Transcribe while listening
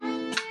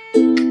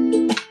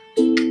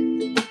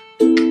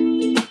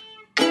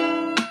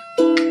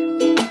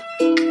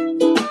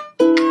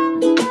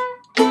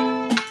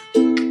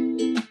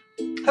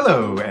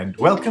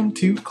Welcome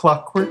to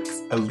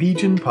Clockworks, a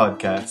Legion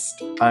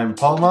podcast. I'm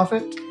Paul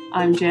Moffat.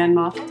 I'm Jan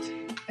Moffat.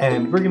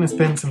 And we're going to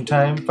spend some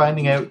time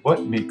finding out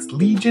what makes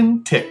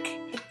Legion tick.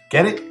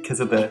 Get it? Because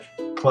of the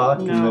clock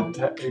in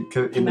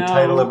the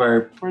title of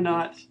our... We're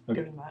not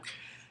doing that.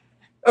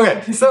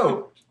 Okay,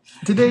 so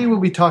today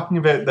we'll be talking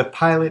about the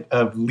pilot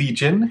of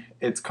Legion.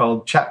 It's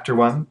called Chapter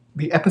 1.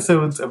 The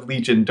episodes of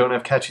Legion don't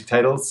have catchy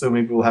titles, so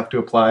maybe we'll have to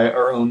apply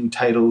our own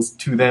titles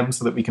to them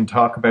so that we can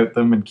talk about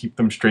them and keep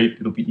them straight.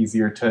 It'll be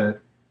easier to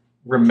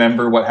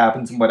remember what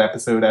happens in what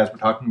episode as we're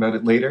talking about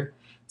it later.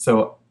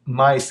 So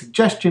my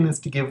suggestion is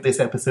to give this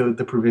episode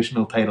the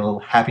provisional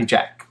title Happy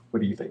Jack. What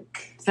do you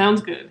think?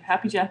 Sounds good.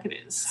 Happy Jack it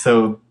is.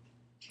 So,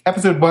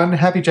 episode 1,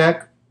 Happy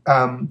Jack.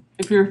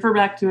 If we refer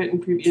back to it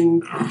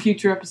in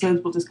future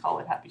episodes, we'll just call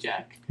it Happy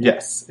Jack.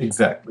 Yes,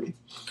 exactly.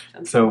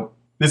 So,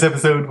 this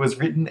episode was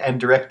written and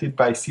directed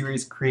by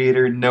series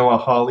creator Noah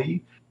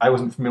Hawley. I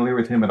wasn't familiar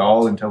with him at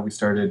all until we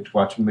started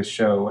watching this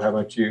show. How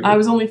about you? I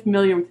was only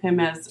familiar with him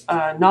as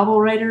a novel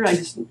writer.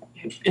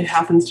 It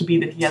happens to be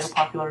that he has a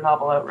popular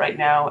novel out right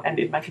now, and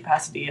in my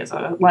capacity as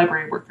a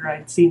library worker,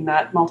 I'd seen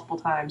that multiple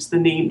times. The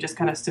name just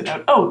kind of stood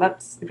out. Oh,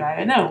 that's the guy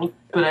I know.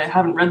 But I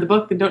haven't read the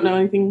book and don't know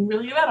anything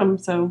really about him,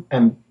 so...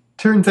 And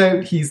turns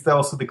out he's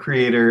also the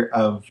creator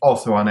of,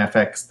 also on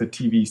FX, the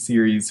TV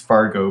series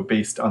Fargo,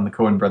 based on the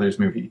Coen Brothers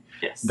movie.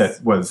 Yes.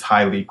 That was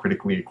highly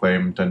critically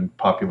acclaimed and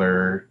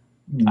popular,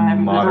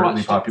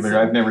 moderately popular.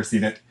 I've never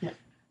seen it. Yeah.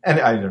 And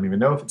I don't even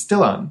know if it's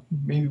still on.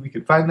 Maybe we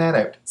could find that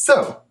out.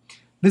 So,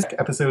 this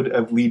episode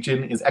of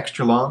Legion is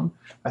extra long.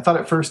 I thought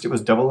at first it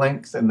was double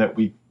length and that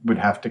we would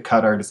have to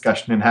cut our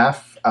discussion in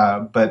half.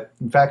 But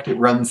in fact, it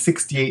runs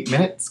 68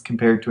 minutes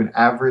compared to an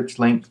average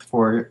length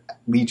for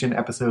Legion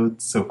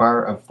episodes so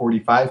far of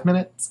 45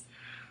 minutes.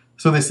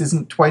 So this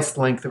isn't twice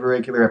the length of a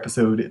regular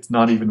episode. It's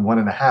not even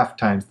 1.5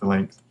 times the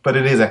length, but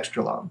it is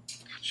extra long.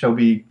 Shall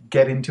we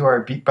get into our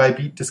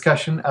beat-by-beat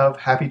discussion of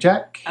Happy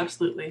Jack?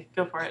 Absolutely.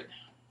 Go for it.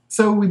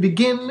 So we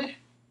begin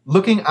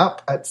looking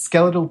up at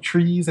skeletal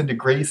trees and a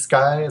grey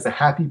sky as a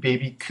happy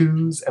baby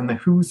coos and the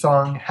Who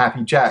song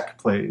Happy Jack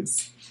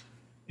plays.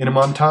 In a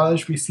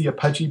montage, we see a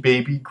pudgy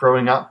baby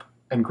growing up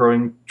and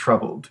growing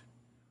troubled.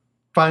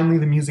 Finally,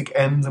 the music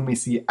ends and we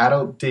see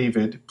adult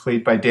David,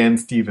 played by Dan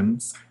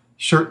Stevens,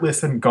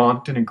 shirtless and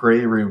gaunt in a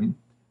grey room.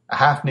 A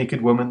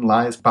half-naked woman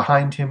lies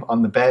behind him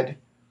on the bed.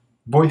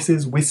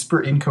 Voices whisper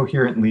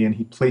incoherently and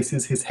he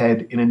places his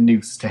head in a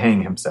noose to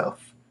hang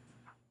himself.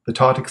 The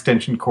taut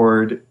extension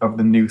cord of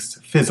the noose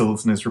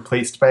fizzles and is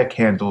replaced by a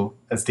candle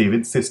as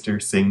David's sister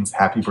sings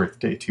Happy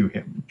Birthday to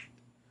him.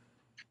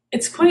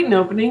 It's quite an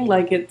opening.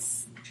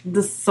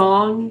 The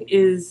song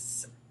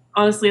is,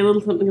 honestly, a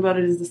little something about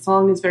it is the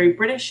song is very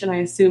British, and I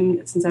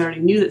assumed, since I already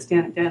knew that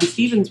Dan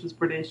Stevens was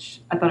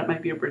British, I thought it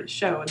might be a British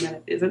show, and then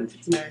it isn't.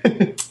 It's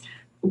American.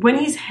 When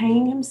he's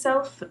hanging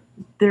himself,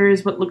 there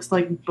is what looks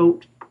like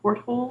boat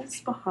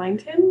portholes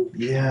behind him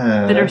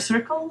that are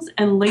circles,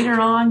 and later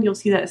on you'll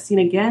see that scene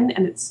again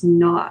and it's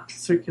not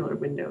circular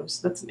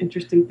windows. That's an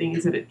interesting thing,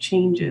 is that it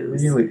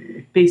changes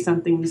based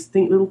on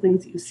little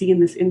things that you see in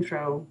this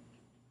intro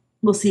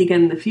we'll see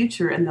again in the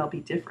future, and they'll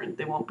be different.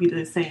 They won't be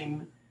the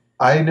same.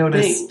 I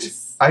noticed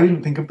things. I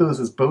didn't think of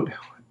those as boat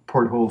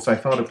portholes. I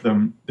thought of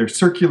them, they're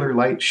circular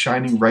lights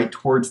shining right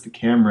towards the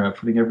camera,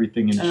 putting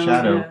everything in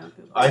shadow. Yeah.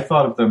 I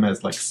thought of them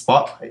as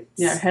spotlights.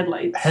 Yeah,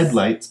 headlights.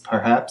 Headlights,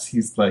 perhaps.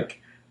 He's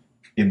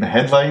in the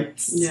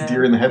headlights,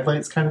 deer in the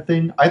headlights kind of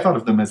thing. I thought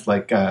of them as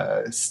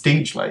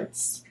stage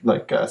lights,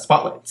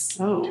 spotlights.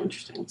 Oh,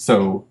 interesting.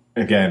 So,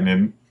 again,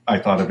 and I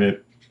thought of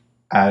it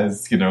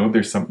as,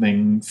 there's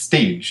something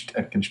staged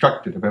and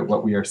constructed about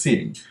what we are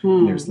seeing.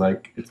 There's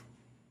if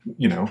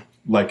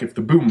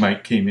the boom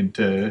mic came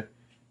into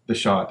the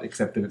shot,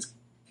 except that it's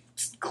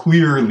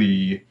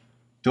clearly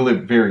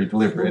very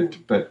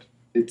deliberate, but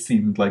it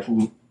seemed like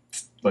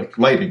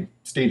lighting,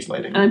 stage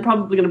lighting. And I'm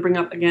probably going to bring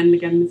up again and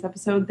again in this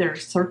episode, there are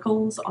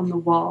circles on the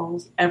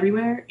walls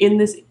everywhere. In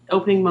this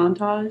opening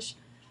montage,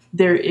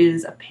 there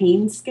is a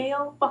pain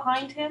scale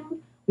behind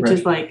him, which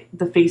is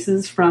the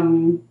faces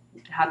from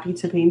happy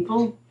to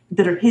painful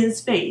that are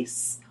his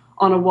face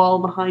on a wall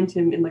behind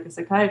him in a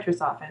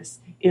psychiatrist's office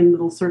in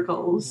little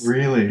circles.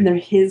 Really? And they're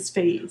his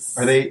face.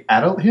 Are they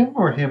adult him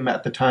or him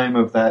at the time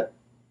of that?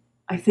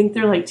 I think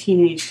they're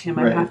teenage him.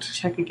 I'd have to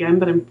check again,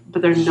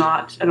 but they're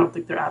not. I don't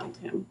think they're adult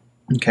him.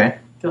 Okay. I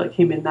feel like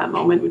him in that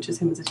moment, which is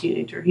him as a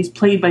teenager. He's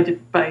played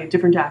by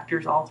different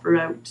actors all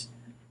throughout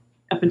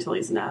up until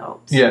he's an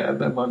adult. Yeah,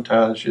 the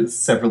montage is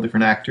several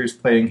different actors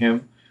playing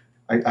him.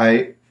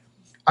 I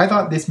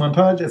thought this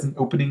montage as an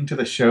opening to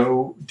the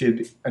show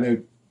did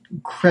an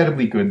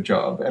incredibly good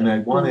job, and I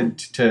wanted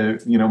to,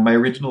 my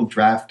original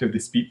draft of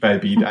this beat by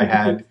beat, I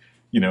had,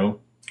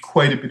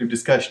 quite a bit of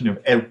discussion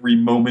of every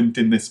moment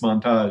in this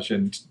montage,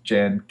 and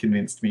Jan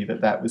convinced me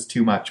that was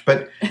too much.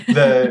 But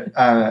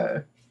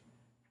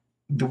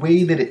the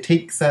way that it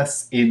takes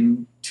us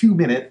in 2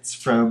 minutes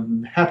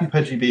from happy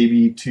pudgy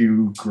baby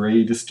to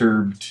grey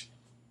disturbed,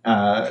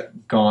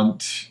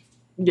 gaunt,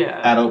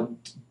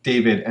 adult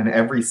David, and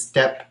every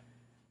step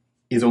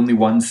is only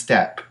one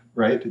step,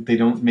 right? They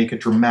don't make a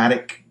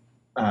dramatic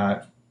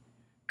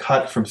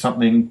cut from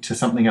something to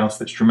something else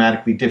that's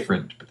dramatically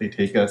different, but they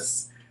take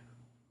us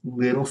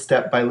little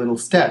step by little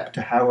step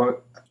to how a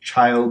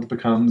child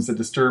becomes a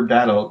disturbed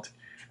adult.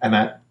 And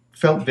that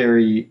felt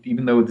very,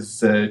 even though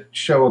this is a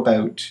show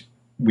about,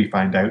 we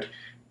find out,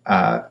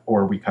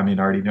 or we come in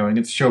already knowing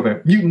it's a show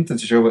about mutants,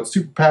 it's a show about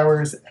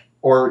superpowers,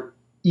 or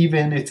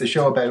even it's a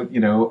show about,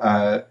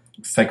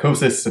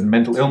 psychosis and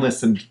mental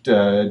illness and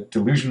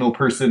delusional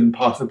person,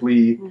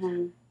 possibly.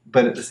 Mm-hmm.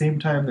 But at the same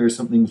time, there's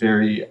something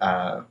very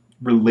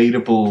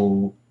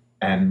relatable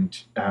and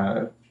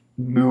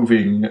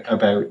moving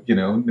about,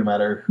 no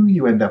matter who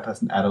you end up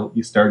as an adult,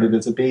 you started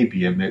as a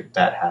baby, and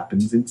that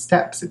happens in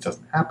steps. It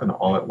doesn't happen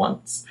all at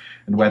once.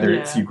 And whether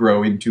it's you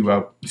grow into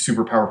a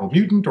super powerful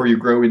mutant or you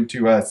grow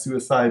into a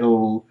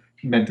suicidal,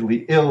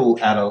 mentally ill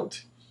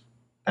adult,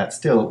 that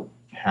still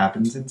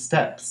happens in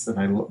steps. And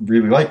I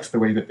really liked the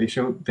way that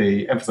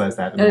they emphasize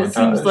that in the montage. It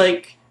seems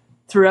like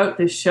throughout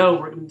this show,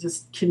 we're going to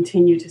just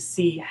continue to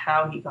see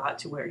how he got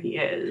to where he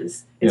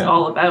is. It's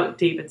all about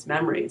David's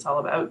memory. It's all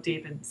about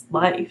David's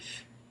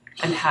life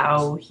and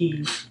how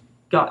he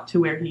got to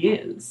where he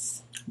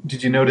is.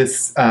 Did you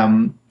notice,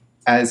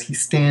 as he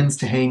stands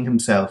to hang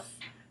himself,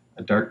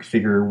 a dark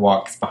figure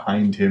walks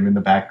behind him in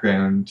the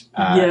background,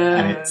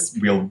 and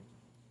we'll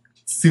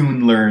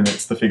soon learn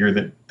it's the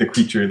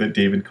creature that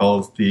David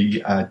calls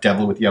the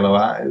devil with yellow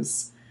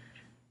eyes.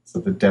 So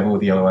the devil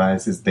with yellow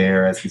eyes is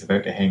there as he's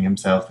about to hang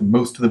himself, and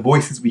most of the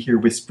voices we hear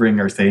whispering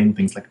are saying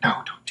things like,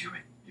 "No, don't do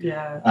it."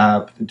 Yeah.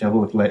 But the devil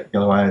with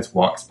yellow eyes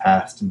walks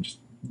past and just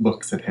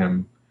looks at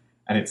him,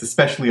 and it's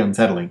especially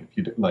unsettling if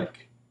you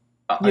like.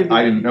 I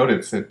didn't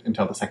notice it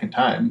until the second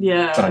time.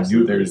 Yeah, but I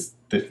knew there's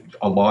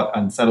a lot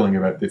unsettling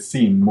about this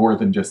scene, more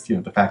than just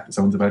the fact that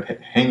someone's about to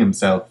hang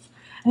himself.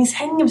 And he's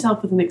hanging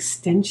himself with an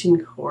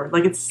extension cord.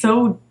 Like, it's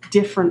so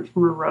different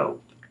from a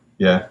rope.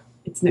 Yeah.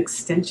 It's an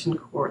extension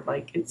cord.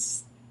 Like,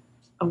 it's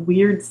a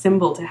weird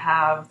symbol to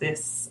have,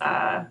 this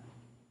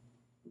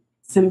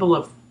symbol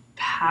of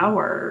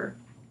power,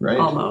 right,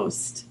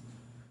 almost,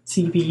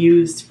 to be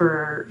used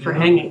for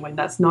hanging, when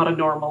that's not a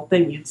normal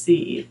thing you'd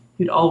see.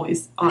 You'd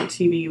always, on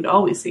TV, you'd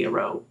always see a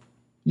rope.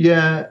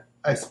 Yeah,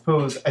 I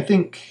suppose. I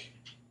think,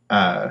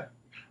 I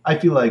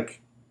feel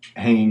like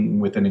hanging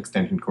with an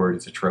extension cord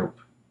is a trope.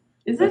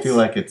 Is it? I feel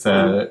like it's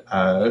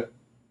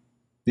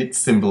it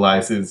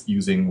symbolizes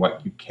using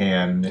what you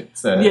can.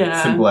 It's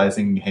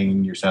symbolizing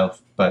hanging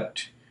yourself,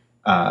 but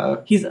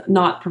he's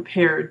not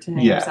prepared to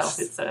hang himself.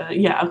 It's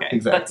okay.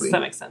 Exactly.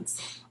 That makes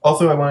sense.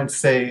 Also, I wanted to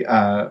say,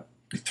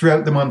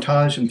 throughout the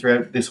montage and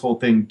throughout this whole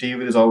thing,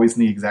 David is always in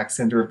the exact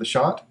center of the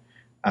shot.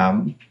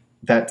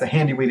 That's a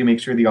handy way to make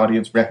sure the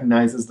audience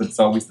recognizes that it's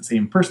always the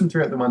same person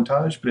throughout the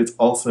montage, but it's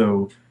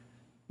also,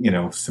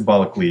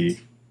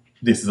 symbolically,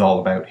 this is all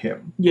about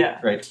him. Yeah.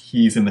 Right?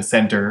 He's in the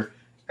center.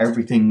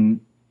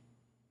 Everything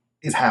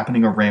is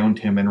happening around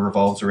him and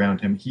revolves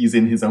around him. He's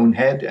in his own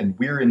head, and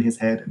we're in his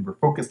head, and we're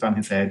focused on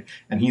his head,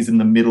 and he's in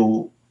the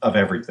middle of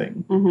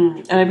everything. Mm-hmm.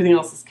 And everything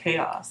else is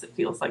chaos, it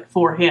feels like,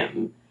 for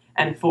him.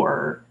 And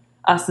for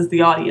us as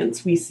the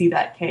audience, we see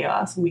that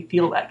chaos, and we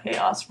feel that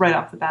chaos right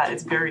off the bat.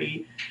 It's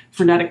very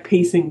frenetic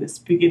pacing, this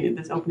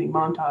opening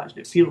montage, and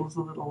it feels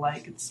a little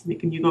like it's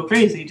making you go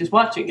crazy just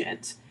watching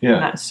it. Yeah.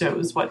 And that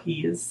shows what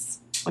he is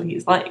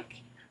like.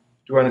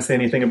 Do you want to say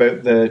anything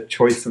about the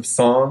choice of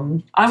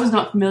song? I was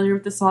not familiar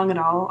with the song at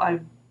all.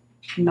 I'm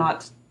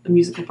not a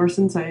musical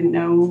person, so I didn't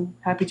know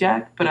Happy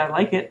Jack, but I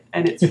like it.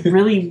 And it's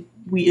really,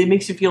 it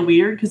makes you feel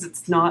weird because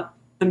it's not,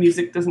 the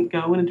music doesn't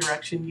go in a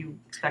direction you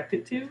expect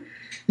it to.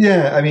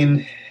 Yeah, I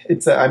mean,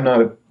 I'm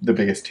not the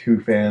biggest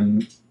Who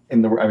fan I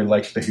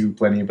like The Who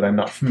plenty, but I'm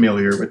not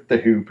familiar with The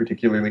Who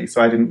particularly,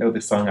 so I didn't know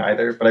this song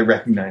either, but I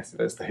recognized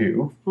it as The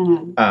Who.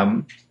 Mm-hmm.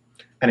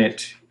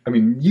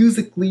 And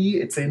musically,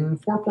 it's in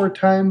 4/4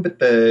 time,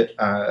 but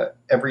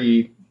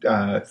every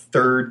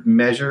third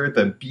measure,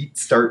 the beat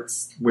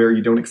starts where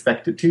you don't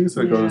expect it to,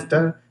 so it goes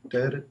da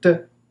da da da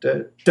da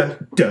da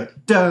da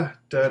da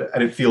da,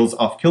 and it feels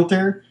off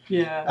kilter.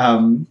 Yeah.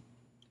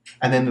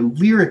 And then the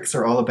lyrics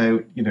are all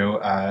about,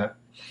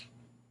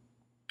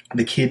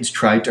 the kids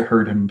tried to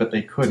hurt him, but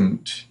they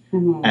couldn't.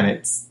 Mm-hmm.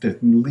 And the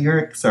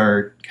lyrics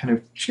are kind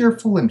of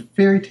cheerful and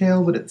fairy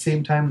tale, but at the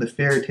same time, the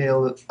fairy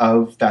tale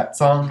of that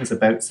song is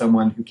about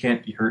someone who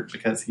can't be hurt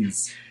because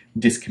he's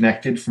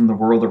disconnected from the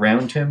world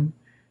around him.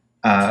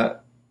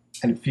 And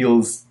it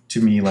feels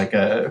to me like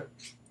a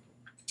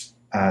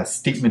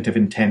statement of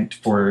intent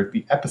for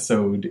the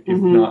episode, if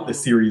mm-hmm. not the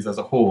series as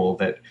a whole,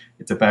 that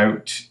it's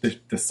about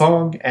the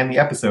song and the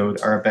episode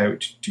are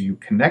about, do you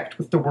connect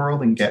with the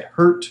world and get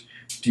hurt?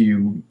 Do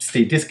you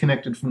stay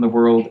disconnected from the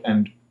world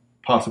and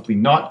possibly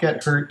not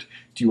get hurt?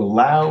 Do you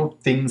allow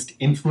things to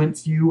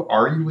influence you?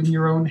 Are you in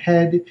your own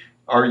head?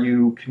 Are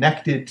you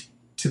connected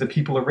to the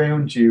people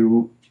around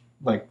you?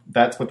 Like,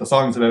 that's what the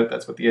song's about.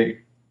 That's what the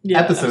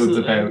episode's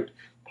about.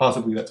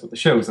 Possibly that's what the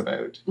show's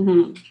about.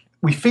 Mm-hmm.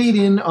 We fade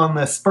in on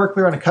the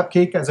sparkler on a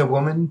cupcake as a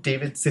woman,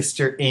 David's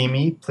sister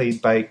Amy,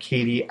 played by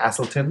Katie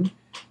Aselton,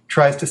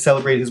 tries to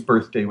celebrate his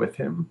birthday with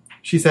him.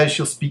 She says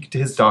she'll speak to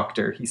his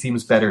doctor. He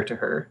seems better to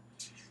her.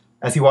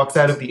 As he walks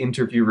out of the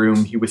interview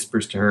room, he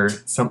whispers to her,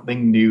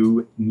 "Something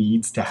new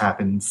needs to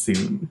happen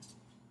soon."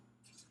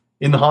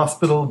 In the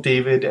hospital,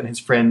 David and his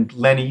friend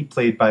Lenny,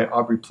 played by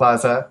Aubrey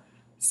Plaza,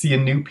 see a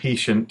new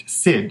patient,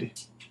 Sid,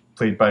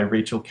 played by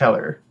Rachel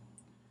Keller.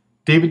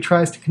 David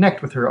tries to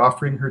connect with her,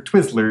 offering her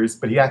Twizzlers,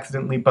 but he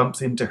accidentally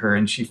bumps into her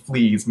and she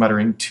flees,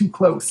 muttering, "Too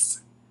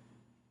close."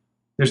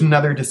 There's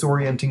another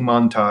disorienting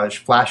montage,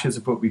 flashes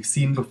of what we've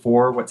seen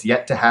before, what's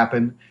yet to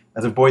happen,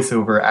 as a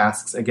voiceover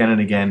asks again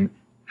and again,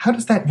 "How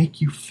does that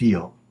make you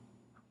feel?"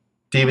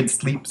 David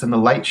sleeps and the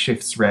light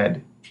shifts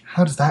red.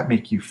 "How does that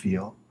make you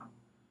feel?"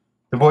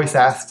 The voice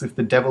asks if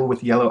the devil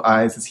with yellow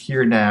eyes is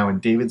here now,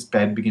 and David's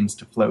bed begins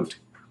to float.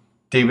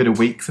 David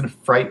awakes in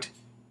fright,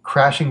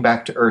 crashing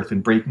back to earth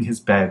and breaking his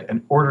bed,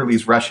 and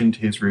orderlies rush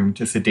into his room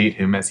to sedate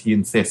him as he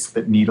insists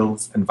that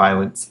needles and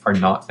violence are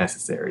not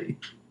necessary.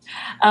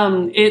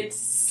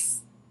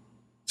 It's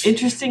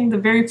interesting, the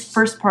very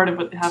first part of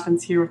what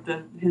happens here with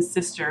his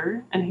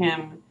sister and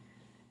him.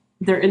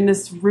 They're in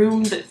this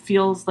room that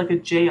feels like a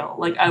jail.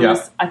 Like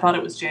I thought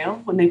it was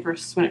jail when it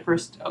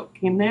first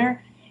came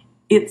there.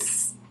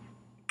 It's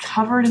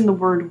covered in the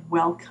word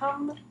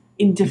welcome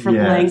in different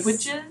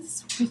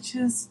languages, which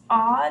is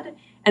odd.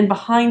 And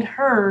behind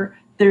her,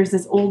 there's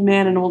this old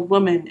man and old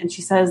woman, and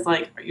she says,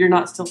 like, "You're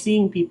not still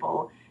seeing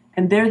people."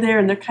 And they're there,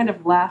 and they're kind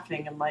of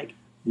laughing, and like,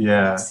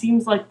 it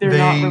seems like they're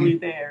not really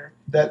there.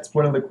 That's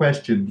one of the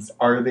questions.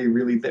 Are they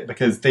really there?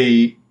 Because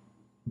they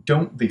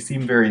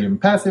seem very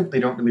impassive. They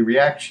don't really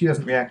react. She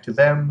doesn't react to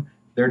them.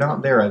 They're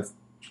not there as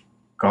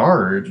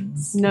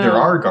guards. No. There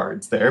are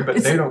guards there,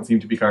 but they don't seem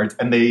to be guards.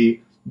 And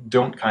they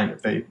don't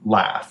they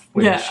laugh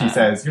when she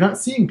says, "You're not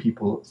seeing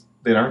people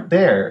that aren't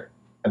there."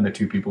 And the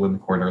two people in the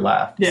corner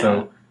laugh. Yeah.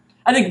 So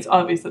I think it's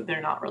obvious that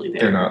they're not really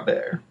there. They're not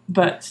there.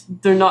 But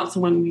they're not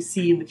someone we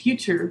see in the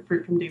future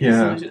from David's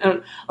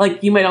illusion.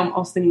 Like, you might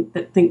almost think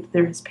that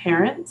they're his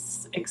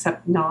parents,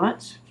 except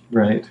not.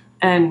 Right.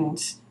 And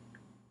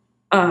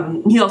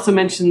he also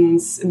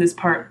mentions in this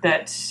part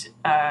that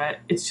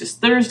it's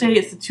just Thursday.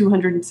 It's the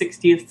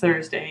 260th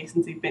Thursday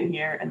since he's been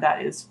here, and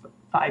that is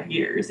 5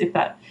 years.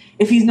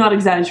 If he's not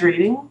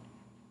exaggerating,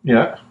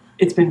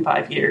 it's been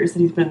 5 years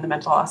that he's been in the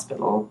mental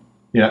hospital.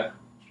 Yeah.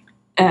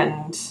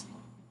 And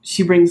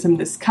she brings him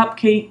this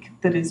cupcake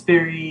that is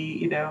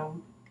very,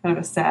 kind of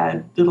a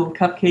sad little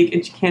cupcake,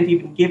 and she can't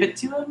even give it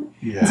to him.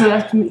 Yeah. So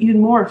that's even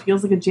more. It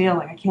feels like a jail.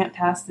 Like, I can't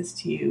pass this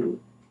to you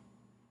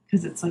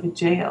because it's like a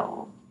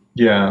jail.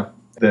 Yeah.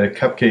 The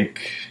cupcake,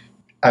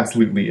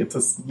 absolutely. It's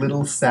a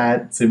little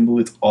sad symbol.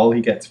 It's all he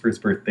gets for his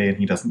birthday, and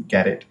he doesn't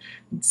get it.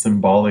 It's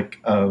symbolic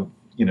of,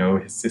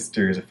 his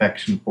sister's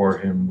affection for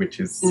him, which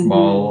is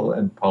small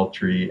and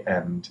paltry,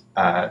 and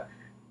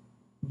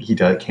he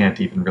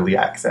can't even really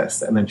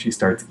access, and then she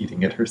starts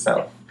eating it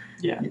herself.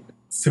 Yeah.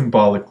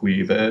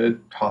 Symbolically, the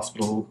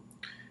hospital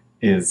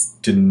is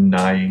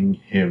denying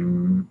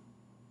him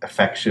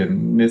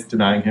affection, is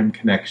denying him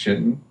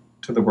connection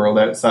to the world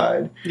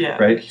outside. Yeah.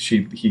 Right?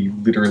 He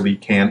literally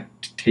can't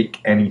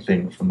take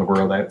anything from the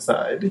world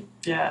outside.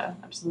 Yeah,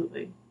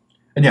 absolutely.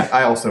 And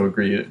I also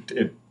agree.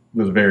 It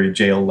was very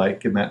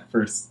jail-like in that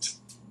first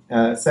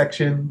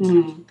section.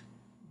 Mm.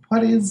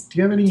 Do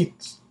you have any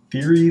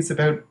theories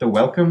about the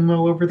welcome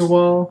all over the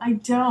wall? I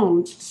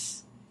don't.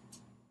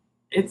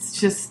 It's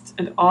just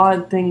an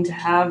odd thing to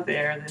have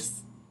there,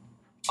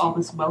 all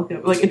this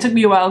welcome. Like, it took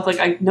me a while,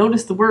 I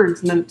noticed the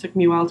words, and then it took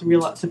me a while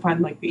to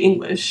find, the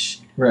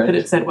English that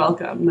it said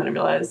welcome, and then I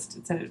realized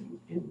it said it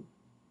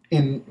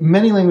in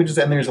many languages,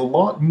 and there's a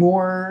lot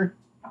more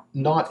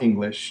not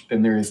English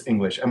than there is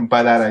English. And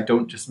by that, I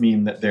don't just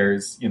mean that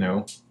there's,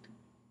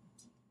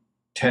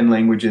 10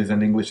 languages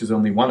and English is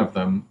only one of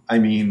them. I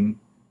mean,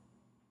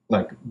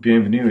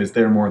 bienvenue is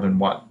there more than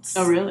once.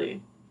 Oh,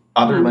 really?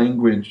 Other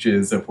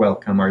languages of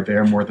welcome are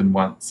there more than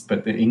once,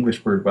 but the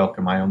English word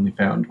welcome I only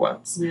found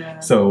once. Yeah.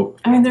 So,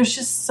 I mean, there's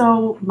just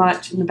so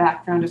much in the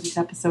background of these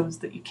episodes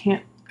that you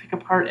can't pick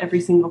apart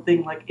every single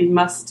thing.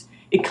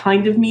 It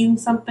kind of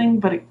means something,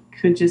 but it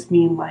could just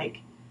mean,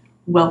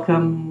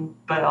 welcome,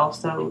 but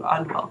also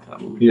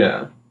unwelcome.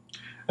 Yeah.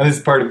 And this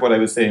is part of what I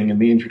was saying in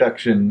the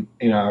introduction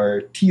in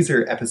our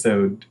teaser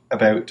episode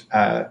about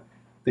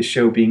the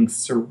show being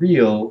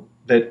surreal,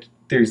 that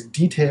there's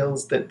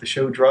details that the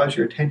show draws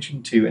your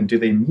attention to, and do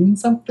they mean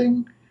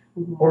something?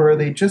 Mm-hmm. Or are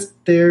they just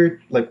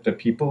there, like the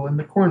people in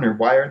the corner?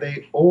 Why are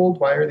they old?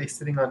 Why are they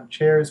sitting on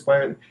chairs?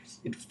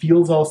 It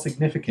feels all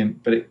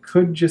significant, but it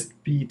could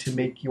just be to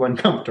make you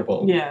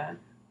uncomfortable. Yeah.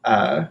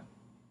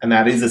 And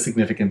that is a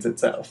significance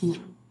itself.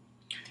 Mm-hmm.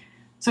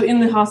 So in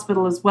the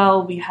hospital as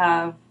well, we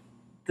have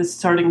this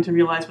starting to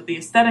realize what the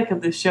aesthetic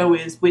of the show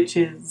is, which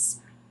is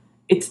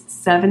it's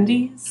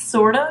 70s,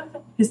 sort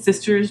of. His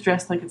sister is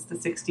dressed like it's the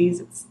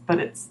 60s,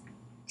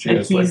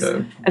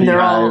 and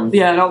they're all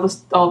and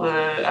all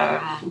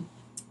the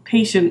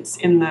patients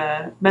in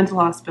the mental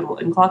hospital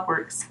in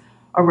Clockworks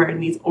are wearing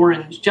these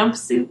orange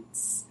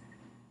jumpsuits,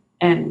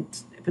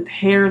 and with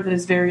hair that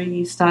is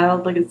very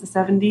styled like it's the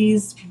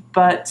 70s,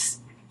 but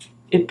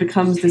it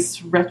becomes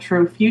this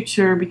retro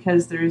future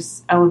because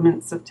there's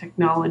elements of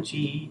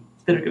technology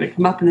that are going to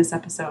come up in this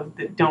episode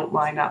that don't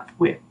line up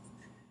with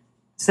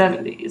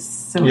 70s.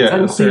 So Yeah, it's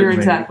unclear certainly.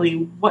 exactly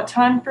what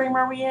time frame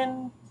are we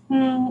in.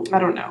 I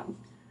don't know.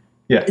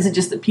 Yeah. Is it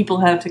just that people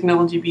have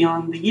technology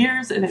beyond the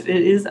years and it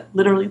is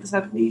literally the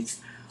 70s?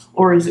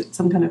 Or is it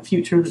some kind of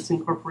future that's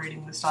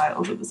incorporating the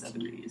styles of the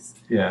 70s?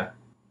 Yeah.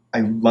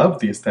 I love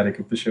the aesthetic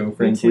of the show,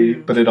 frankly,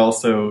 too. but it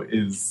also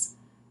is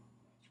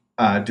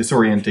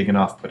disorienting and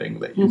off-putting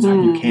that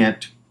you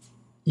can't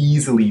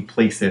easily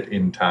place it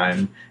in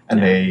time,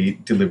 and they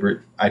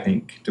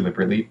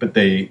deliberately, but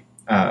they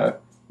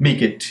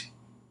make it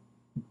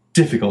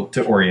difficult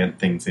to orient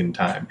things in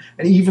time.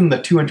 And even the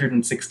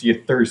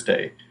 260th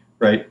Thursday,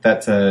 right?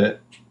 That's a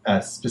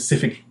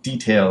specific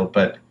detail,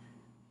 but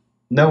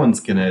no one's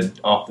going to,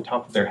 off the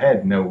top of their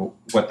head, know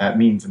what that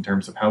means in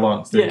terms of how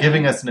long. So they're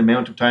giving us an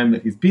amount of time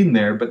that he's been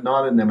there, but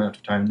not an amount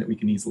of time that we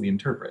can easily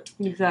interpret.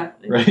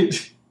 Exactly.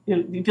 Right?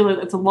 You feel like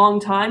it's a long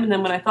time, and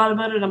then when I thought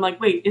about it, I'm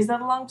like, wait, is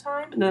that a long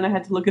time? And then I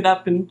had to look it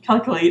up and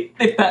calculate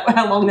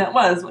how long that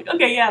was. I'm like,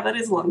 okay, yeah, that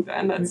is a long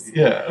time.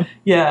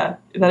 Yeah,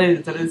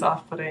 that is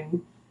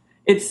off-putting.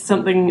 It's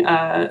something,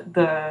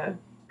 the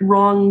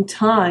wrong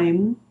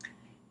time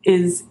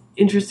is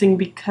interesting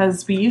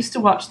because we used to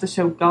watch the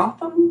show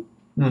Gotham,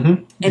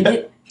 and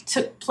it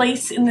took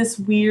place in this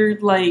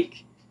weird,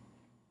 like,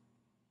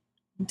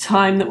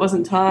 time that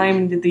wasn't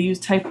time. Did they use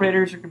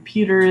typewriters or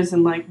computers,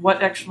 and like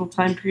what actual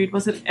time period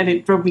was it? And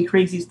it drove me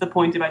crazy to the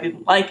point of I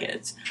didn't like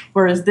it.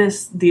 Whereas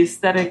this, the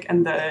aesthetic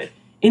and the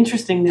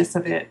interestingness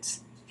of it,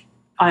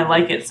 I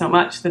like it so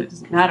much that it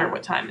doesn't matter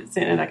what time it's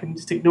in, and I can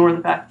just ignore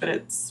the fact that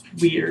it's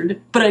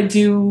weird. But I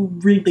do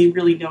really,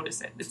 really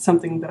notice it. It's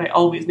something that I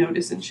always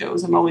notice in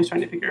shows. I'm always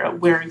trying to figure out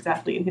where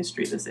exactly in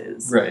history this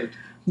is. Right.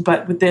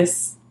 But with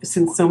this,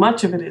 since so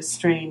much of it is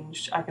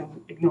strange, I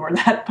can ignore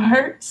that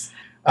part.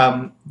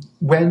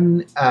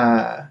 When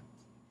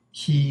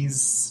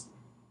he's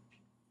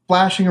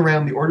flashing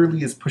around, the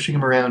orderly is pushing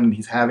him around, and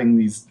he's having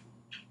these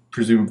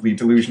presumably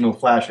delusional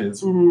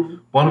flashes.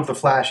 One of the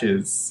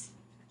flashes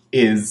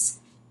is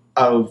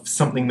of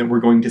something that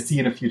we're going to see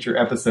in a future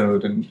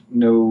episode, and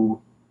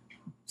no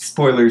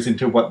spoilers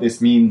into what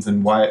this means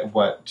and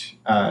what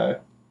the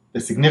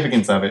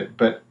significance of it,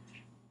 but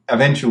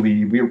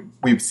eventually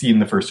we've seen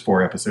the first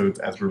 4 episodes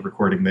as we're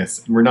recording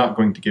this, and we're not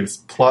going to give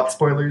plot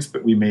spoilers,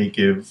 but we may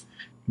give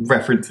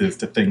references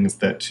to things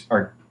that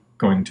are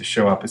going to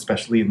show up,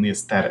 especially in the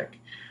aesthetic.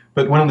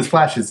 But one of the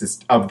flashes is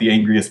of the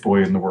angriest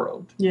boy in the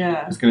world.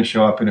 Yeah. It's going to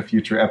show up in a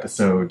future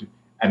episode,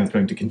 and is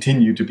going to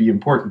continue to be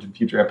important in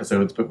future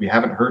episodes, but we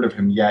haven't heard of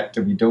him yet,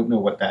 and we don't know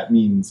what that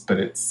means, but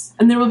it's...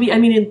 And there will be,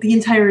 the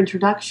entire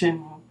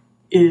introduction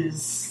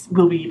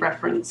will be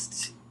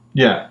referenced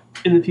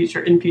in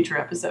future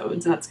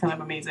episodes, and that's kind of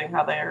amazing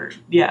how they're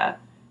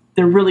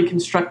really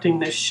constructing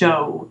this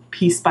show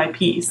piece by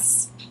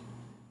piece.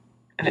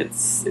 And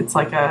it's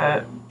like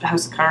a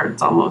house of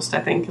cards almost.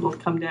 I think it'll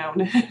come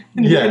down in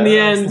the end.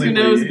 Absolutely. Who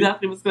knows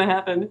exactly what's going to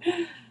happen?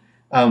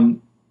 I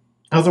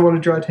also want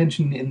to draw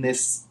attention in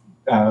this,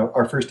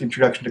 our first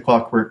introduction to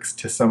Clockworks,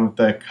 to some of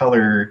the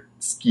color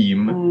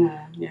scheme.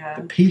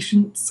 The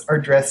patients are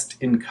dressed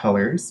in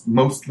colors,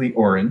 mostly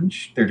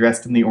orange. They're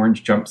dressed in the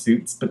orange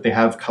jumpsuits, but they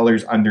have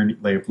colors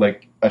underneath,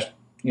 like a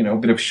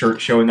bit of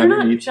shirt showing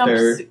underneath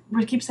their...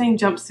 We keep saying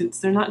jumpsuits.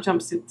 They're not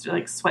jumpsuits. They're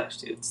like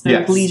sweatsuits. They're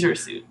like leisure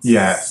suits.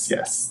 Yes,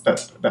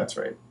 that's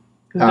right.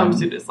 Because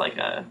jumpsuit is like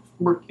a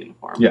work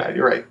uniform. Yeah,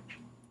 you're right.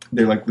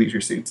 They're like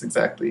leisure suits,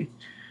 exactly.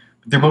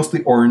 They're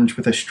mostly orange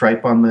with a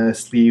stripe on the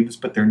sleeves,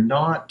 but they're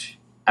not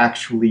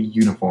actually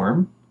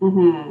uniform.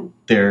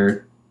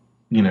 They're,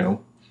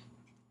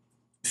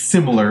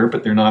 similar,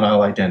 but they're not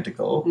all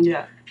identical.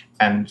 Yeah.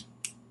 And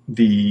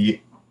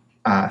the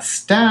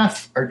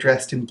staff are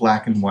dressed in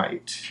black and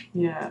white.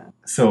 Yeah.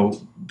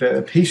 So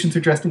the patients are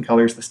dressed in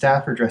colors, the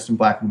staff are dressed in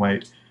black and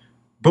white.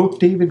 Both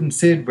David and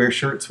Sid wear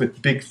shirts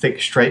with big,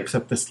 thick stripes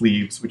up the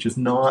sleeves, which is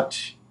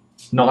not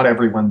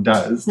everyone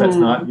does. That's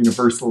not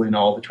universal in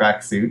all the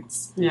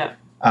tracksuits. Yeah.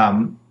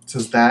 So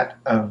is that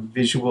a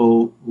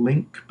visual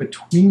link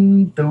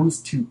between those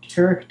two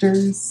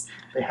characters?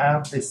 They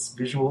have this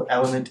visual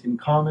element in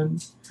common.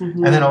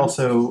 And then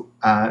also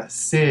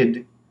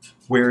Sid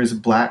wears a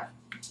black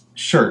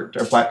shirt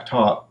or black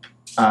top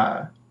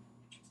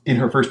in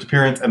her first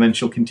appearance, and then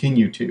she'll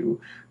continue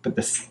to. But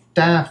the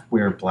staff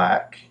wear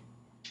black.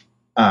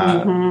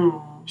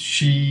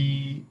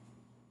 She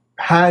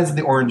has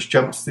the orange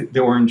jumpsuit,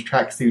 the orange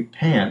tracksuit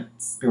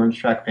pants, the orange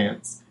track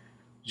pants.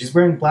 She's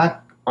wearing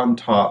black on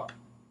top,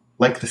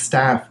 like the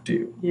staff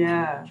do.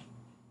 Yeah,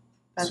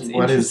 that's So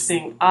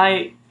interesting.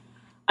 I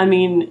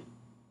mean,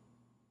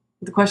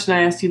 the question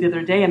I asked you the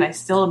other day, and I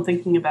still am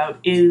thinking about,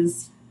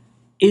 is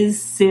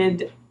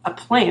Sid a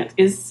plant?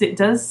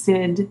 Does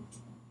Sid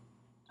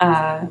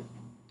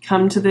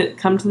come to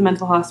the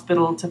mental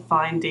hospital to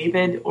find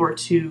David or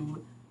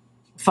to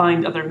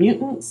find other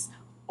mutants,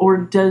 or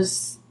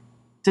does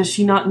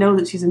she not know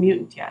that she's a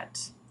mutant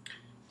yet?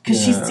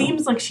 Because she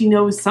seems like she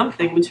knows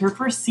something. Which her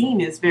first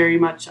scene is very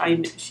much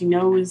she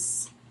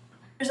knows.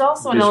 There's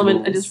also an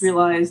element I just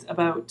realized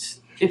about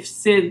if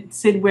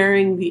Sid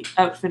wearing the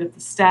outfit of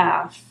the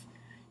staff,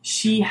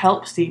 she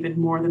helps David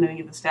more than any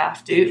of the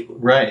staff do.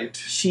 Right.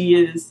 She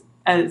is,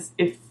 as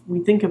if we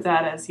think of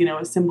that as,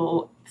 a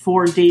symbol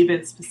for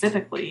David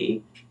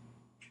specifically,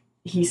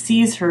 he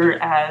sees her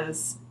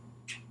as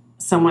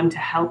someone to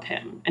help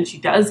him, and she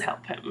does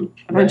help him.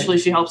 Eventually,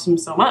 She helps him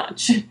so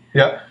much.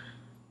 Yeah.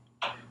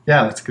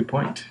 Yeah, that's a good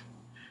point.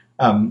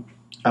 I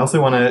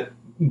also want to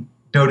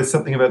notice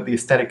something about the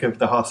aesthetic of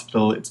the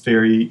hospital. It's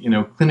very,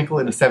 clinical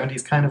in a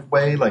 70s kind of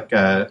way, like,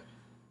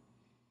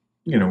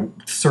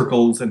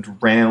 circles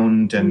and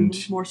round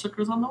and... More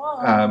circles on the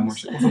wall. More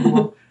circles on the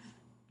wall.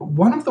 But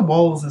one of the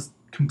walls is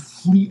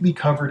completely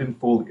covered in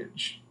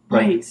foliage.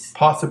 Right.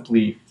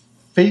 Possibly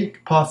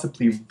fake,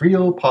 possibly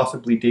real,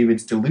 possibly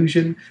David's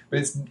delusion, but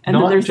it's and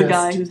not then there's just... a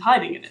guy who's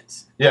hiding in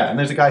it. Yeah, and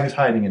there's a guy who's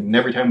hiding in it, and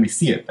every time we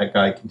see it, that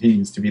guy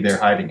continues to be there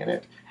hiding in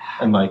it.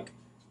 And,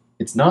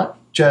 it's not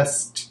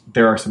just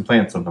there are some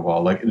plants on the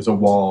wall. It is a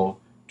wall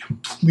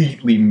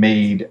completely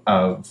made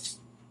of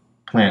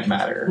plant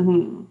matter.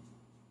 Mm-hmm.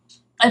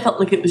 I felt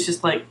like it was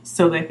just,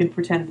 so they could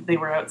pretend that they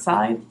were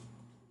outside.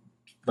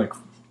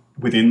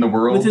 Within the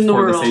world? For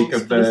the sake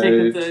of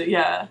the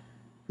yeah.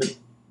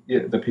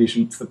 The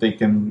patients, that they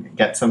can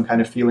get some kind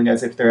of feeling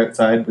as if they're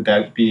outside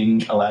without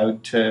being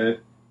allowed to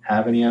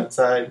have any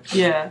outside.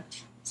 Yeah.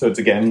 So it's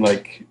again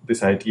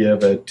this idea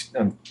that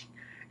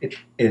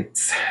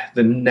it's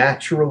the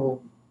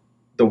natural,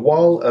 the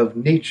wall of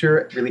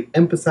nature really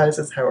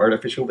emphasizes how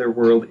artificial their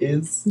world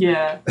is.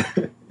 Yeah.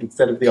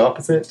 Instead of the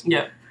opposite.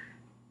 Yeah.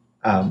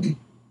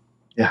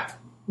 Yeah.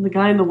 The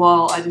guy in the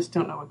wall, I just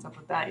don't know what's up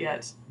with that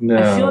yet. No.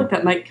 I feel like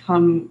that might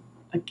come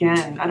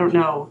again. I don't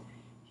know.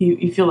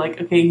 You feel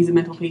like, okay, he's a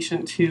mental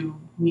patient who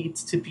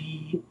needs to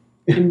be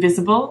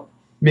invisible.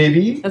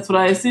 Maybe. That's what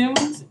I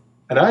assumed.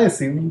 And I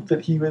assumed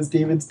that he was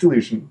David's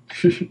delusion.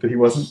 That he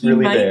wasn't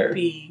really there. He might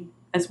be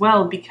as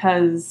well,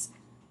 because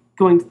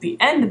going to the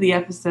end of the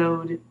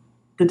episode,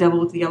 the devil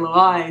with the yellow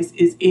eyes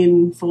is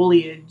in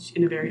foliage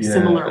in a very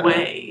similar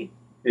way.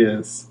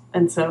 Yes.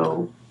 And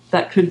so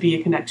that could be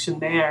a connection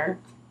there.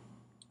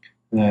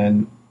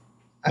 And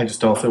I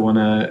just also want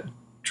to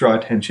draw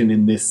attention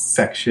in this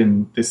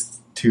section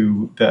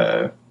to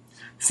the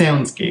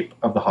soundscape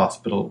of the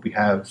hospital. We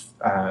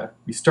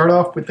start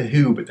off with the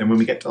Who, but then when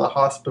we get to the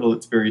hospital,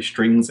 it's very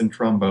strings and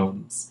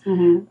trombones.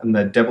 Mm-hmm. And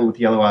the Devil with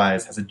Yellow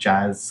Eyes has a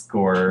jazz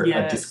score,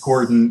 Yes. a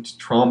discordant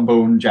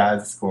trombone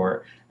jazz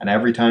score. And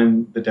every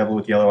time the Devil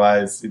with Yellow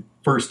Eyes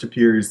first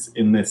appears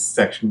in this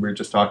section we're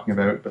just talking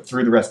about, but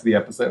through the rest of the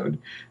episode,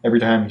 every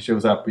time he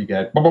shows up, we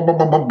get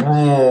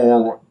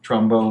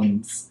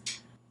trombones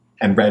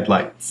and red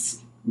lights.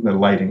 The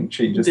lighting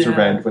changes to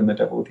red when the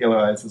Devil with Yellow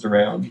Eyes is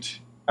around.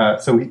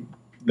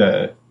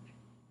 The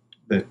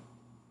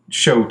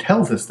show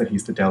tells us that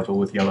he's the Devil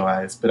with Yellow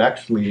Eyes, but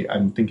actually,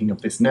 I'm thinking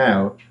of this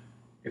now.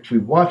 If we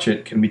watch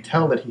it, can we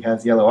tell that he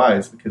has yellow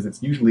eyes? Because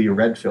it's usually a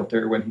red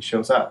filter when he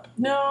shows up.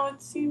 No,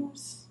 it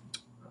seems...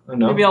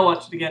 No. Maybe I'll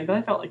watch it again, but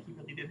I felt like he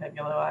really did have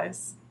yellow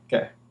eyes.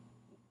 Okay.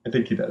 I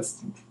think he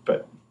does.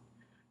 But,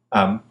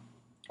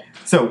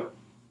 so,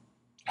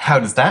 how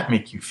does that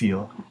make you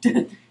feel?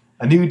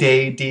 A new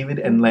day, David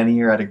and Lenny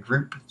are at a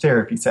group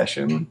therapy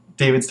session.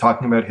 David's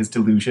talking about his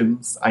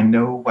delusions. I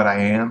know what I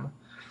am.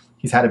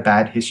 He's had a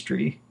bad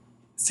history.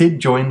 Sid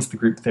joins the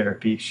group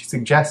therapy. She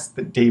suggests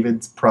that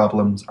David's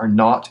problems are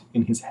not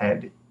in his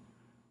head.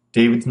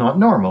 David's not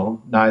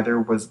normal. Neither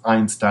was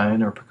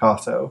Einstein or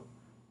Picasso.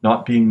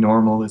 Not being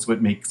normal is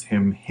what makes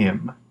him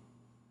him.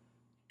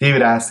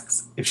 David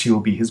asks if she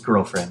will be his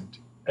girlfriend,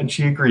 and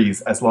she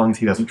agrees as long as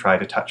he doesn't try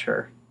to touch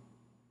her.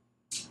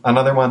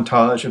 Another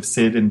montage of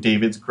Sid and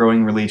David's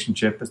growing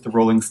relationship as the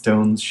Rolling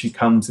Stones' She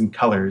Comes in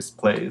Colors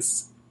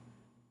plays.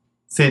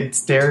 Sid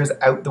stares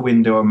out the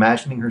window,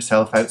 imagining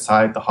herself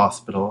outside the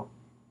hospital,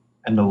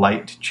 and the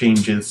light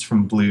changes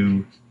from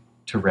blue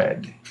to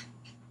red.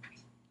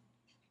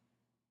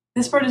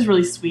 This part is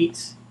really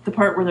sweet. The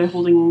part where they're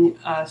holding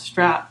a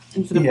strap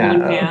instead of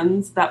holding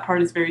hands, that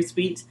part is very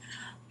sweet.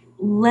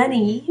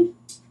 Lenny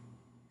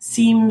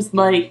seems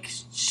like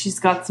she's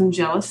got some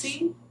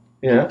jealousy.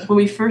 Yeah. When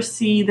we first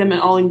see them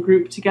all in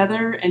group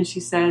together, and she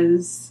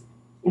says,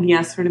 when he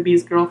asks her to be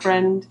his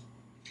girlfriend,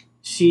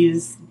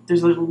 there's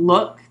a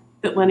look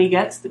that Lenny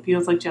gets that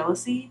feels like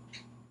jealousy.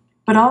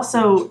 But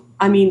also,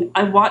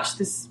 I watched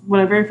this, when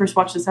I very first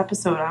watched this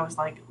episode, I was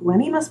like,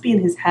 Lenny must be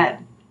in his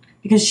head.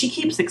 Because she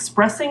keeps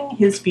expressing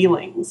his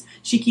feelings.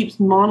 She keeps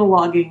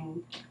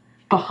monologuing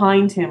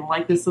behind him,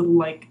 like this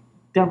little,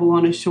 devil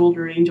on his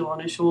shoulder, angel on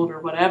his shoulder,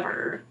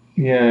 whatever.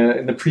 Yeah,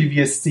 in the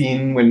previous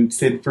scene, when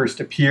Sid first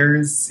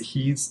appears,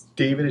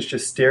 David is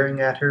just staring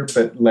at her,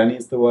 but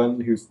Lenny's the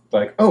one who's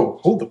like, oh,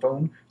 hold the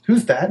phone.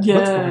 Who's that? Yeah.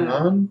 What's going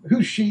on?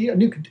 Who's she?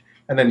 And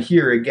then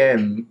here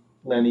again,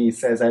 Lenny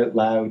says out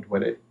loud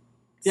what it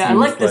seems I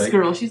like this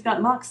girl. She's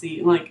got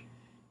moxie.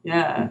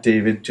 Yeah.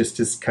 David just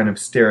is kind of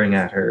staring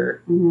at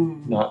her,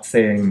 not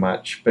saying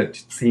much, but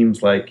it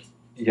seems like,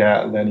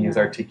 Lenny is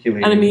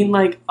articulating.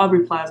 And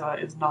Aubrey Plaza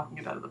is knocking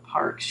it out of the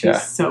park.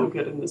 She's so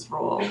good in this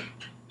role.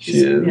 She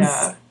is.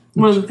 Yeah.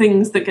 One of the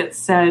things that gets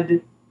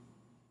said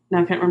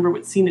now I can't remember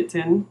what scene it's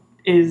in,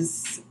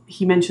 is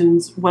he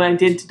mentions what I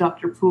did to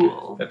Dr.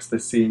 Poole. That's the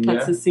scene,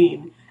 That's the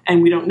scene.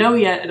 And we don't know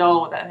yet at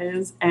all what that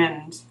is.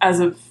 And as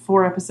of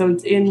 4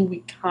 episodes in,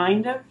 we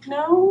kind of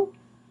know.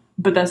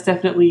 But that's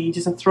definitely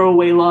just a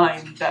throwaway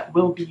line that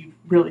will be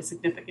really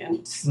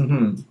significant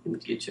in the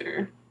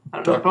future. I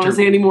don't know if I want to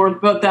say any more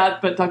about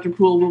that, but Dr.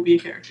 Poole will be a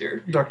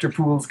character. Dr.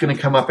 Poole's going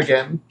to come up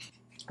again.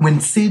 When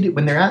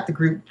they're at the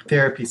group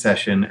therapy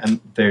session, and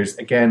there's,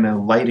 again, a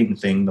lighting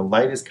thing, the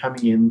light is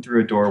coming in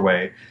through a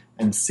doorway,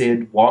 and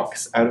Sid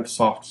walks out of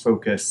soft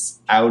focus,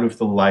 out of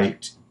the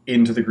light,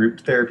 into the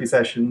group therapy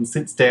session,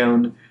 sits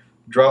down,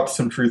 drops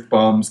some truth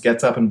bombs,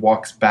 gets up and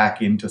walks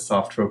back into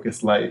soft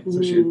focus light.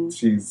 So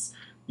she's,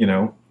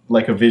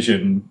 like a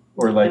vision,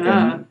 or like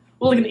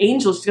like an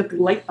angel. She's got the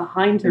light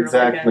behind her.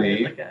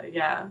 Exactly. Like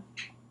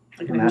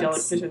an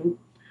angelic vision.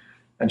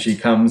 And she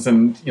comes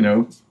and,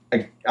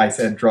 I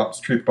said drops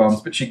truth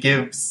bombs, but she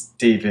gives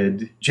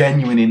David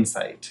genuine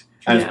insight.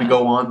 As we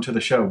go on to the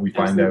show, we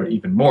find out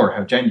even more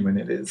how genuine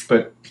it is.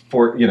 But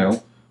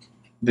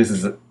this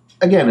is,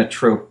 again, a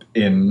trope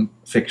in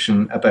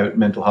fiction about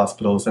mental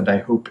hospitals, and I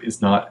hope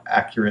is not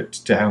accurate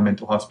to how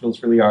mental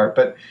hospitals really are.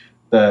 But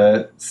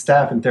the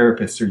staff and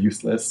therapists are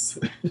useless.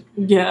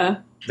 Yeah.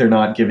 They're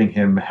not giving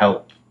him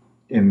help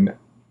in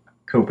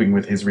coping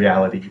with his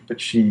reality,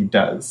 but she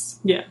does.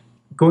 Yeah.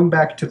 Going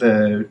back to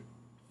the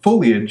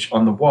foliage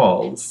on the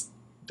walls,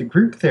 the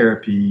group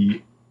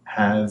therapy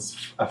has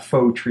a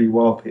faux tree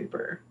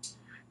wallpaper.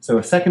 So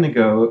a second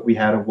ago, we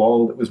had a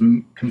wall that was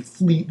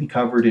completely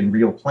covered in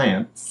real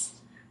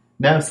plants.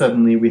 Now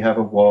suddenly we have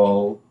a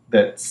wall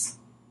that's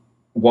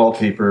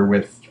wallpaper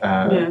with...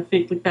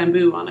 fake like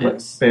bamboo on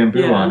it.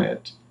 On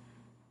it.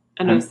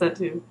 I noticed that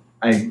too.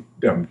 I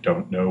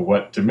don't know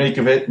what to make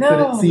of it,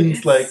 but it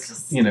seems like,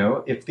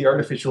 if the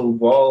artificial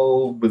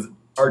wall was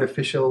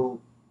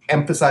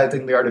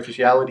emphasizing the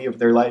artificiality of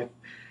their life,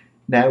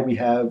 now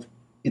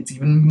it's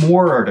even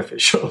more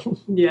artificial.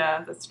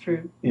 Yeah, that's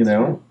true.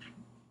 True.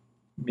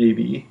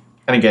 Maybe.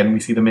 And again, we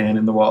see the man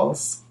in the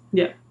walls.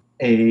 Yeah.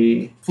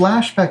 A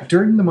flashback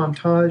during the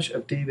montage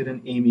of David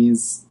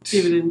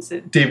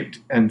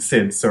and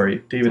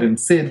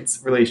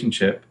Sid's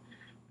relationship,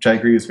 which I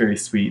agree is very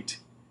sweet.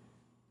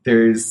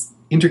 There's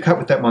intercut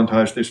with that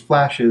montage, there's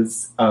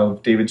flashes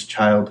of David's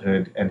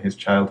childhood and his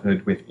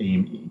childhood with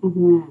Amy.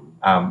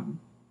 Mm-hmm.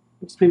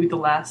 It's maybe the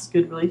last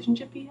good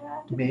relationship he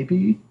had?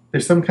 Maybe.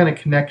 There's some kind of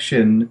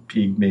connection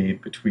being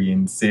made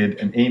between Sid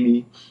and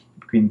Amy,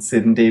 between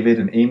Sid and David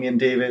and Amy and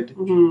David.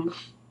 Mm-hmm.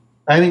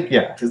 I think,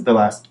 this is the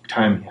last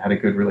time he had a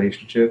good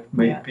relationship.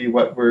 Might be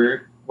what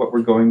we're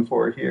going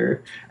for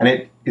here. And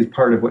it is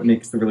part of what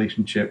makes the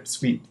relationship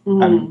sweet.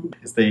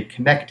 Is they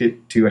connect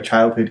it to a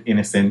childhood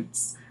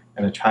innocence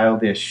and a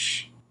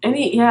childish...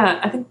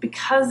 I think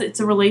because it's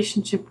a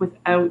relationship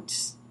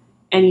without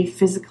any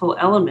physical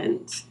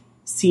element,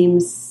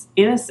 seems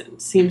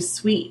innocent, seems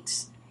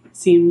sweet,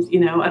 seems,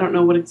 I don't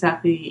know what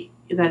exactly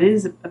that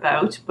is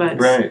about, but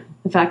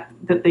the fact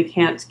that they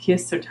can't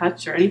kiss or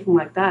touch or anything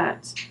like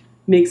that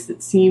makes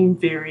it seem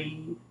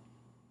very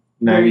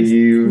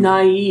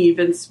naive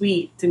and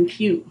sweet and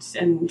cute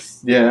and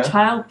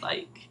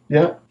childlike.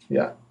 Yeah,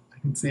 I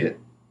can see it.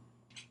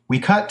 We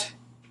cut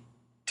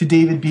to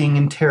David being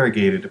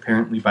interrogated,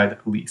 apparently by the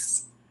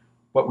police.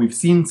 What we've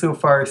seen so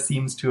far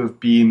seems to have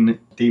been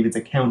David's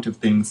account of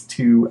things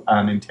to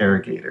an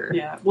interrogator.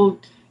 Yeah, well,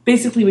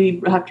 basically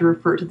we have to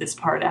refer to this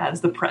part as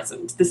the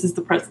present. This is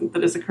the present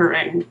that is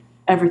occurring.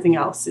 Everything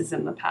else is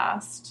in the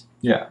past.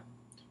 Yeah.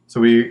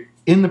 So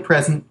in the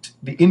present,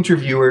 the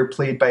interviewer,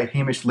 played by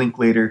Hamish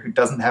Linklater, who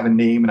doesn't have a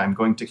name, and I'm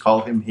going to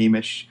call him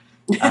Hamish,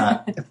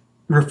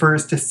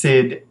 refers to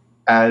Sid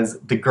as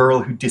the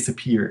girl who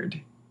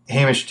disappeared.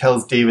 Hamish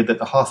tells David that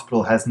the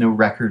hospital has no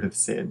record of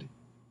Sid.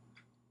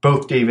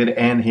 Both David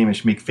and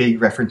Hamish make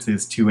vague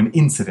references to an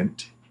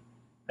incident,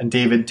 and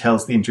David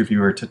tells the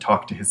interviewer to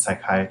talk to his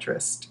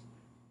psychiatrist.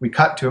 We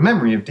cut to a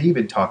memory of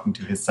David talking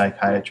to his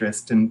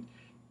psychiatrist, and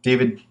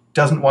David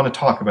doesn't want to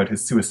talk about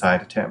his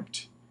suicide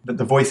attempt. That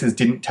the voices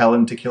didn't tell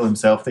him to kill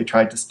himself, they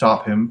tried to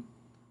stop him.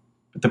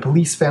 But the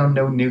police found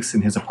no noose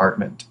in his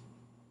apartment.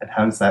 And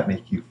how does that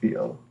make you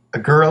feel? A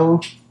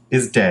girl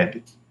is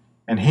dead,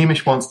 and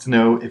Hamish wants to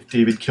know if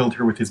David killed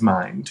her with his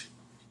mind.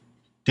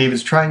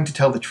 David's trying to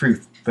tell the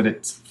truth, but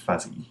it's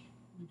fuzzy.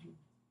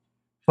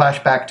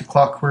 Flashback to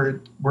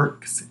Clockwork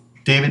Works.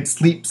 David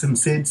sleeps and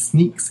Sid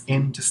sneaks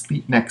in to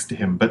sleep next to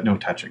him, but no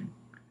touching.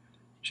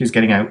 She's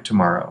getting out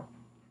tomorrow.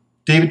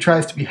 David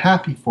tries to be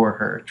happy for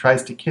her,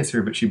 tries to kiss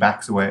her, but she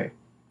backs away.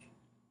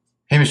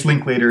 Hamish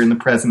Linklater in the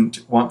present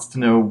wants to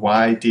know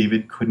why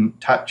David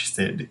couldn't touch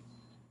Sid.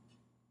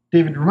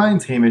 David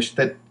reminds Hamish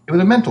that it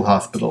was a mental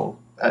hospital.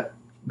 At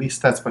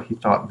least that's what he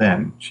thought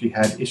then. She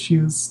had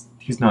issues.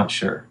 He's not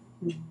sure.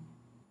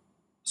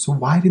 So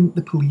why didn't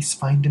the police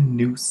find a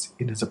noose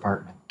in his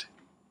apartment?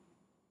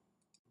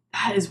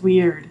 That is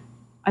weird.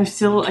 I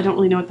don't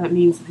really know what that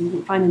means. They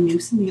didn't find a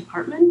noose in the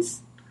apartment?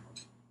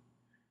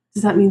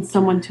 Does that mean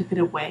someone took it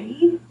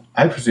away?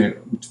 I presumed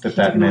that He took it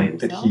away meant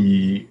that himself?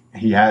 he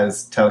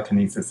has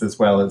telekinesis as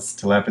well as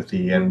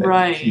telepathy, and that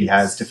Right. he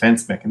has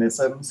defense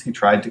mechanisms. He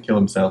tried to kill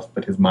himself,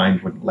 but his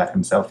mind wouldn't let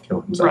himself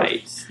kill himself.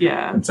 Right,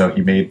 yeah. And so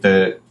he made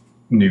the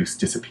noose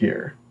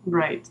disappear.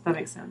 Right, that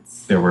makes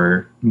sense. There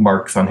were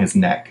marks on his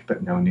neck,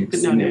 but no noose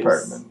But no in the news.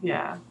 apartment.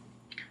 Yeah.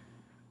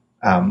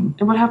 Um,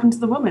 And what happened to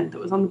the woman that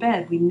was on the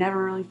bed? We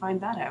never really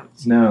find that out.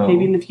 no.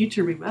 Maybe in the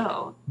future we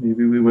will.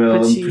 Maybe we will.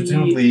 But And she-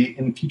 presumably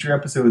in future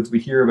episodes we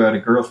hear about a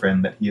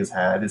girlfriend that he has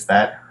had. Is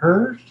that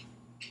her?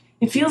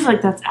 It feels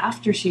like that's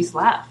after she's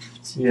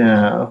left.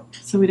 Yeah.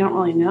 So we don't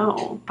really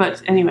know.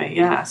 But anyway,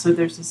 yeah, so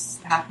there's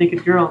this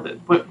half-naked girl that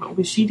what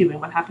was she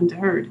doing? What happened to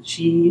her? Did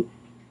she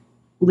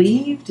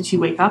leave? Did she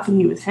wake up and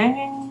he was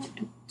hanging?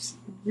 It's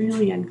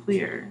really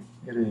unclear.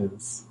 It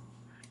is.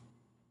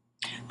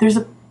 There's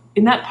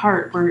in that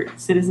part where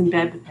Sid is in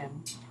bed with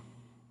him,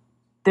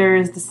 there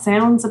is the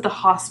sounds at the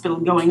hospital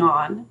going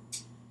on.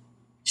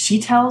 She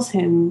tells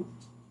him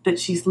that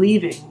she's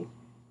leaving,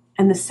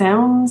 and the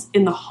sounds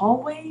in the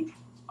hallway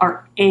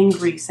are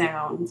angry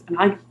sounds.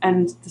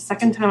 And the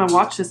second time I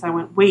watched this, I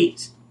went,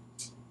 wait,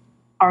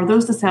 are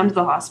those the sounds of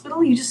the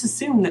hospital? You just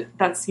assume that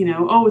that's,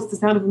 it's the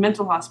sound of a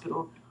mental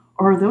hospital.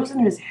 Or are those in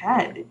his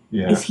head?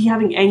 Yeah. Is he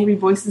having angry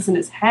voices in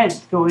his head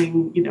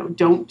going,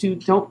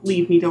 don't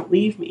leave me, don't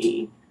leave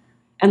me?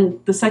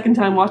 And the second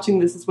time watching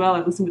this as well,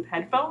 I listened with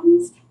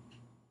headphones.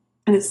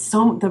 And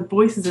the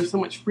voices are so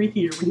much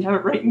freakier when you have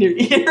it right in your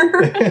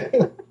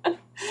ear.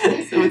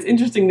 So it's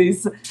interesting,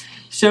 these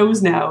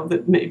shows now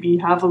that maybe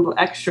have a little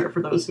extra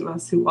for those of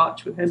us who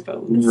watch with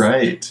headphones.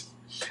 Right.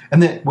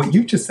 And then what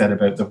you just said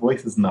about the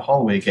voices in the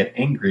hallway get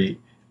angry,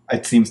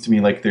 it seems to me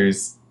like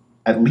there's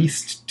at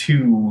least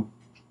two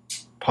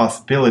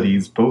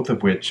possibilities, both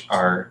of which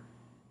are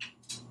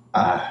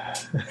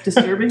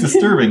Disturbing.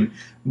 disturbing.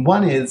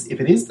 One is,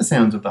 if it is the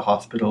sounds of the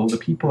hospital, the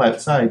people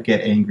outside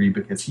get angry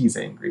because he's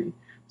angry.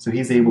 So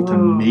he's able to Whoa.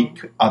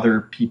 make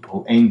other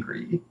people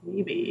angry.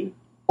 Maybe.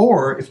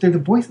 Or if they're the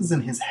voices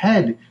in his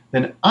head,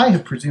 then I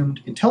have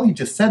presumed, until you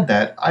just said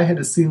that, I had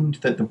assumed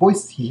that the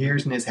voices he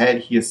hears in his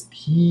head,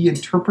 he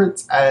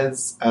interprets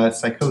as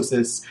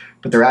psychosis,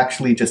 but they're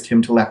actually just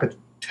him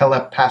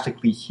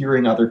telepathically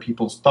hearing other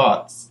people's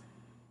thoughts.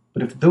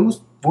 But if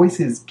those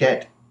voices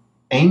get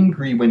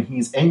angry when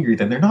he's angry,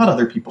 then they're not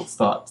other people's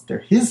thoughts. They're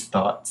his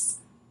thoughts.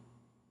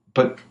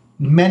 But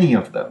many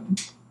of them.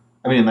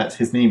 I mean, that's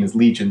his name is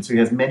Legion, so he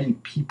has many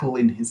people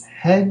in his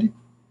head.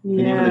 The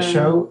name of the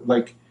show,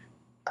 like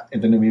the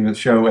name of the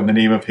show and the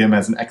name of him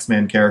as an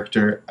X-Men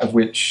character, of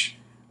which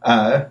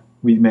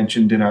we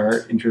mentioned in our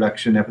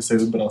introduction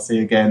episode, but I'll say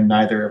again,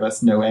 neither of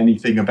us know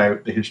anything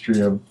about the history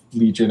of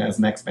Legion as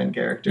an X-Men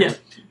character. Yeah.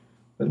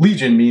 But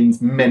Legion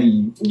means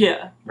many,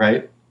 Yeah.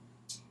 right?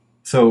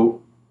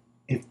 So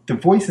if the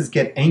voices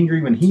get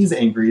angry when he's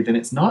angry, then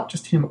it's not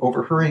just him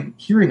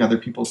hearing other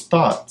people's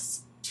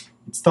thoughts.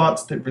 It's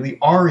thoughts that really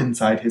are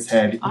inside his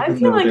head. I even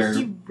feel though like they're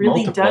he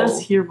really multiple.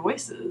 does hear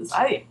voices.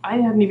 I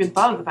hadn't even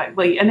thought of the fact.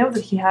 Like, I know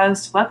that he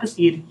has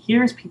telepathy and he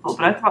hears people,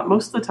 but I thought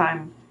most of the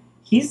time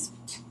he's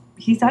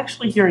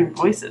actually hearing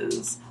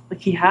voices.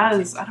 Like, he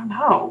has, I don't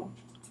know.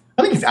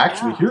 I think he's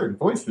actually Yeah. hearing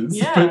voices.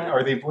 Yeah. But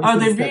are they voices? Are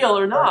they that real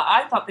or are- not?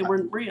 I thought they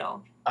weren't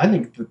real. I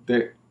think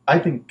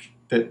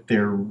that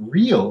they're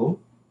real,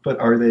 but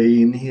are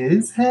they in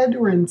his head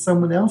or in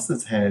someone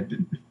else's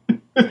head?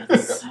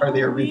 So Are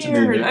they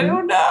originating? weird. I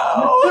don't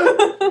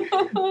know.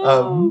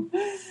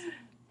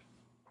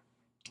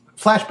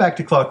 Flashback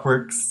to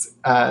Clockworks.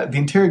 The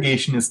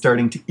interrogation is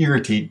starting to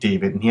irritate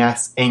David, and he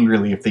asks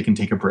angrily if they can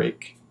take a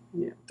break.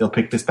 Yeah. They'll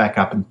pick this back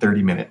up in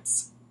 30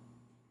 minutes.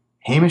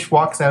 Hamish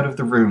walks out of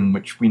the room,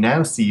 which we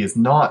now see is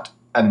not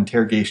an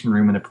interrogation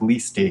room in a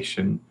police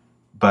station,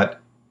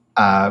 but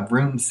a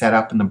room set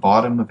up in the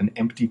bottom of an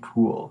empty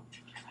pool.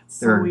 That's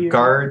There so are weird.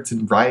 guards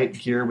in riot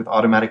gear with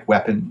automatic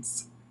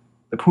weapons.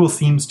 The pool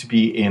seems to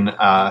be in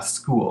a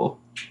school,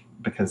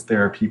 because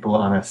there are people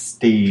on a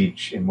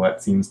stage in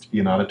what seems to be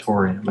an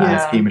auditorium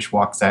as Yeah. Hamish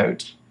walks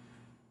out.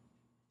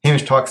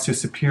 Hamish talks to a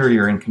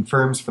superior and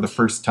confirms for the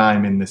first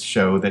time in this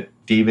show that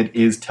David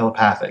is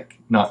telepathic,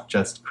 not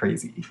just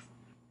crazy.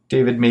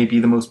 David may be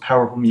the most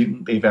powerful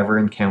mutant they've ever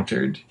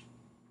encountered.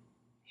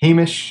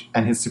 Hamish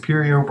and his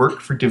superior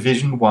work for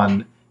Division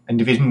 1, and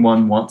Division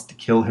 1 wants to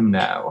kill him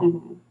now.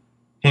 Mhm.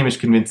 Hamish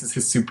convinces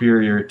his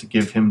superior to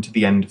give him to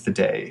the end of the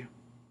day.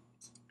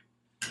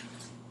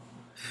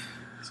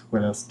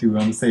 What else do you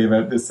want to say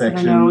about this I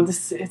section? don't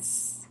know.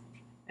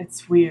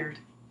 It's weird.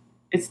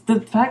 It's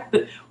the fact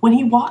that when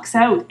he walks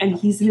out and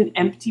he's in an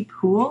empty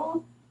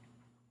pool,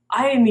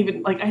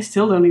 I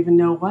still don't even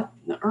know what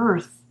on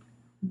earth.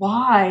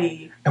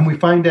 Why? And we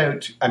find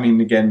out, I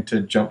mean, again,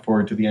 to jump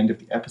forward to the end of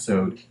the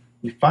episode,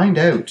 we find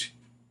out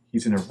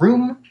he's in a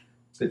room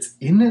that's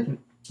in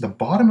the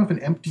bottom of an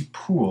empty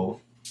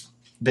pool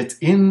that's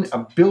in a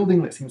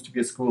building that seems to be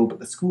a school, but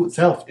the school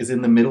itself is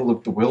in the middle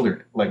of the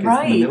wilderness. Like, it's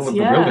in the middle of the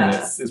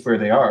wilderness is where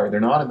they are. They're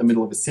not in the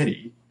middle of a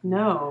city.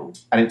 No.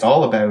 And it's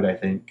all about, I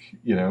think,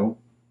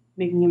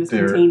 Making him as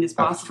they're contained as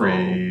possible.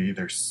 afraid.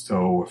 They're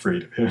so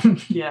afraid of him.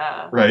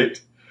 Yeah. Right?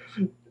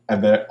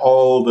 and that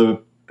all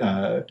the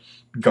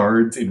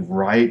guards in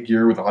riot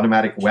gear with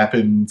automatic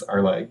weapons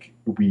are like,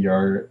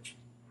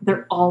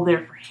 they're all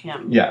there for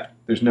him. Yeah,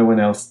 there's no one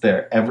else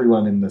there.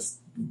 Everyone in this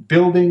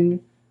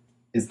building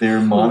is there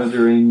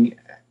monitoring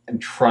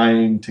and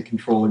trying to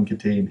control and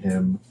contain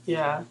him.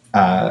 Yeah.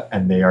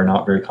 And they are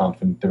not very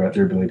confident about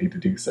their ability to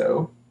do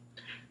so.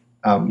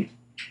 I want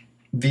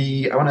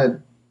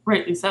to...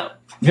 Rightly so.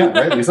 Yeah,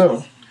 rightly so.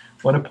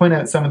 I want to point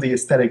out some of the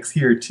aesthetics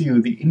here,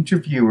 too. The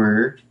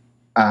interviewer,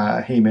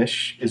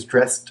 Hamish, is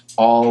dressed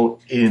all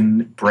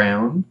in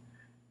brown,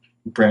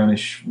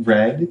 brownish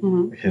red.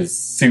 Mm-hmm. His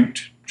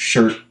suit,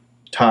 shirt,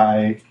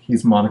 tie,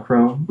 he's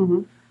monochrome.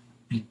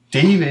 Mm-hmm.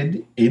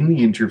 David, in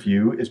the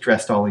interview, is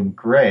dressed all in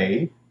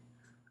gray.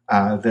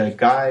 The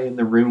guy in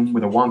the room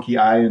with a wonky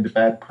eye and a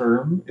bad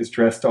perm is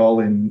dressed all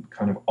in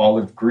kind of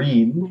olive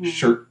green, mm-hmm.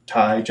 shirt,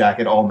 tie,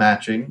 jacket, all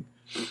matching.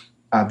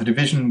 The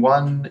Division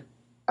 1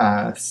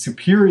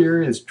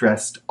 superior is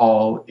dressed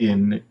all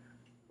in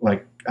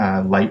like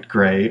light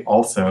gray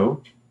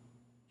also.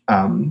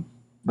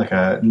 Like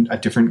a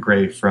different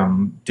gray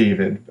from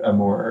David, a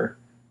more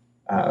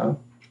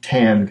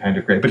tan kind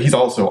of gray. But he's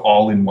also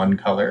all in one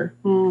color.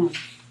 Mm.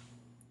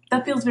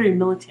 That feels very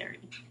military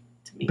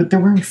to me. But they're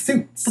wearing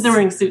suits.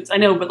 I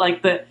know, but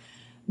like the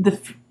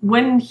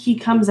when he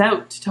comes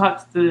out to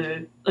talk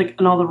to the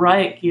in all the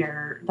riot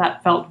gear,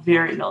 that felt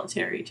very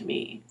military to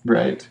me.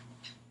 Right.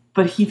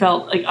 But he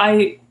felt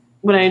like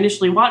when I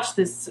initially watched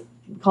this,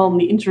 call him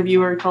the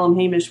interviewer, call him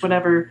Hamish,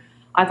 whatever,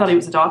 I thought he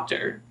was a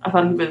doctor. I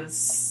thought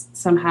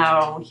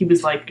he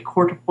was like a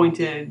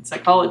court-appointed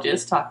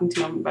psychologist talking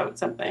to him about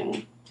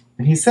something.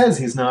 And he says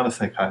he's not a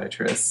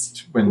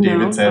psychiatrist. When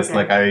David says,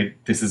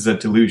 this is a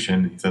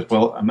delusion, he says,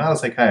 well, I'm not a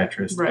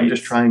psychiatrist. Right. I'm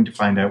just trying to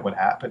find out what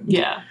happened.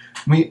 Yeah.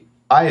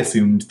 I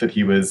assumed that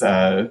he was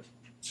a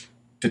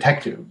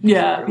detective.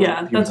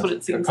 Yeah, that's what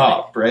it seems like. A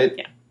cop, like. Right?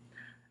 Yeah.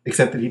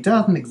 Except that he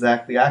doesn't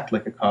exactly act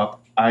like a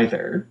cop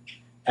either.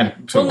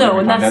 And so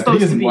and that's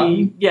supposed to be...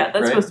 one, yeah,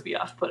 that's supposed to be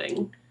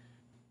off-putting.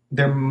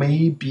 There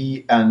may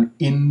be an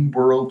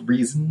in-world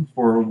reason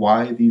for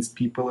why these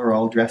people are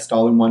all dressed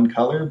all in one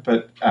color,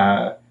 but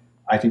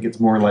I think it's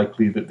more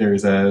likely that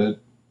there's a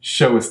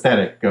show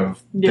aesthetic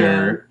of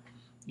there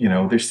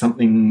is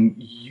something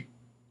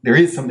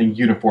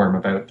uniform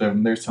about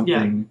them. There's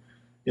something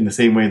in the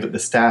same way that the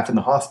staff in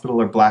the hospital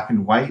are black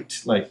and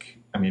white.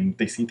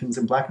 They see things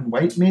in black and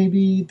white,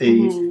 maybe.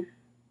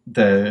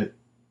 The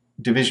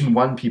Division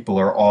 1 people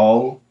are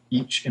all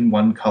each in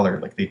one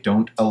color. They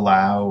don't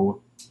allow...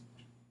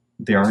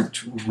 They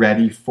aren't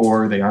ready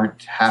for, they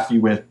aren't happy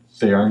with,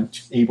 they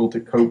aren't able to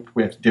cope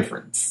with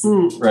difference,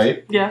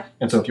 right? Yeah.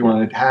 And so if you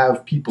wanted to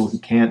have people who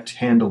can't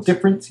handle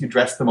difference, you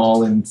dress them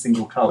all in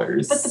single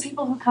colors. But the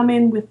people who come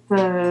in with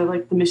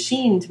the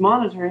machine to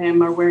monitor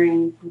him are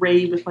wearing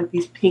gray with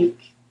these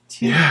pink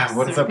tubes. Yeah,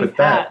 what is up with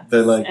hats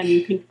that?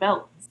 And pink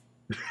belts.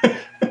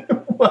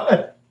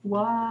 What?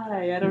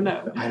 Why? I don't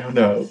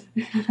know.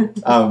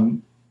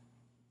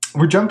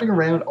 We're jumping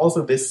around.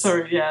 Also, this...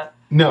 Sorry, yeah.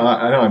 No,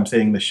 I know. I'm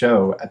saying the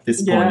show at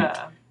this point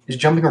is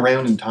jumping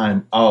around in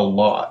time a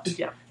lot.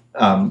 Yeah.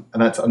 And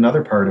that's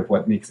another part of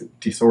what makes it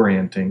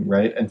disorienting,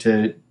 right? And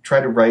to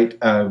try to write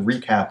a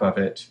recap of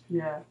it,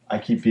 I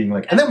keep being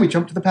like, and then we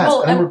jump to the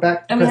past, and then we're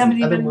back to the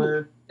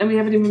present, and we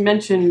haven't even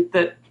mentioned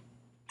that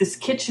this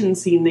kitchen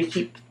scene they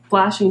keep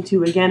flashing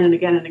to again and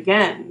again and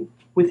again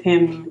with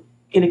him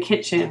in a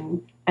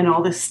kitchen and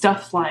all this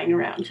stuff flying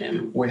around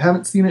him. We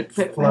haven't seen it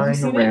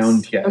flying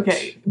around yet.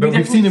 Okay. But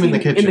we've seen him in the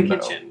kitchen, In the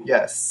kitchen.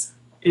 Yes.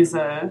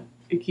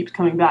 It keeps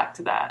coming back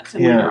to that.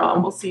 And later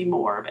on we'll see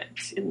more of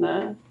it in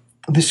the...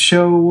 This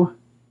show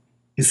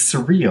is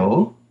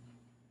surreal.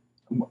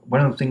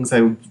 One of the things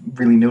I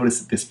really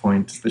notice at this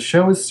point is the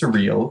show is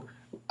surreal,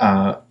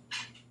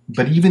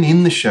 but even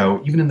in the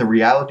show, even in the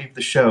reality of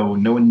the show,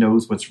 no one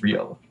knows what's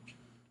real.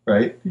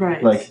 Right?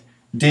 Right.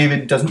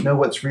 David doesn't know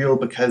what's real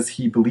because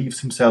he believes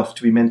himself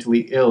to be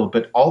mentally ill,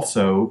 but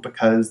also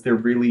because there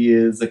really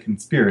is a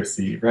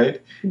conspiracy, right?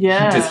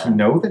 Yeah. Does he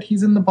know that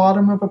he's in the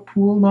bottom of a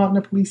pool, not in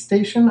a police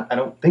station? I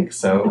don't think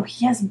so. No,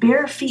 he has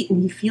bare feet,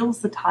 and he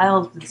feels the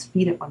tiles with his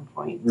feet at one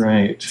point.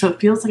 Right. So it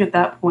feels like at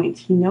that point,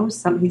 he knows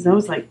something. He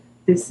knows,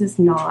 this is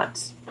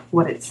not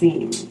what it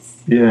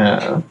seems.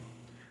 Yeah.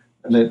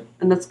 And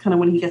that's kind of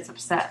when he gets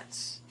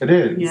upset. It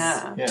is.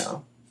 Yeah.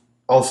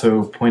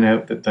 Also, point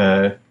out that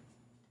the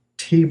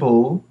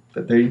table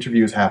that the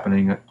interview is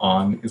happening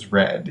on is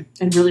red.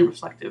 And really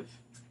reflective.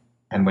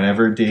 And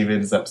whenever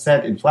David is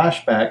upset in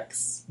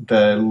flashbacks,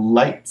 the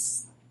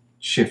lights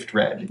shift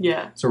red.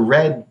 Yeah. So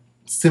red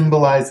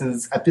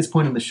symbolizes, at this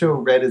point in the show,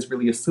 red is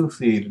really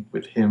associated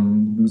with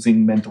him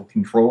losing mental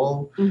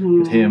control,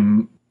 with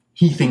him,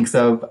 he thinks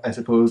of, I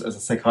suppose, as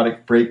a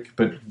psychotic break,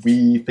 but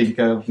we think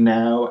of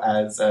now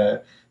as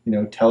a,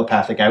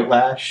 telepathic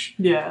outlash.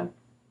 Yeah.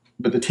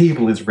 But the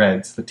table is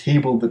red. So the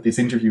table that this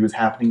interview is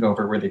happening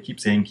over, where they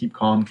keep saying, keep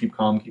calm, keep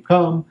calm, keep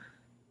calm,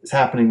 is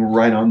happening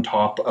right on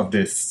top of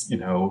this,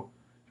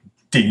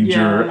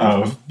 danger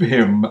of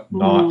him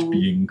not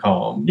being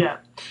calm. Yeah.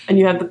 And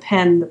you have the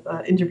pen that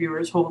the interviewer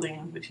is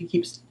holding, which he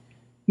keeps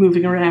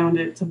moving around.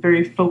 It's a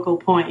very focal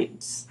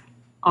point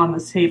on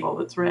this table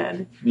that's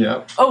red.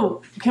 Yeah.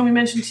 Oh, can we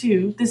mention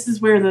too, this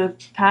is where the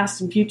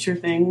past and future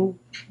thing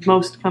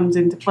most comes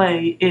into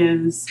play,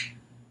 is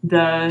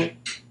the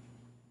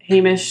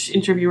Hamish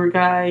interviewer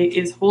guy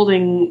is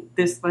holding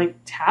this like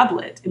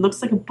tablet. It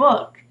looks like a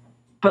book,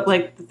 but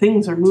like the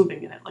things are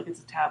moving in it like it's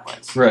a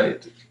tablet.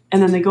 Right.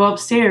 And then they go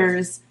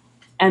upstairs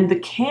and the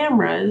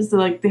cameras,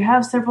 they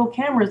have several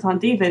cameras on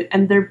David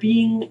and they're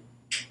being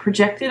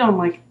projected on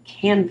like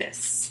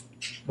canvas.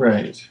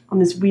 Right. On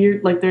this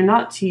weird, like, they're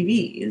not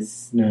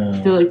TVs. No.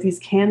 They're like these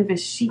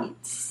canvas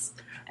sheets.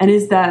 And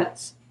is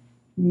that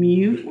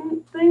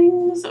mutant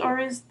things or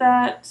is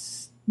that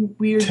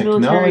weird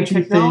military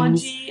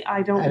technology?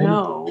 I don't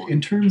know.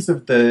 In terms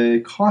of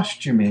the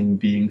costuming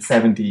being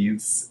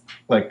 70s,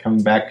 like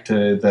coming back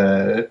to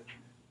the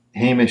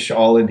Hamish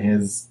all in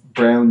his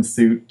brown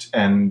suit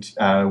and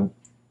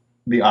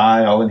the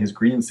Eye all in his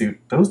green suit,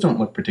 those don't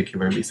look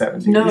particularly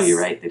 70s. No,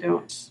 you're right, they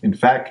don't. In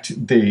fact,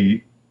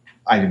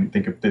 I didn't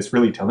think of this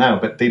really till now,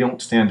 but they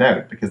don't stand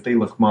out because they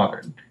look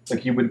modern.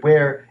 Like, you would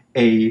wear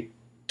a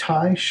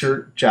tie,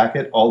 shirt,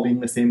 jacket, all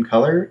being the same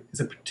color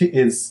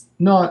is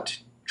not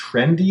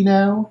trendy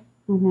now,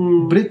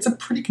 but it's a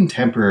pretty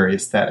contemporary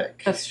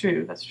aesthetic. That's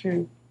true. That's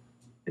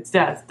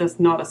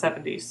not a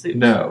 70s suit.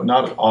 No,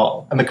 not at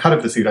all. And the cut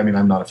of the suit, I mean,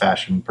 I'm not a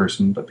fashion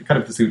person, but the cut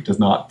of the suit does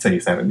not say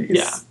 70s.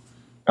 Yeah.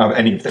 Of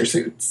any of their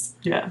suits.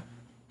 Yeah.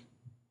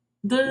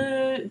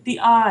 The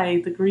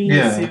Eye, the green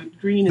suit,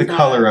 green the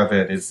color of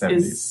it is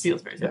 70s.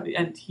 Feels very 70s.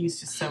 And he's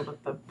just so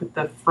with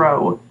the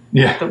fro.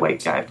 Yeah. The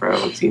white guy fro.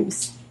 It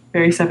seems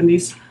very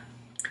 70s.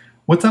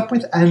 What's up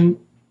with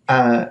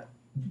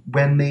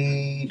when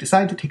they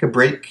decide to take a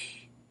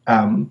break,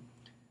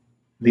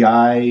 the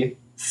Eye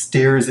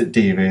stares at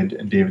David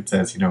and David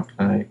says,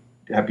 can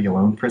I be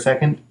alone for a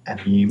second? And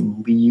he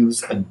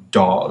leaves a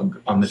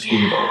dog on the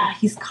table.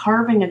 He's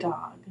carving a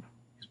dog.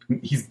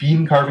 He's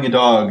been carving a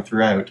dog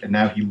throughout, and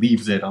now he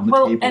leaves it on the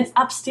table. Well, and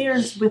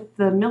upstairs with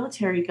the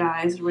military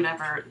guys or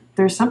whatever,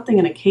 there's something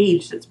in a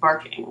cage that's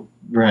barking.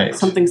 Right.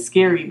 Something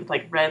scary with,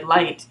 like, red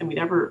light, and we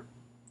never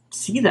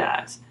see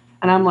that.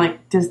 And I'm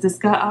like, does this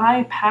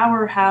guy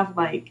power have,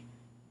 like,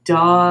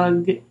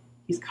 dog?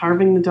 He's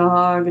carving the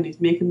dog, and he's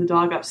making the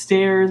dog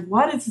upstairs.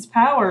 What is his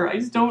power? I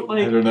just don't,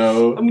 like... I don't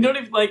know. I mean, don't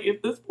even, like,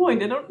 at this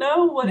point, I don't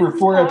know what We're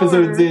 4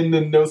 episodes in,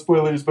 and no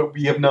spoilers, but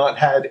we have not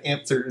had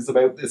answers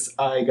about this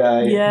Eye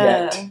guy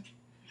yet.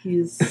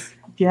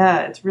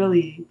 It's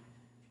really...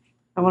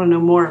 I want to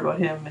know more about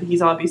him, and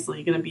he's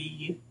obviously going to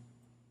be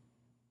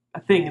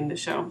a thing in the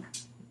show.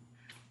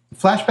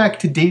 Flashback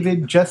to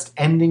David just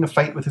ending a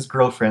fight with his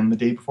girlfriend the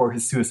day before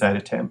his suicide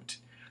attempt.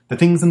 The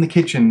things in the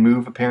kitchen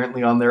move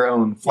apparently on their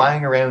own,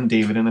 flying around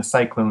David in a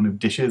cyclone of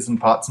dishes and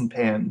pots and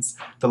pans.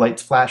 The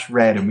lights flash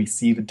red and we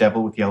see the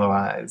devil with yellow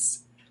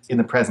eyes. In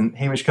the present,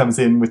 Hamish comes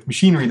in with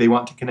machinery they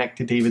want to connect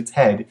to David's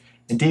head,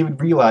 and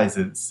David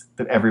realizes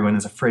that everyone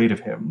is afraid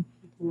of him.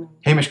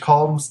 Hamish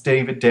calms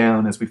David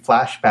down as we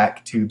flash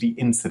back to the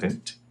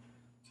incident.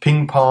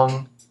 Ping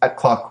pong at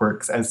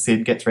Clockworks as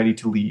Sid gets ready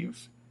to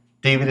leave.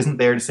 David isn't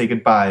there to say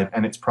goodbye,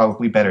 and it's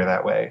probably better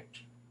that way.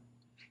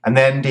 And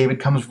then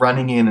David comes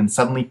running in and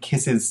suddenly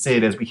kisses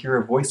Sid as we hear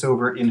a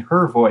voiceover in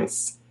her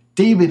voice.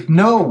 David,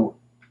 no!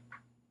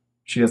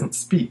 She doesn't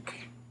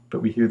speak,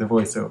 but we hear the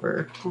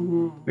voiceover.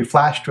 Mm-hmm. We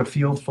flash to a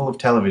field full of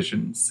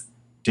televisions.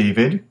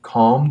 David,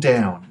 calm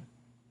down.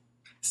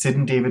 Sid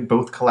and David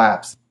both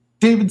collapse.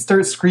 David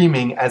starts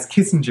screaming as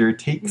Kissinger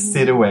takes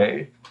Sid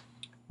away.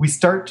 We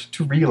start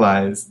to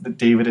realize that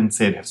David and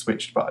Sid have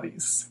switched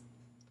bodies.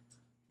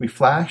 We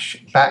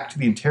flash back to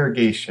the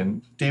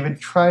interrogation.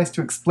 David tries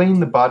to explain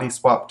the body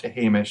swap to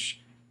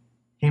Hamish.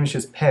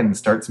 Hamish's pen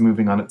starts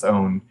moving on its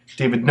own.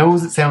 David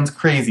knows it sounds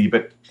crazy,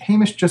 but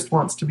Hamish just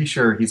wants to be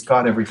sure he's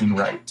got everything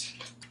right.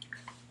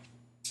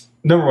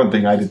 Number one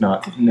thing, I did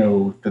not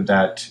know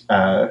that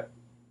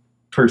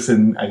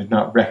person, I did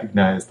not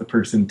recognize the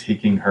person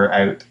taking her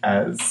out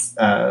as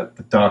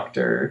the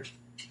doctor.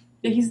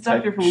 Yeah, he's the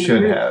doctor from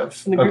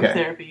the group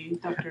therapy.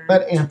 Doctor.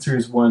 That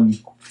answers one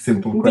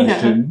simple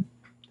question. Yeah.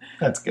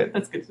 That's good.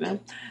 That's good to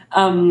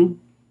know.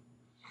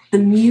 The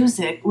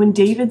music, when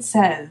David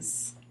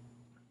says,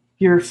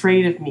 "You're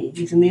afraid of me,"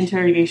 he's in the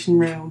interrogation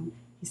room.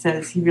 He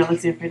says he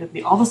realizes you're afraid of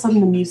me. All of a sudden,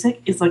 the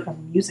music is like a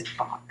music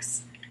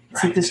box.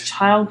 It's like this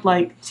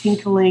childlike,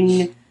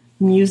 tinkling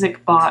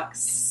music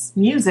box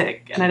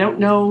music. And I don't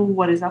know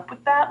what is up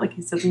with that. Like,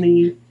 he's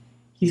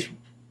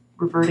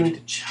reverting to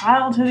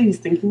childhood. He's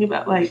thinking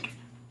about, like,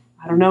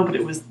 I don't know, but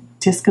it was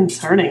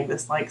disconcerting,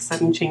 this, like,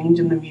 sudden change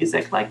in the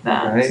music like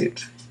that.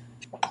 Right.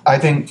 I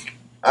think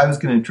I was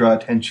going to draw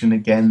attention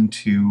again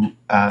to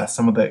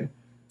some of the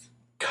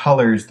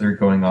colors that are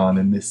going on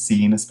in this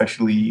scene,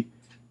 especially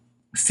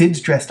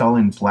Sid's dressed all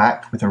in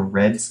black with a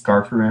red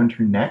scarf around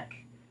her neck.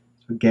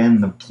 So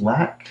again, the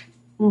black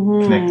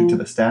connected to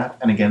the staff,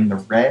 and again, the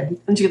red.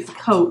 And she gets the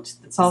coat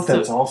that's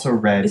also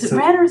red. Is it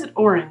red or is it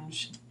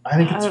orange? I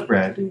think it's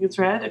red. Do you think it's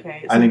red?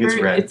 Okay.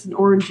 It's red. It's an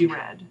orangey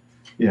red.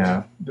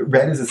 Yeah. The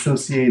red is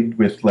associated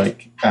with,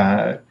 like,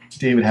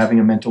 David having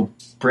a mental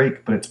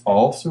break, but it's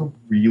also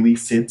really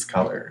Sid's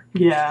color.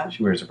 Yeah.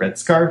 She wears a red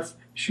scarf.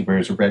 She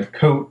wears a red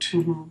coat.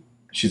 Mm-hmm.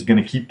 She's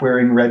going to keep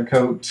wearing a red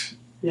coat.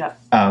 Yeah.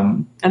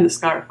 And the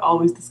scarf.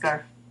 Always the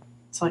scarf.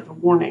 It's like a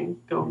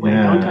warning. Go away.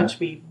 Yeah. Don't touch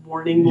me.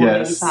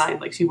 Warning sign.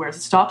 Like she wears a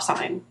stop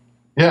sign.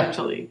 Yeah.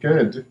 Actually.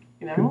 Good.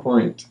 You know? Good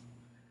point.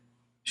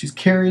 She's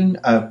carrying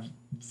a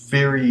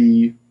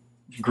very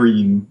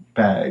green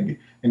bag.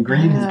 And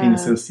green has been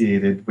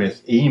associated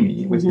with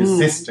Amy, with his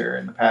sister.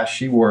 In the past,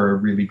 she wore a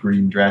really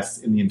green dress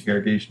in the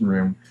interrogation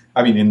room.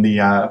 I mean, in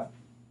the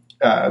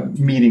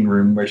meeting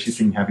room where she's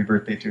singing Happy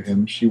Birthday to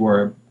him. She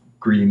wore a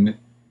green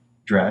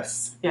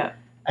dress. Yeah.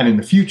 And in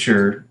the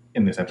future,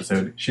 in this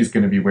episode, she's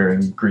going to be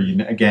wearing green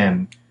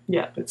again.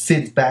 Yeah. But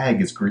Sid's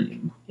bag is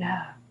green.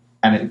 Yeah.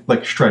 And it's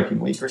like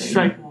strikingly green.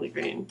 Strikingly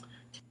green.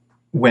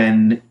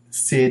 When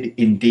Sid is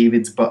in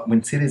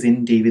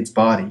David's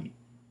body,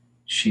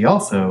 she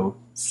also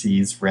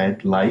sees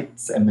red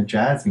lights and the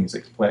jazz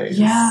music plays.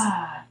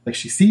 Yeah. Like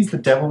she sees the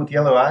devil with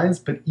yellow eyes,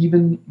 but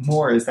even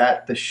more is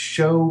that the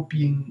show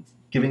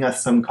giving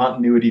us some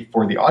continuity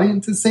for the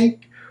audience's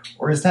sake,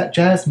 or is that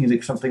jazz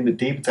music something that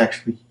David's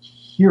actually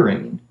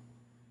hearing?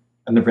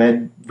 And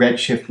the red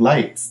shift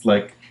lights,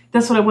 like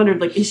that's what I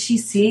wondered. Like, is she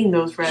seeing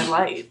those red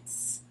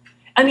lights?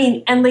 I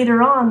mean, and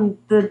later on,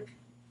 the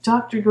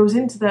doctor goes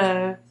into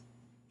that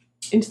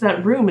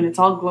room and it's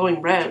all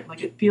glowing red.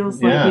 Like it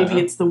feels like maybe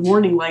it's the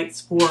warning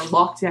lights for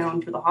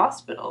lockdown for the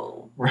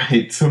hospital.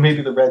 Right. So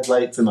maybe the red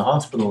lights in the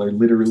hospital are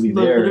literally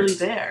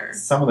there.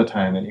 Some of the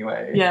time,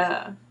 anyway.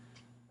 Yeah.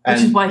 Which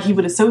is why he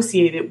would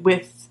associate it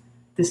with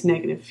this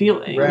negative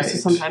feeling. Right. So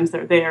sometimes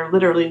they're there,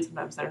 literally, and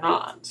sometimes they're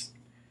not.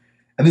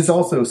 And this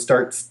also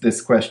starts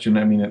this question.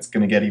 I mean, it's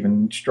going to get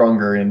even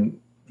stronger in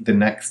the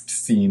next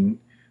scene.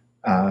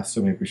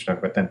 So maybe we should talk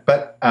about that.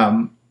 But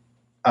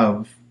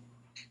of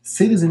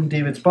Sid is in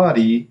David's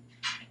body,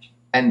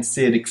 and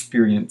Sid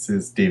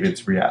experiences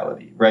David's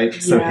reality, right?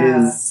 So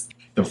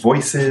the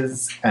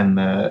voices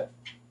and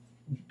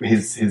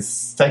his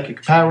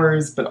psychic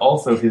powers, but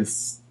also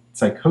his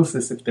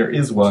psychosis, if there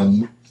is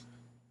one,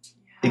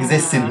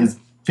 exists in his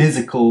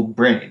physical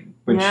brain.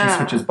 When she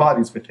switches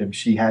bodies with him,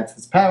 she has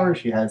his power,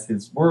 she has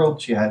his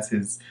world, she has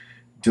his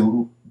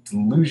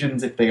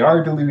delusions, if they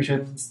are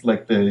delusions.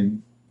 Like the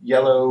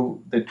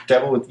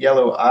devil with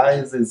yellow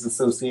eyes is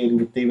associated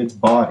with David's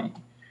body.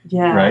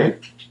 Yeah.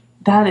 Right?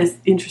 That is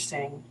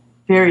interesting.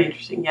 Very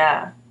interesting,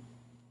 yeah.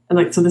 And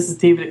like, so this is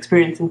David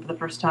experiencing for the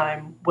first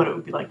time what it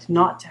would be like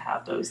not to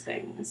have those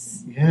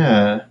things.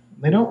 Yeah.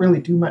 They don't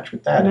really do much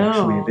with that,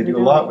 actually. They do a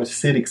lot with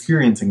Sid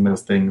experiencing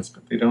those things,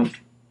 but they don't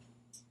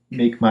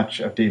make much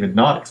of David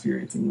not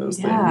experiencing those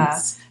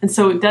things. And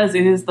so it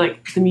is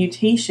like the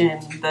mutation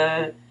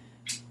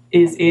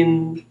is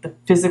in the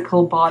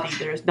physical body.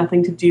 There's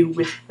nothing to do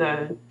with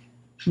the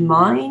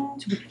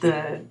mind, with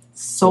the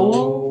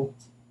soul.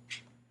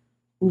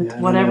 With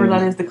whatever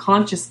that is, the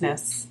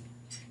consciousness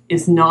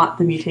is not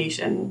the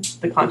mutation.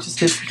 The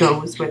consciousness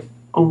goes with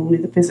only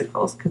the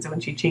physicals, because when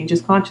she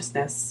changes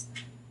consciousness,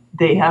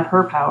 they have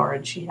her power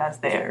and she has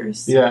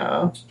theirs.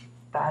 Yeah.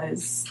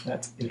 That's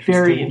interesting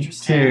very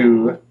interesting.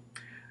 Too.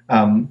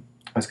 I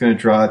was going to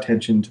draw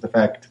attention to the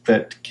fact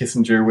that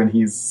Kissinger, when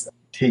he's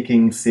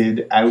taking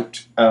Sid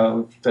out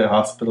of the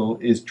hospital,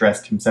 is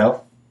dressed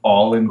himself,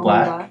 all in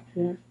black.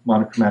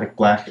 Monochromatic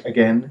black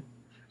again.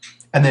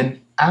 And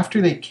then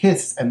after they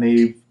kiss, and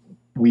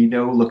we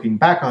know, looking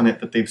back on it,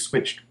 that they've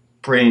switched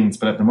brains,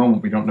 but at the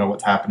moment we don't know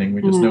what's happening.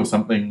 We just know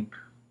something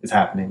is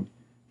happening.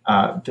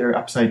 They're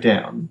upside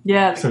down.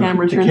 Yeah, the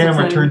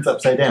camera turns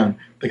upside down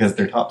because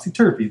they're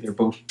topsy-turvy. They're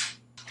both...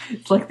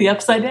 It's like the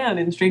upside down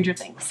in Stranger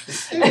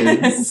Things.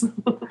 It is.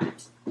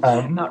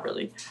 Not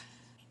really.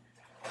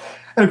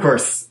 And of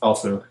course,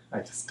 also, I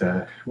just,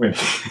 when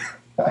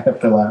I have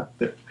to laugh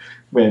that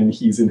when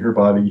he's in her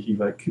body, he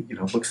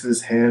looks at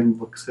his hand,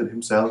 looks at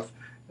himself,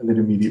 and then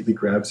immediately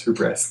grabs her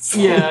breasts.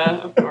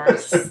 Yeah, of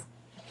course.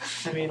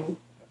 I mean,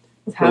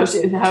 how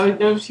she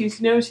knows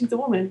she's a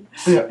woman.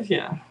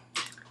 Yeah.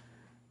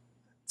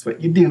 That's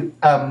what you do.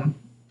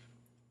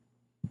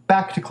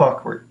 Back to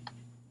Clockwork.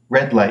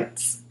 Red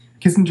lights.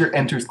 Kissinger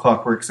enters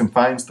Clockworks and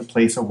finds the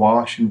place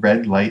awash in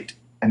red light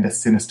and a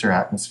sinister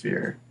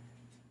atmosphere.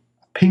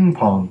 A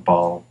ping-pong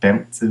ball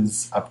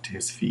bounces up to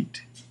his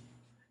feet.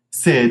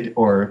 Sid,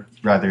 or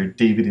rather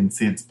David in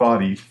Sid's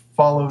body,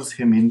 follows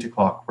him into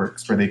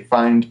Clockworks, where they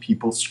find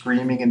people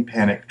screaming in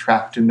panic,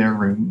 trapped in their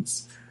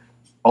rooms.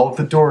 All of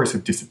the doors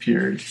have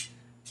disappeared.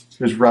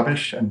 There's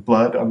rubbish and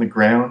blood on the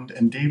ground,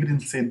 and David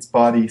in Sid's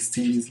body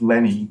sees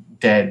Lenny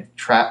dead,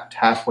 trapped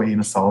halfway in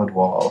a solid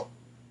wall.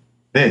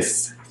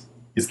 This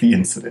is the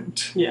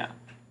incident. Yeah.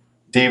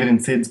 David in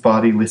Sid's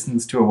body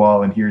listens to a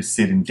wall and hears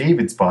Sid in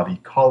David's body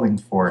calling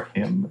for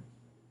him.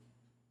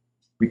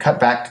 We cut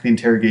back to the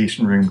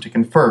interrogation room to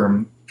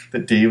confirm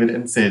that David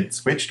and Sid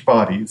switched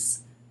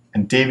bodies,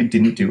 and David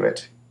didn't do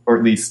it. Or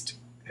at least,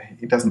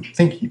 he doesn't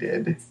think he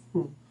did.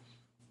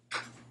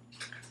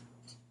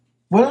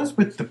 What is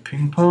with the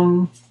ping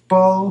pong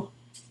ball?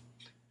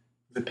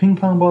 The ping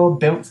pong ball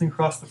bouncing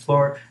across the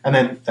floor. And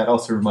then that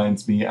also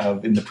reminds me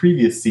of, in the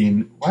previous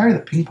scene, why are the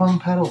ping pong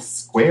paddles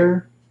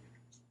square?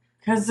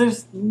 Because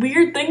there's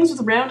weird things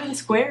with round and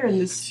square in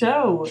this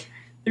show.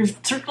 There's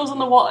circles on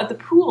the wall. At the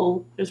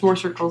pool, there's more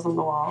circles on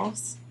the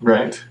walls.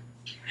 Right.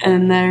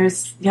 And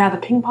there's, the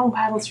ping pong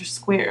paddles are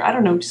square. I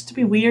don't know, just to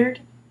be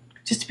weird.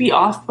 Just to be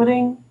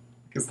off-putting.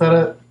 Is that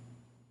a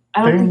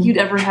I don't think you'd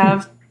ever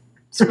have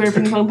square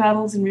ping pong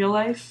paddles in real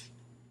life.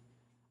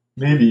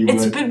 Maybe you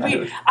It's would. been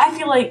weird. I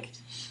feel like,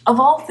 of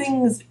all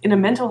things in a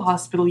mental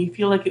hospital, you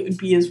feel like it would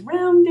be as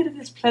rounded and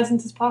as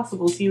pleasant as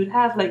possible. So you would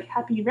have, like,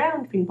 happy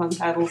round ping pong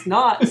paddles,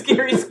 not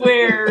scary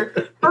square,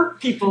 hurt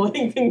people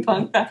hitting ping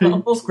pong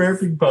paddles. Square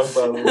ping pong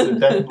paddles are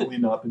definitely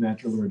not the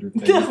natural order of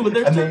things. No,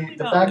 they're and certainly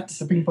the not. fact that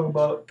the ping pong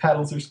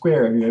paddles are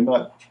square, I mean, I'm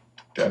not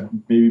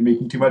maybe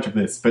making too much of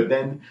this, but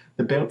then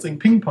the bouncing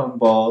ping pong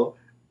ball,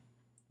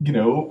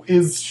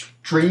 is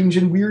strange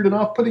and weird and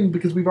off-putting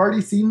because we've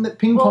already seen that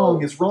ping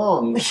pong is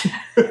wrong.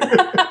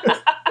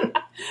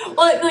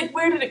 Well, like,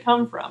 where did it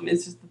come from?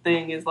 It's just the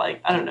thing is, like,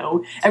 I don't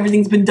know,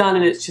 everything's been done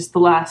and it's just the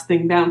last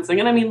thing bouncing.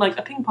 And I mean, like,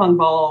 a ping pong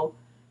ball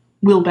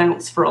will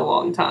bounce for a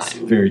long time. It's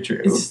very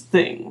true. It's just a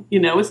thing.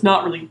 It's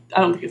not really,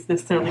 I don't think it's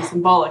necessarily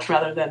symbolic,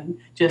 rather than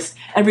just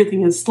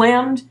everything is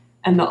slammed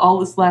and all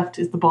that's left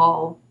is the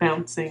ball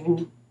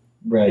bouncing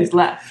is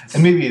left.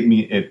 And maybe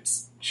it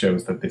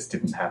shows that this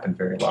didn't happen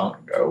very long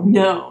ago.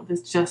 No,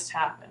 this just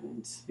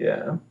happened.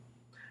 Yeah.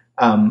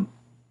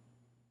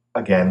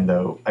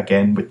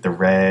 Again with the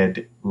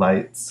red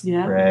lights.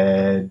 Yeah.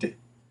 Red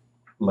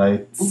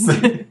lights.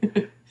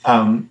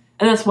 And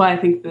that's why I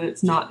think that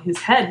it's not his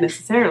head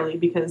necessarily,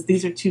 because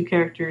these are two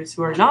characters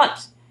who are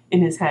not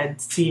in his head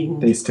seeing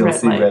they still red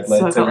see lights. red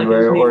lights So I felt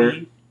everywhere,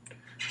 like or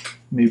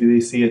maybe they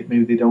see it,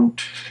 maybe they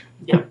don't.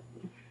 Yep.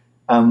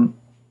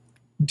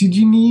 Did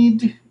you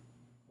need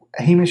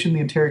Hamish in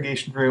the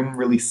interrogation room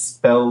really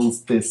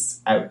spells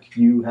this out?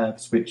 You have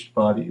switched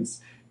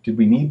bodies. Did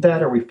we need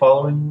that? Are we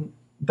following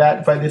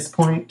that by this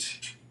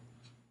point?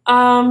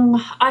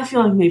 I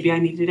feel like maybe I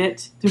needed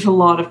it. There's a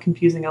lot of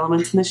confusing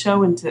elements in the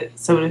show, and to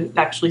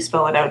actually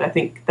spell it out, I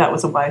think that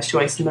was a wise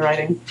choice in the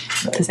writing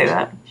to say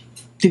that.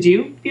 Did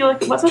you feel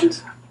like it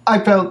wasn't? I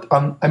felt,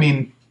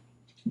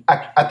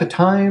 at the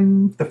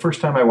time, the first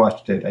time I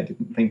watched it, I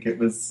didn't think it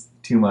was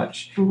too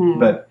much. Mm-hmm.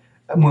 But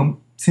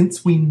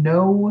since we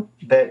know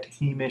that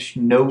Hamish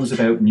knows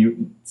about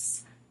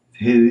mutants,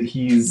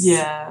 he's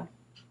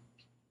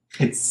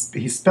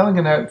spelling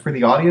it out for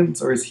the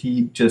audience, or is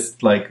he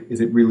just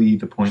is it really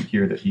the point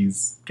here that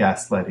he's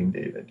gaslighting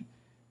David?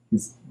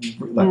 He's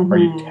like, Are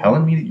you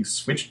telling me that you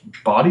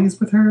switched bodies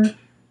with her?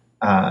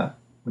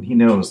 When he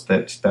knows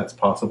that that's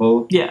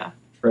possible. Yeah.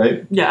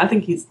 Right? Yeah, I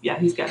think he's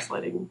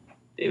gaslighting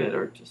David,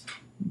 or just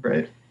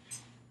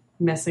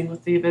messing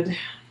with David.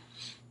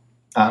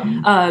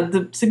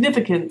 The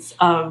significance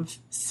of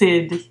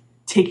Sid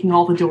taking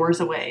all the doors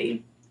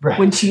away. Right.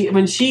 When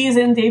she's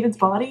in David's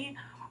body,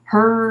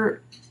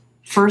 her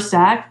first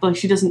act,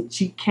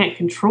 she can't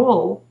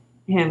control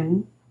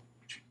him.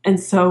 And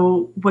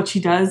so what she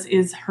does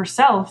is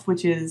herself,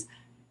 which is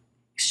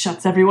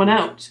shuts everyone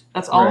out.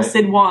 That's all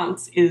Sid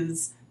wants,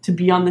 is to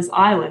be on this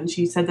island.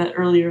 She said that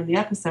earlier in the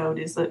episode,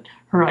 is that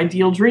her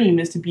ideal dream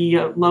is to be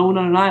alone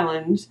on an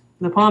island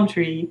with a palm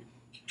tree.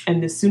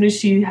 And as soon as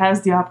she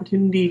has the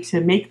opportunity to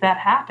make that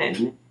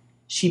happen,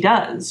 she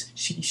does.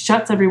 She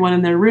shuts everyone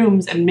in their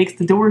rooms and makes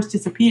the doors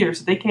disappear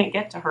so they can't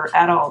get to her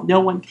at all.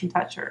 No one can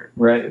touch her.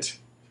 Right.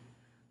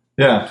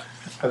 Yeah,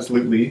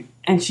 absolutely.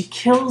 And she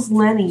kills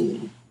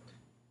Lenny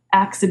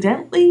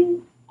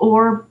accidentally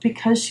or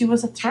because she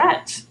was a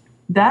threat.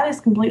 That is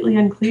completely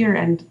unclear,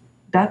 and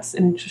that's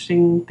an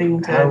interesting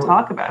thing to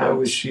talk about. How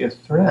was she a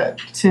threat?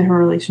 To her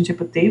relationship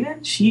with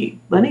David?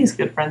 Lenny's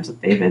good friends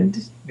with David.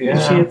 Yeah.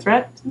 Is she a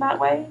threat in that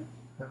way?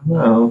 I don't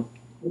know.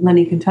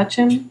 Lenny can touch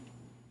him.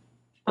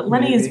 But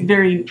Lenny is Maybe.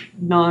 very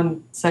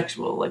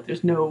non-sexual. Like,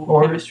 there's no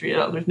chemistry at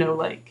all. There's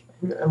no,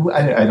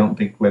 I don't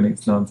think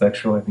Lenny's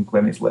non-sexual. I think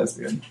Lenny's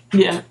lesbian.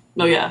 Yeah.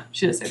 Oh, yeah.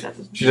 She does say that,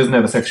 doesn't She doesn't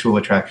have a sexual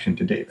attraction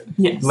to David.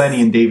 Yes.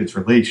 Lenny and David's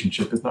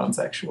relationship is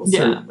non-sexual,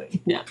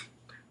 certainly. Yeah.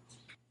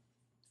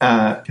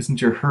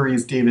 Kissinger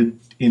hurries David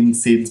in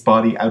Sid's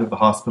body out of the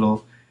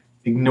hospital,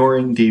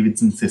 ignoring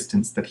David's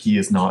insistence that he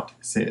is not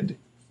Sid.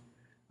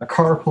 A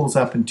car pulls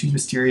up and two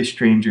mysterious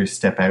strangers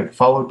step out,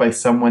 followed by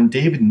someone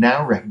David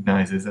now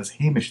recognizes as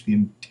Hamish the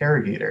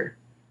interrogator.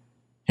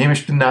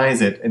 Hamish denies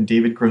it, and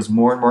David grows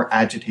more and more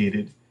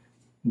agitated,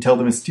 until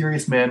the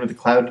mysterious man with a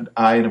clouded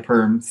eye and a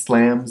perm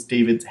slams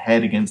David's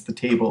head against the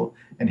table,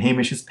 and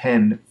Hamish's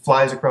pen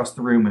flies across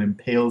the room and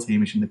impales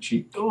Hamish in the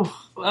cheek.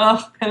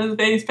 Oh, pen in the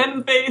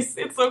face.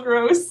 It's so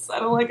gross. I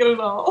don't like it at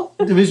all.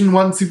 The Division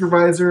 1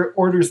 supervisor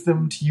orders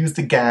them to use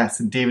the gas,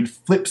 and David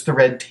flips the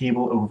red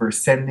table over,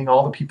 sending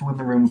all the people in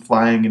the room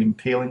flying and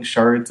impaling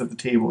shards of the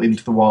table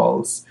into the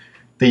walls.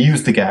 They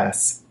use the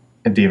gas,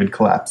 and David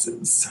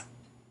collapses.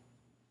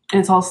 And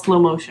it's all slow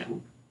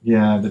motion.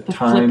 Yeah, the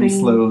time flipping,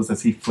 slows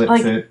as he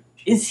flips it.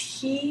 Is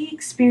he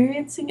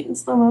experiencing it in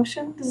slow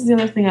motion? This is the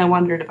other thing I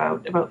wondered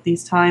about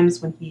these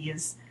times when he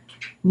is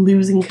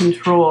losing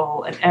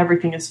control and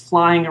everything is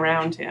flying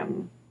around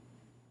him.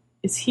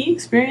 Is he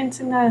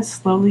experiencing that as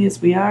slowly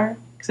as we are?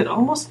 Because it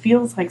almost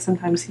feels like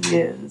sometimes he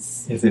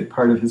is. Is it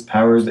part of his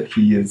power that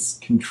he is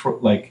control?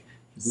 Like,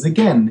 this is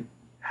again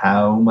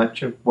how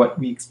much of what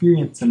we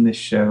experience in this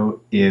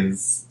show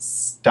is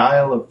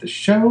style of the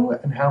show,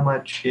 and how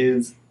much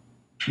is,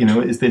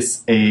 is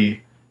this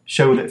a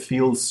show that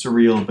feels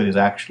surreal but is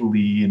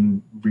actually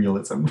in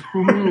realism?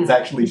 Mm-hmm. It's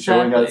actually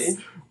showing us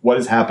what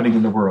is happening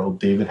in the world.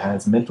 David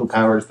has mental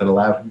powers that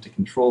allow him to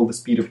control the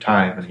speed of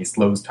time, and he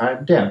slows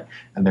time down.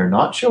 And they're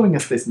not showing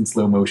us this in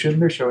slow motion,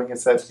 they're showing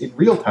us that in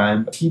real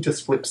time, but he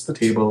just flips the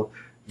table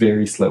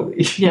very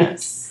slowly.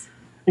 Yes.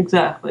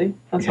 Exactly.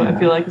 That's what I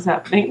feel like is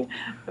happening,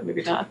 but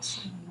maybe not.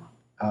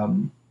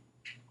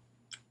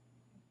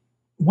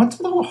 What's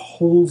with all the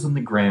holes in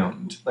the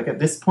ground? Like at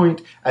this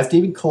point, as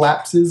David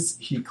collapses,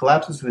 he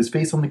collapses with his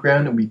face on the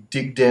ground, and we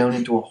dig down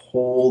into a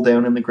hole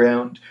down in the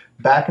ground.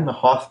 Back in the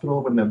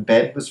hospital, when the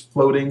bed was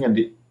floating,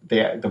 and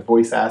the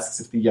voice asks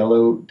if the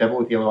yellow devil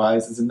with yellow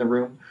eyes is in the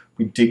room,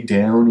 we dig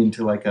down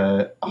into like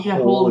a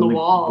hole in the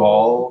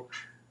wall.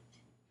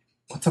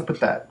 What's up with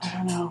that? I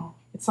don't know.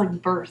 It's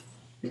like birth.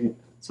 Yeah.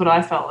 That's what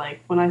I felt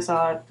like when I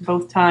saw it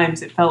both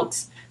times. It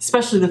felt,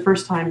 especially the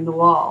first time in the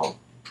wall,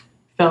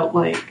 felt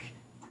like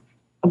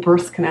a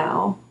birth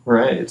canal.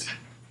 Right.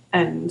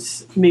 And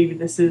maybe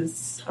this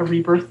is a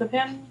rebirth of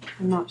him.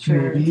 I'm not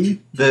sure.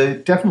 Maybe.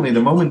 Definitely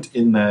the moment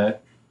in the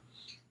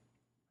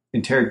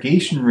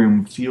interrogation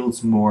room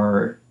feels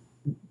more...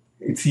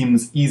 It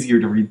seems easier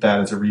to read that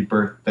as a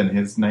rebirth than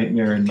his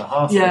nightmare in the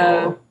hospital.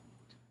 Yeah,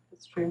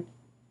 that's true.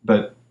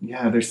 But...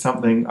 yeah, there's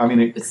something... I mean...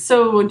 It's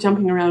so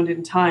jumping around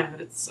in time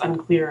that it's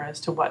unclear as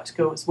to what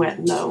goes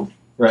when, though.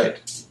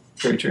 Right.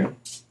 Very true.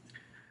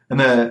 And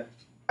the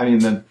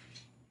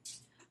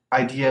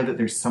idea that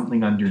there's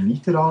something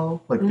underneath it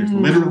all, like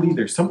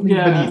there's something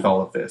beneath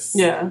all of this.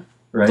 Yeah.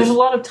 Right? There's a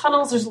lot of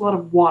tunnels, there's a lot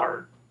of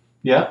water.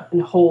 Yeah.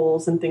 And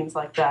holes and things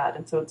like that.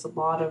 And so it's a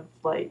lot of,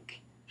 like...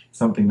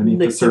 something beneath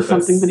the surface. There's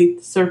something beneath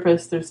the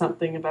surface. There's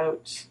something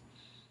about...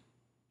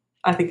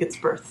 I think it's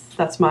birth.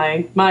 That's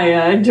my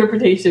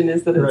interpretation,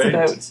 is that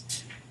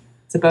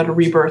it's about a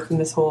rebirth, and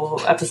this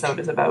whole episode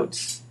is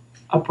about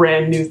a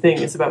brand new thing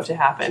is about to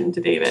happen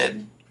to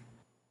David.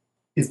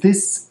 Is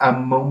this a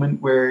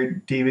moment where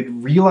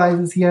David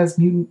realizes he has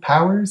mutant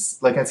powers?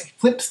 Like, as he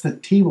flips the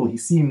table, he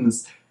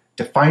seems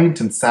defiant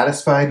and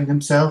satisfied in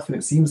himself, and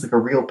it seems like a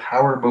real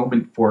power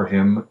moment for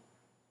him,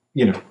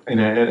 in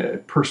a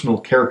personal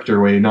character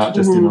way, not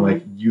just in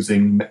like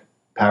using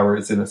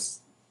powers in a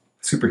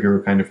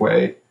superhero kind of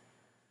way.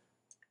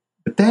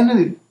 But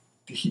then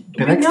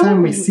the next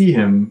time we see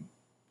him,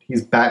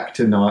 he's back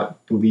to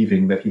not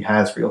believing that he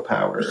has real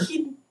power.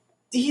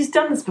 He's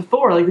done this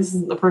before. Like, this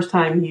isn't the first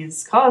time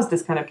he's caused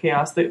this kind of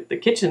chaos. The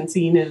kitchen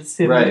scene is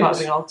him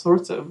causing all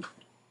sorts of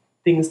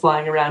things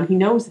flying around. He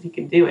knows that he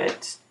can do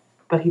it,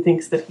 but he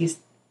thinks that he's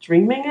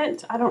dreaming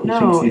it. I don't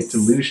know. He thinks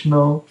he's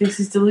delusional. Thinks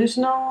he's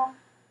delusional.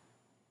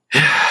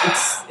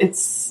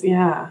 It's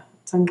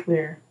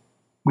unclear.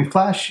 We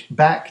flash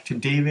back to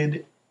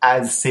David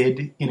as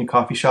Sid in a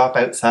coffee shop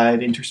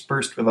outside,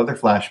 interspersed with other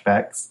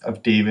flashbacks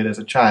of David as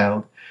a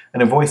child,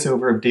 and a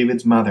voiceover of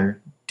David's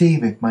mother,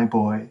 "David, my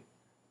boy."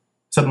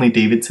 Suddenly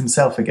David's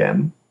himself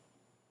again.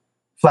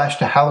 Flash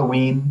to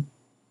Halloween.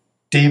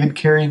 David,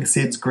 carrying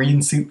Sid's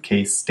green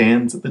suitcase,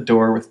 stands at the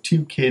door with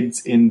two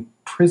kids in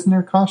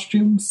prisoner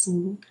costumes.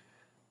 Mm-hmm.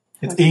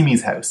 It's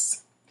Amy's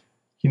house.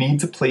 He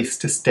needs a place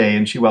to stay,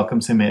 and she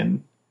welcomes him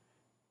in.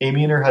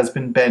 Amy and her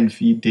husband Ben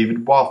feed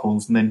David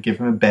waffles and then give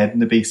him a bed in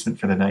the basement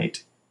for the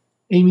night.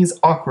 Amy's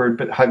awkward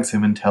but hugs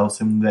him and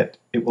tells him that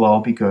it will all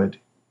be good.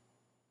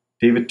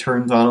 David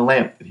turns on a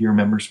lamp that he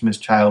remembers from his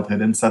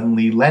childhood, and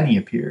suddenly Lenny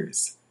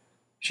appears.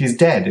 She's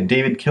dead, and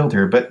David killed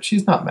her, but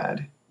she's not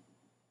mad.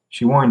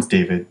 She warns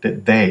David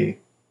that they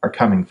are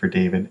coming for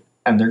David,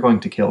 and they're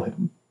going to kill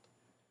him.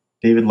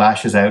 David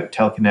lashes out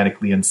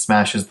telekinetically and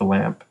smashes the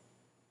lamp.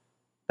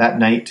 That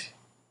night,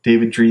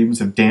 David dreams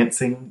of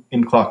dancing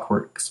in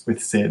Clockworks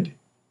with Sid.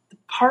 The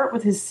part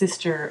with his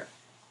sister,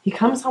 he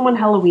comes home on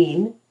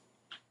Halloween,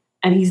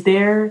 and he's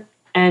there,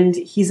 and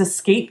he's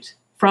escaped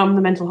from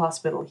the mental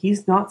hospital.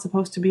 He's not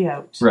supposed to be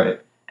out.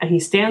 Right. And he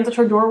stands at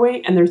her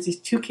doorway, and there's these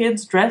two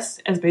kids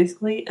dressed as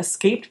basically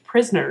escaped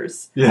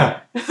prisoners.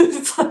 Yeah.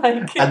 It's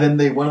like... And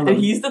then one of them...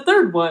 And he's the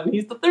third one.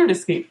 He's the third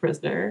escaped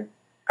prisoner.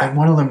 And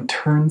one of them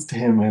turns to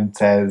him and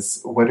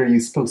says, "What are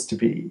you supposed to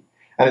be?"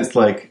 And it's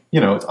like,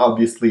 it's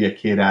obviously a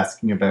kid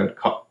asking about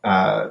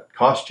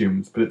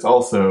costumes, but it's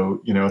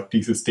also, a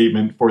thesis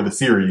statement for the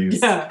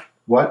series. Yeah.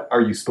 What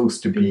are you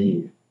supposed to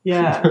be?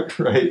 Yeah.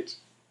 Right.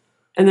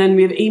 And then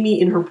we have Amy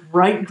in her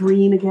bright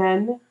green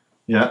again.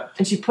 Yeah.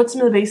 And she puts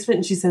him in the basement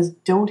and she says,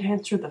 "Don't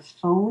answer the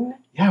phone."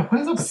 Yeah,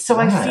 what is up with So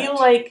that? I feel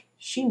like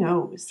she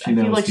knows. I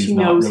feel like she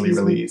knows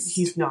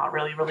he's not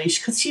really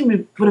released. Because she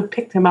would have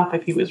picked him up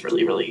if he was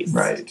really released.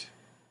 Right.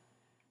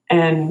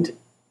 And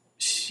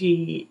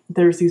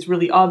there's these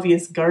really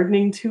obvious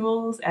gardening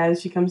tools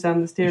as she comes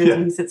down the stairs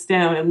and he sits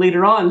down. And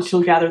later on,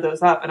 she'll gather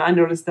those up. And I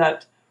noticed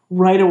that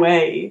right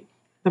away.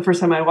 the first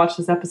time I watched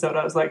this episode,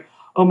 I was like,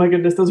 oh my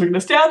goodness, those are going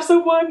to stab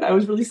someone. I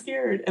was really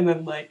scared. And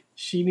then, like,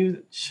 she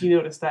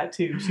noticed that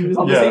too. She was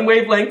on the same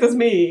wavelength as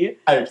me.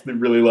 I actually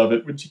really love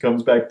it when she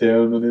comes back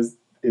down and is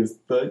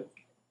like,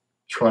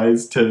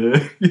 tries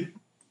to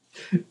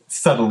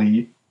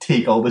subtly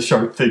take all the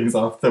sharp things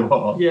off the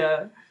wall.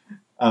 Yeah.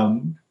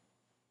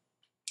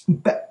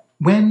 But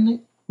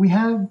when we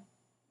have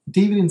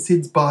David and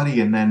Sid's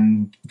body and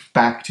then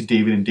back to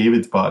David and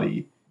David's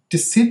body,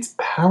 does Sid's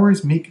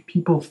powers make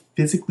people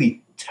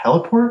physically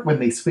teleport when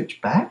they switch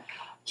back?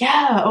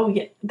 Yeah. Oh,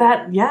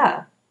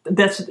 yeah.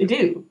 That's what they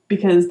do,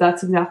 because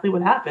that's exactly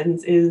what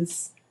happens.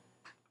 Is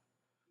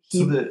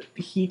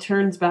he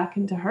turns back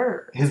into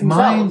her. His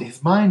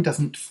mind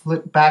doesn't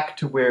flip back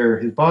to where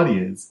his body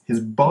is. His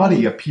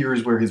body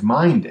appears where his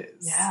mind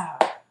is. Yeah.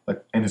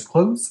 Like, and his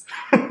clothes.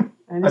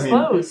 And his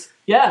clothes.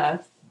 Yeah.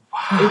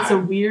 Wow. It's a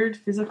weird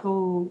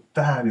physical.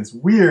 That is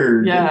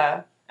weird.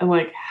 Yeah. And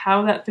like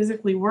how that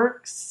physically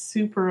works,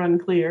 super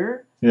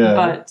unclear. Yeah.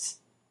 But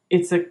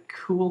it's a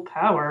cool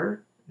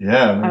power.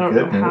 Yeah, I don't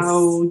know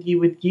how you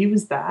would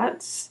use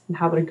that and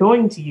how they're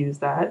going to use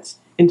that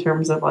in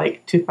terms of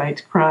like to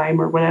fight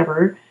crime or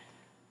whatever.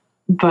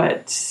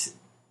 But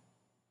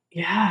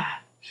yeah,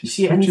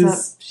 she ends up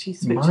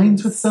switches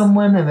minds with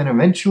someone and then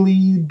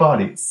eventually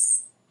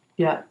bodies.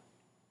 Yeah.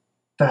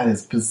 That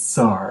is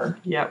bizarre.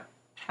 Yep,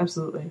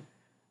 absolutely.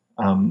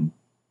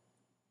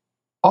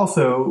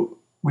 Also,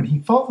 when he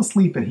falls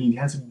asleep and he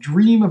has a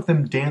dream of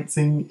them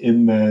dancing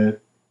in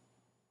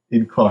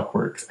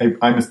Clockworks,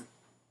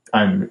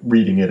 I'm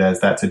reading it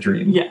as that's a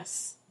dream.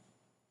 Yes.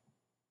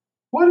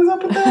 What is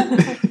up with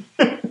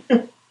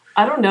that?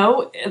 I don't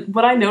know.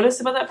 What I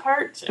noticed about that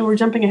part, and we're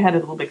jumping ahead a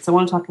little bit because I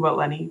want to talk about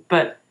Lenny,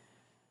 but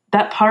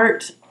that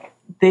part,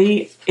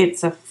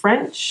 it's a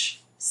French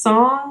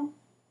song,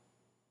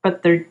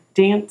 but they're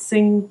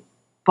dancing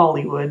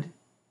Bollywood.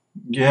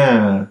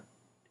 Yeah.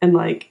 And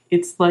like,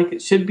 it's like,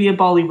 it should be a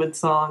Bollywood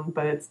song,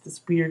 but it's this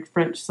weird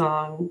French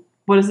song.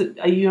 What is it?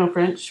 You know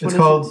French? It's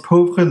called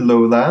Pauvre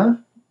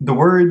Lola. The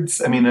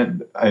words, I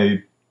mean,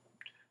 I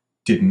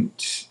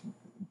didn't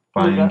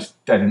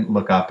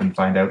look up and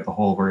find out the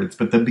whole words,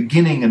 but the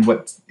beginning and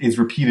what is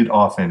repeated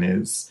often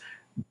is,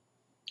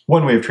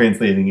 one way of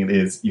translating it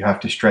is, you have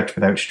to stretch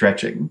without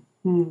stretching.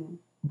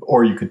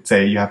 Or you could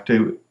say you have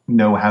to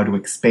know how to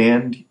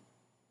expand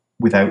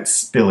without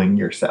spilling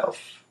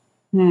yourself.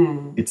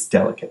 It's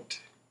delicate.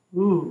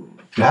 Ooh.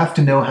 You have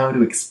to know how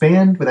to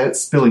expand without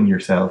spilling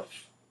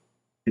yourself.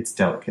 It's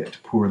delicate.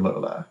 Poor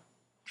Lola.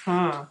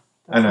 Huh.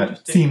 And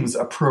that seems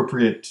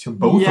appropriate to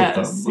both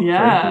of them.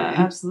 Yeah,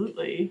 frankly.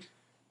 Absolutely.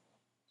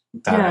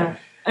 Yeah.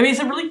 I mean,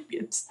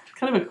 it's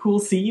kind of a cool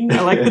scene.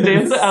 I like the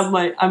dance. I'm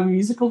a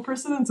musical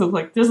person, and so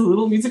like there's a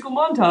little musical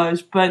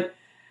montage, but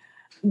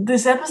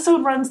this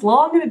episode runs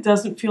long and it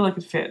doesn't feel like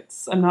it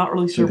fits. I'm not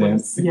really sure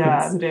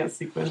the dance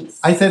sequence.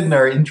 I said in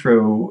our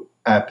intro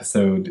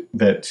episode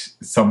that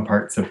some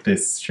parts of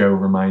this show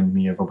remind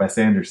me of a Wes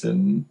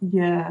Anderson.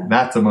 Yeah.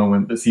 That's a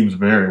moment that seems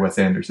very Wes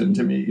Anderson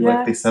to me. Yeah,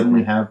 like they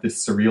suddenly have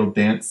this surreal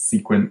dance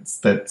sequence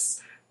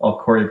that's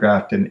all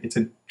choreographed, and it's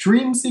a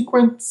dream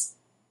sequence,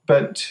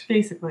 but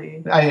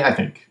basically I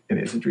think it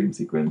is a dream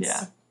sequence.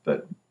 Yeah.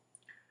 But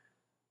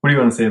what do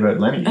you want to say about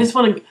Lenny? I just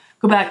want to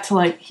go back to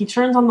like, he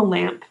turns on the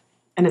lamp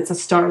and it's a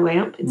star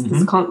lamp. It's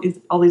it's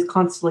all these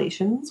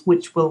constellations,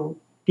 which will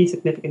be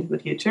significant in the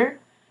future.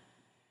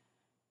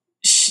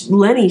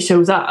 Lenny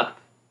shows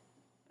up,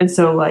 and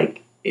so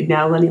like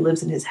now Lenny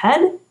lives in his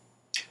head.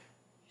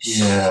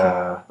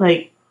 Yeah,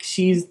 like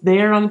she's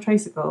there on a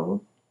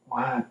tricycle.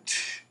 What?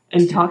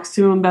 And talks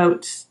to him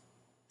about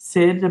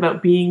Sid,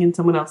 about being in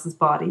someone else's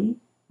body.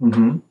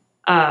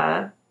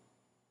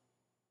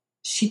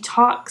 She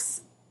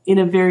talks in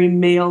a very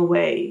male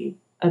way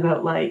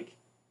about like,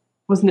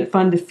 wasn't it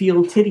fun to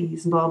feel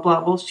titties and blah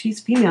blah. Well, she's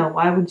female.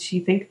 Why would she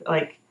think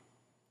like?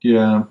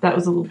 Yeah, that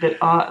was a little bit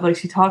odd. Like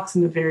she talks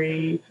in a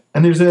very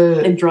there's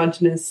a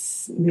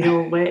androgynous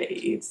male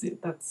way.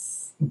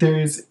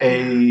 There's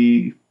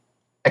a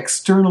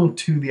external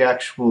to the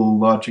actual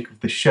logic of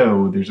the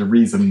show. There's a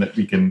reason that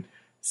we can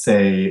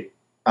say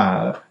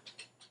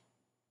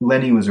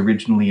Lenny was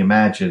originally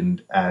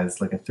imagined as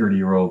like a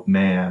 30-year-old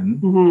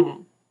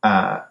man,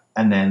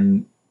 and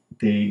then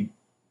they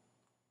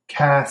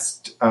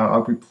cast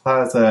Aubrey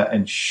Plaza,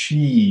 and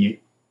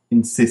she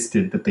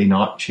insisted that they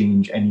not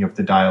change any of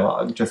the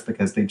dialogue just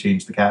because they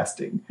changed the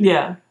casting.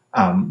 Yeah.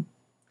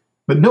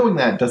 But knowing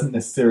that doesn't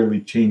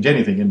necessarily change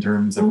anything in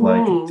terms of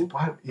like,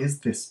 what is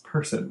this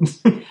person?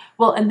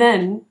 Well, and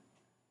then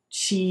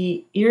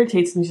she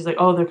irritates him. She's like,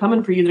 oh, they're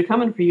coming for you, they're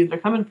coming for you, they're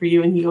coming for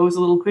you. And he goes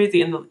a little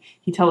crazy, and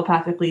he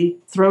telepathically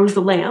throws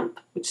the lamp,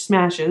 which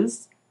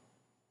smashes.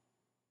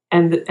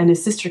 And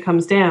his sister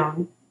comes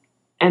down.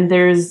 And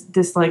there's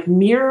this like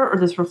mirror or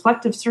this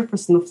reflective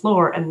surface in the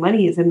floor, and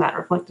Lenny is in that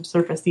reflective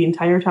surface the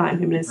entire time.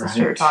 Him and his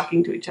sister are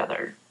talking to each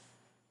other.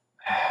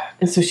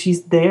 And so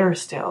she's there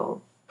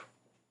still.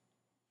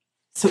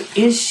 So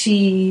is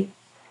she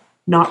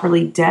not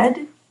really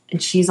dead?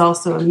 And she's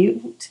also a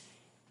mutant?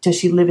 does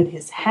she live in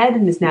his head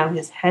and is now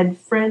his head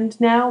friend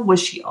now?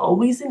 Was she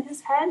always in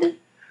his head?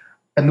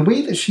 And the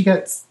way that she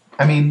gets,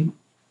 I mean,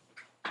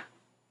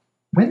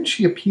 when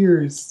she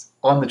appears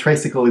on the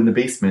tricycle in the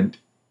basement,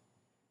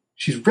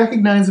 she's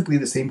recognizably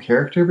the same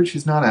character, but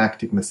she's not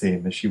acting the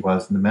same as she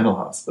was in the mental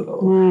hospital.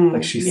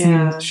 Like she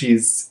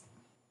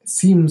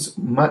seems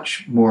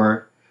much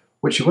more.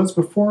 What she was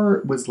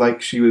before was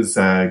like she was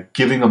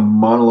giving a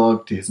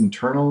monologue to his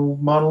internal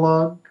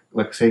monologue,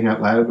 like saying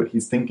out loud what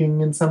he's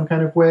thinking in some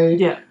kind of way.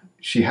 Yeah.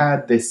 She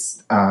had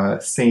this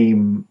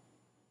same,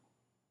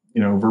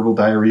 verbal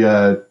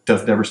diarrhea,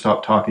 doesn't ever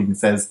stop talking,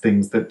 says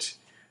things that,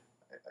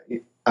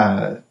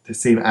 the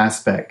same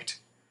aspect.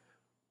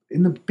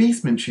 In the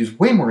basement, she's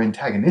way more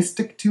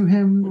antagonistic to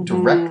him,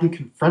 directly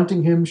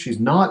confronting him. She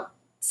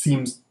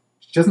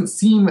doesn't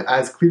seem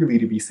as clearly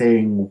to be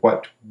saying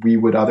what we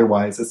would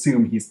otherwise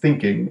assume he's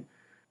thinking,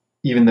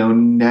 even though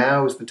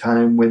now's the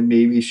time when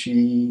maybe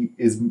she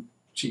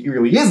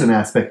really is an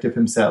aspect of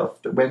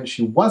himself. That when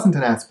she wasn't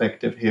an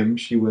aspect of him,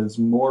 she was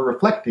more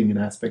reflecting an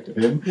aspect of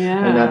him.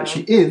 Yeah. And now that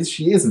she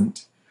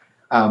isn't.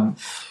 And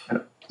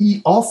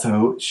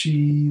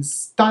she's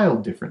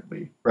styled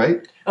differently,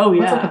 right? Oh,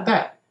 yeah. Let's look at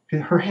that.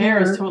 Her hair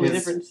is totally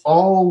different.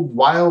 All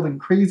wild and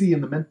crazy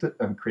in the mental...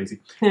 crazy.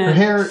 Her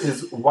hair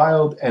is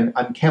wild and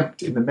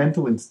unkempt in the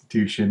mental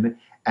institution,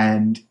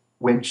 and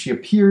when she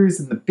appears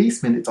in the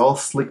basement, it's all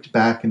slicked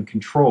back and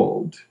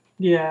controlled.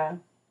 Yeah.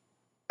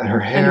 And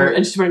her hair...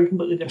 And she's wearing a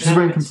completely different outfit. She's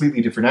wearing a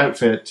completely different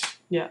outfit.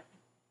 Yeah.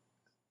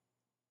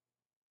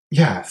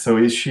 Yeah, so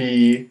is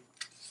she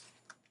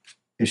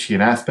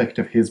an aspect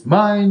of his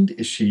mind?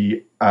 Is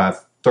she a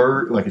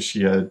third... Like, is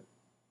she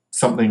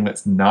something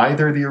that's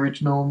neither the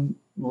original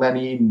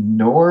Lenny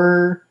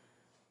nor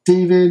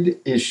David?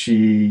 Is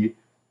she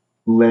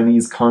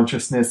Lenny's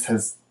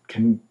consciousness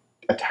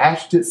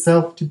attached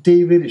itself to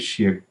David? Is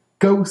she a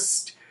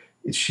ghost?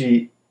 Is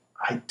she...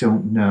 I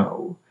don't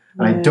know.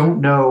 And I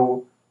don't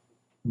know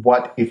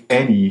what, if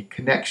any,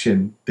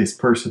 connection this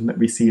person that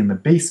we see in the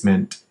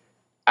basement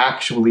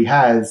actually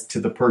has to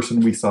the person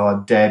we saw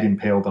dead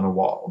impaled on a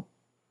wall.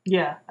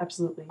 Yeah,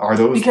 absolutely. Are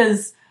those...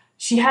 Because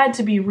she had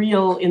to be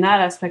real in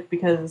that aspect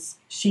because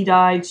she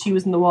died, she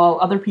was in the wall,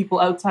 other people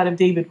outside of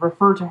David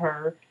refer to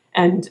her,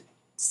 and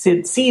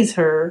Sid sees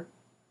her.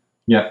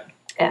 Yeah.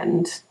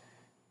 And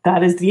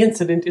that is the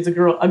incident, is a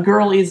girl. A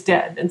girl is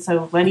dead, and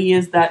so Lenny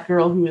is that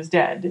girl who is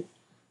dead.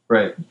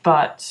 Right.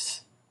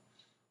 But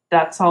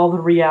that's all the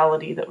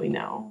reality that we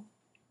know.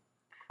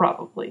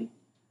 Probably.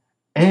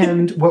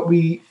 And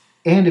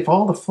if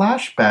all the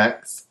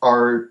flashbacks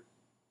are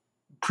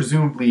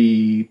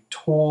presumably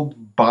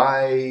told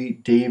by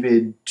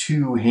David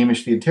to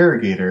Hamish the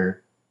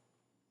interrogator,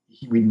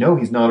 we know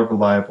he's not a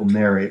reliable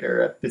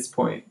narrator at this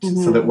point.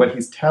 So that what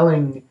he's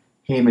telling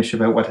Hamish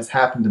about what has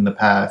happened in the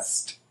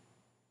past,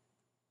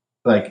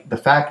 like the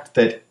fact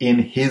that in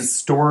his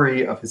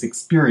story of his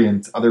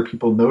experience other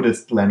people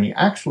noticed Lenny,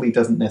 actually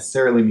doesn't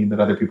necessarily mean that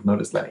other people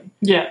noticed Lenny.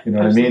 Yeah, you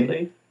know absolutely. what I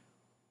mean?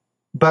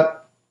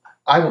 But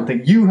I don't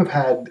think you have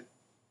had...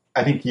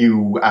 I think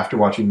you, after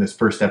watching this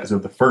first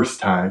episode the first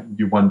time,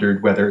 you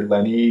wondered whether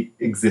Lenny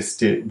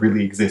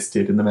really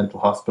existed in the mental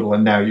hospital,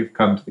 and now you've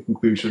come to the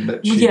conclusion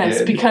that she did.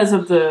 Yes, because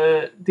of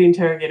the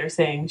interrogator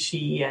saying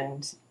she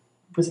and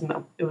it was in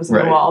the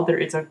wall. There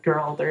is a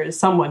girl, there is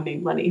someone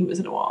named Lenny who was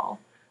in a wall.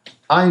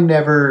 I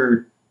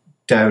never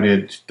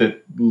doubted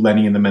that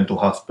Lenny in the mental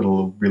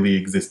hospital really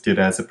existed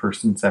as a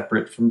person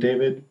separate from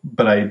David,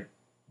 but I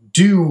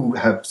do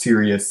have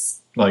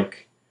serious,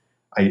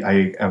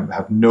 I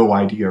have no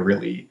idea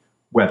really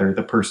whether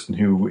the person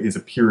who is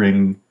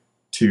appearing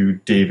to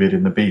David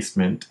in the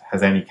basement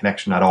has any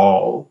connection at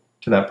all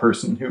to that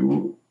person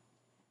who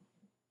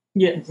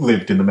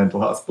lived in the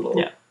mental hospital.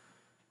 Yeah.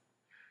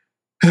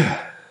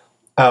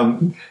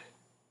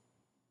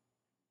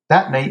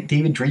 That night,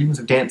 David dreams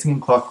of dancing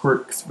in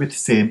clockworks with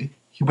Sid.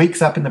 He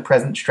wakes up in the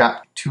present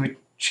strapped to a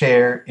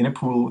chair in a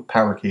pool with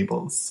power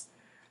cables.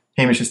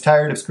 Hamish is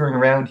tired of screwing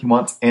around. He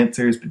wants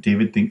answers, but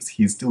David thinks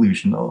he's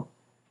delusional.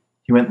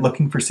 He went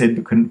looking for Sid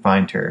but couldn't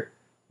find her.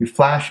 We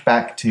flash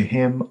back to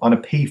him on a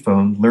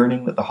payphone,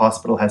 learning that the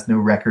hospital has no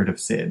record of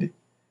Sid.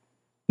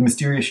 The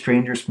mysterious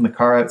strangers from the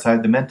car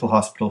outside the mental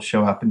hospital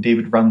show up and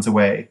David runs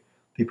away.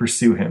 They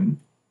pursue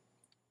him.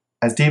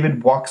 As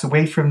David walks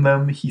away from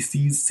them, he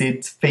sees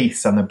Sid's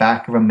face on the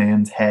back of a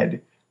man's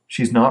head.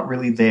 She's not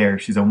really there,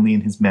 she's only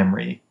in his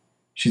memory.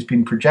 She's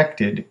been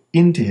projected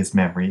into his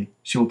memory.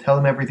 She will tell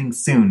him everything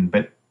soon,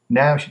 but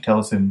now she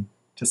tells him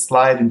to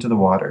slide into the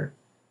water.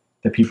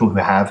 The people who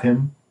have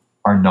him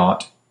are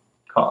not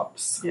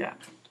cops. Yeah.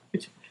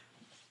 Which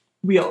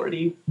we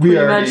already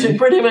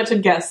pretty much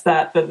had guessed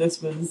that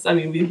this was, I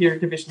mean, we hear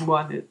Division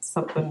 1, it's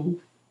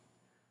something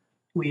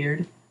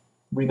weird.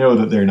 We know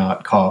that they're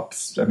not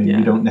cops. I mean,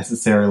 we don't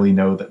necessarily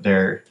know that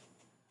they're...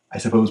 I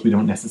suppose we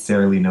don't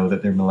necessarily know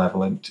that they're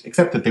malevolent,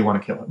 except that they want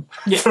to kill him.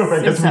 Yes, so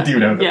I guess exactly. We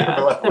do know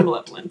that they're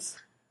malevolent.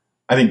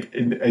 I think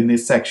in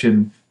this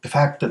section, the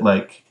fact that,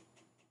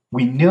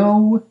 we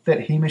know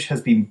that Hamish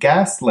has been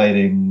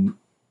gaslighting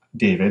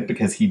David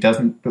because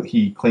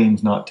he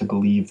claims not to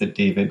believe that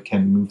David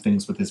can move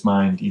things with his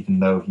mind, even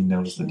though he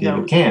knows that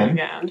David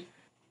can.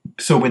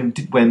 So when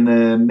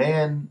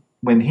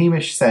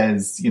Hamish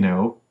says,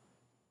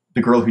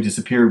 the girl who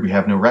disappeared, we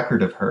have no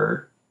record of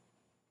her,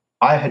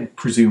 I had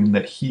presumed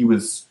that he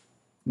was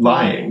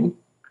lying.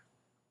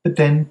 But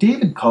then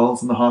David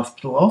calls and the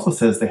hospital also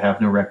says they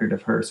have no record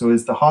of her. So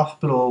is the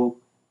hospital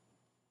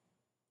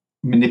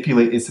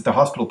is the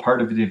hospital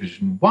part of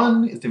Division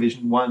 1? Is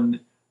Division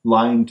 1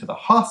 lying to the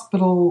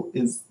hospital?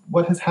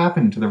 What has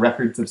happened to the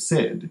records of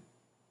Sid?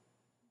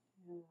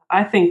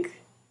 I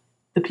think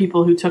the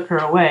people who took her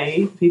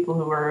away, the people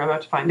who we're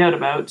about to find out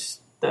about,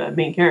 the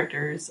main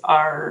characters,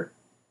 are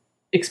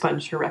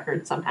expunged her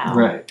record somehow.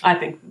 Right. I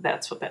think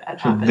that's what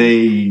that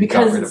happened.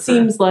 Because it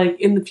seems like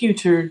in the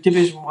future,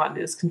 Division 1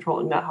 is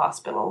controlling that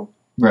hospital.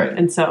 Right.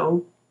 And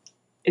so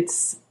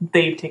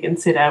they've taken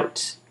Sid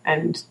out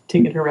and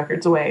taken her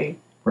records away.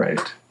 Right.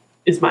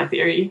 Is my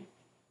theory.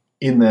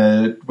 When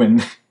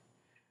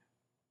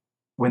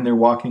they're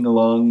walking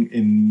along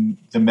in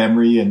the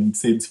memory and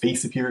Sid's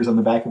face appears on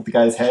the back of the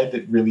guy's head,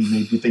 it really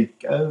made me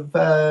think of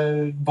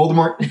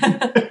Voldemort.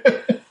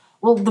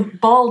 Well, the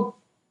bald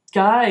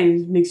guy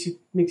makes you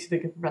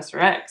think of Professor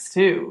X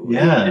too.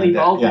 Yeah, any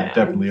bald man.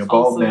 Definitely a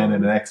bald man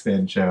in an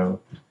X-Men show.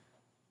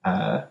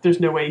 There's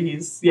no way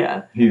he's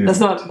that's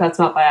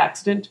not by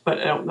accident, but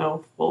I don't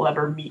know if we'll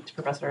ever meet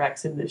Professor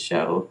X in this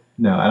show.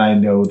 No, and I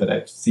know that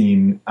I've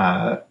seen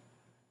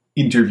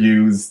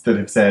interviews that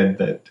have said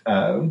that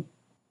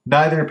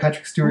neither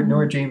Patrick Stewart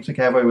nor James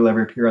McAvoy will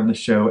ever appear on the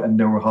show, and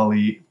Noah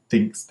Hawley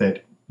thinks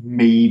that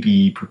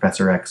maybe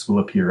Professor X will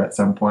appear at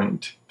some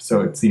point.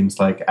 So it seems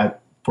like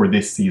for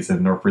this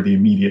season or for the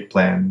immediate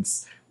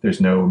plans,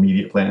 there's no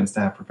immediate plans to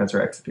have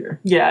Professor X appear.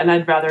 Yeah, and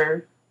I'd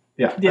rather...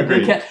 Yeah,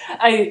 agreed.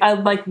 I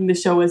like the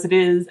show as it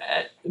is,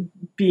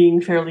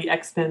 being fairly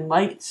X-Men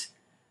light.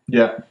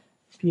 Yeah.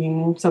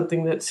 Being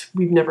something that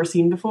we've never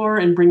seen before,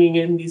 and bringing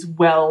in these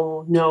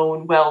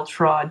well-known,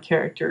 well-trod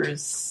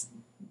characters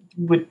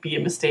would be a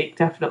mistake,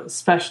 definitely,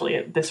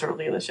 especially this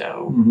early in the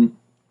show,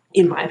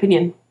 in my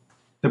opinion.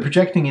 The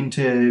projecting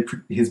into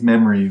his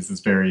memories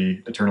is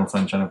very Eternal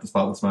Sunshine of the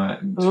Spotless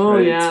Mind. Oh,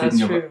 right? yeah, Speaking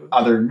that's of true.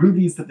 Other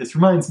movies that this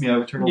reminds me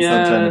of, Eternal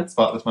Sunshine of the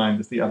Spotless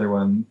Mind is the other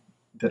one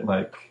that,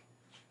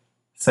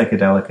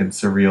 psychedelic and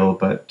surreal,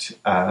 but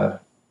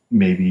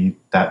maybe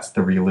that's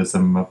the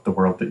realism of the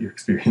world that you're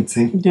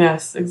experiencing.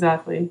 Yes,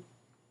 exactly.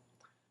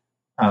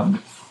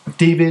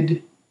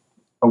 David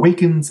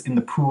awakens in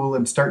the pool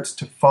and starts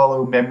to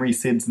follow Memory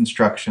Sid's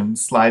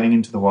instructions, sliding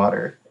into the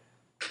water.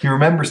 He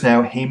remembers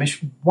now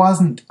Hamish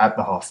wasn't at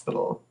the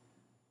hospital.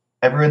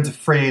 Everyone's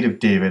afraid of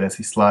David as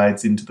he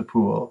slides into the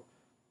pool.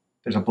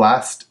 There's a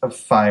blast of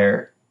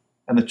fire,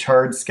 and the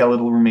charred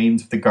skeletal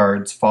remains of the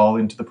guards fall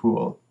into the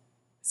pool.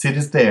 Sid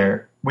is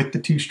there, with the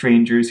two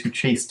strangers who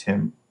chased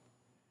him.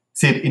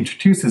 Sid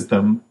introduces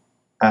them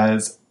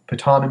as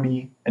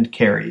Ptonomy and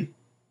Carrie.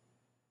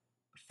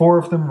 Four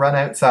of them run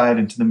outside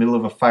into the middle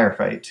of a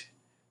firefight.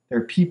 There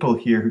are people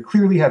here who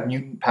clearly have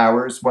mutant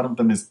powers. One of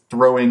them is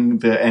throwing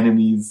the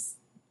enemies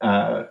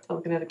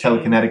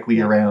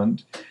telekinetically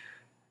around.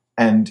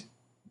 And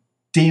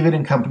David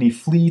and company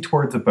flee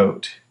towards a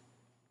boat.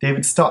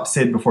 David stops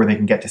Sid before they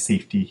can get to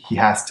safety. He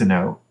has to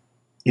know,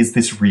 is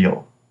this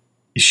real?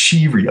 Is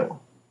she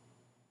real?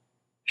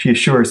 She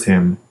assures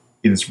him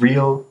it is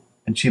real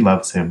and she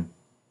loves him,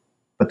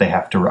 but they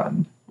have to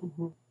run.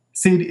 Mm-hmm.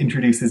 Sid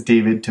introduces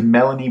David to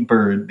Melanie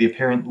Bird, the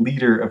apparent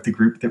leader of the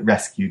group that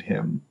rescued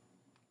him.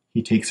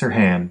 He takes her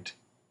hand,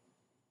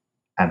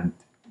 and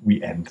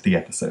we end the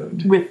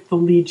episode. With the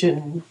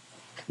Legion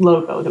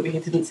logo that we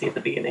didn't see at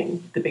the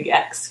beginning, the big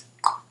X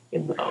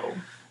in the O.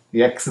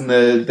 The X in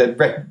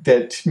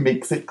that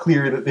makes it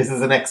clear that this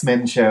is an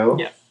X-Men show.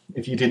 Yeah.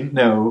 If you didn't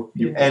know,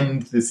 you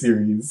end the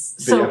series,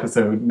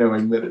 episode,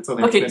 knowing that it's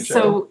an X-Men show. Okay,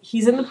 so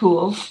he's in the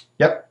pool.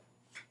 Yep.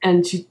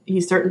 And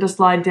he's starting to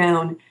slide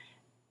down,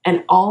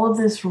 and all of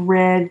this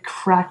red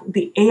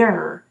the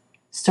air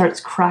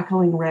starts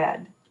crackling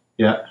red.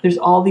 Yeah. There's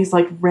all these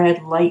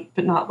red light,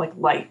 but not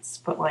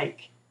lights, but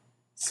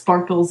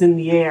sparkles in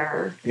the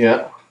air.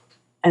 Yeah.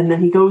 And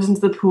then he goes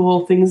into the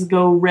pool, things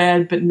go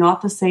red, but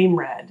not the same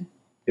red.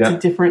 Yeah.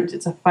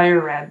 It's a fire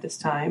red this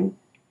time.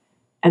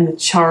 And the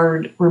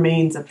charred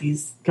remains of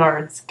these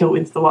guards go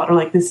into the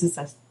water. This is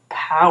a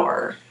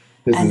power.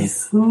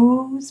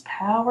 Whose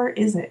power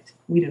is it?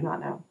 We do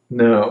not know.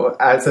 No,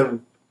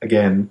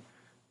 again,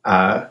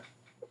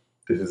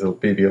 this is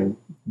maybe a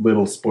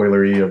little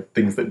spoilery of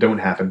things that don't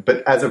happen,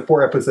 but as of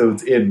 4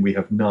 episodes in, we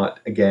have not,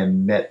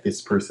 again, met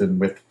this person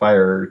with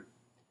fire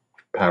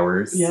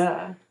powers.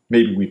 Yeah.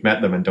 Maybe we've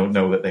met them and don't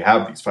know that they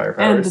have these fire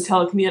powers. And the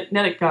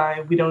telekinetic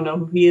guy, we don't know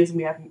who he is, and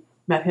we haven't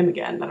met him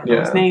again. I don't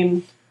know his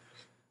name.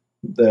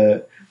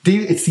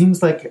 It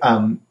seems like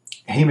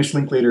Hamish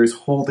Linklater is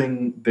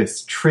holding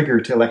this trigger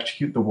to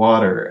electrocute the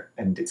water,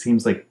 and it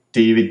seems like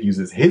David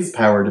uses his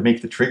power to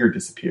make the trigger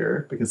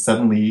disappear, because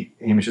suddenly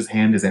Hamish's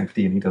hand is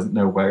empty and he doesn't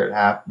know what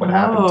happened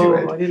to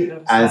it I didn't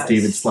notice as that.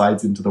 David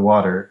slides into the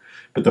water.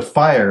 But the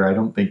fire, I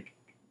don't think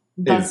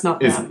That's not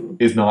them.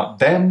 Is not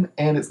them,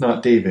 and it's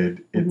not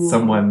David. It's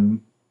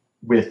someone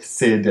with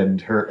Sid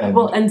and her.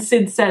 And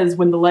Sid says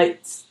when the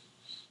lights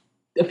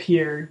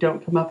appear,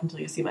 don't come up until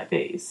you see my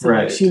face. So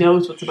like, she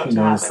knows what's about to happen.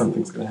 She knows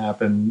something's going to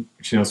happen.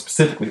 She knows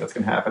specifically what's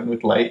going to happen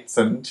with lights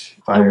and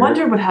fire. I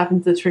wonder what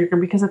happened to the trigger,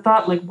 because I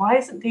thought, like, why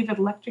isn't David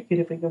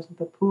electrocuted when he goes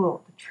into the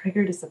pool? The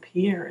trigger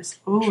disappears.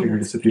 Oh, trigger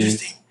disappears.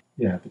 Interesting.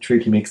 Yeah,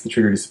 he makes the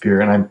trigger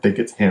disappear, and I think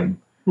it's him.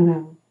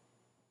 Mm-hmm.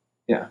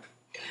 Yeah.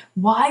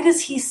 Why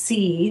does he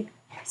see...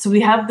 So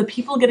we have the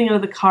people getting out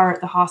of the car at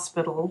the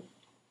hospital,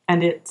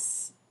 and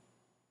it's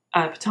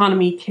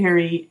Ptonomy,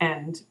 Carrie,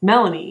 and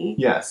Melanie.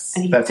 Yes,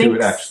 and that's who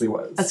it actually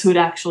was. That's who it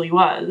actually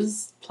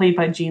was, played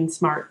by Jean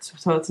Smart.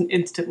 So it's an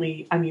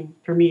instantly, I mean,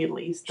 for me at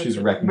least, she's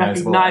a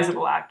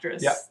recognizable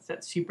actress. Yeah.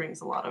 That she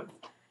brings a lot of,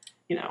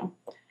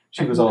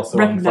 She was also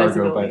on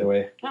Fargo, by the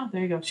way. Oh,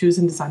 there you go. She was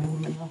in Designing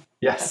Women, though.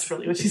 Yes. That's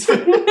really what she's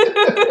doing.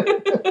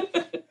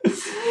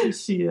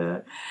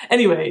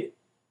 Anyway,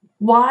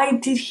 why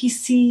did he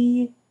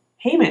see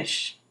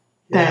Hamish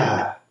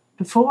then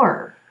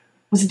before?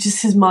 Was it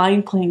just his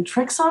mind playing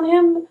tricks on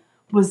him?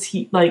 Was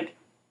he, like,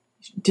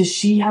 does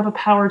she have a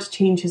power to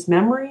change his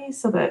memory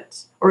so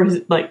that, or is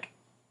it like,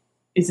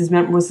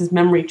 was his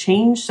memory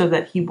changed so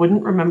that he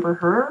wouldn't remember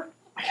her?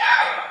 Yeah.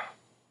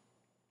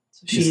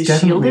 So she's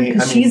shielded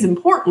because she's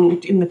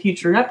important in the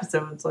future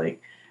episodes,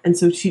 like, and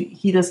so she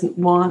wouldn't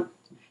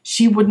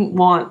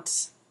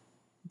want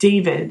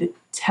David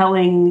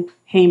telling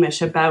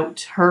Hamish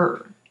about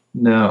her.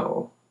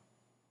 No.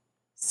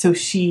 So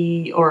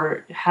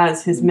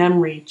has his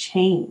memory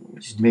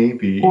changed?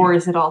 Maybe. Or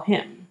is it all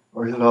him?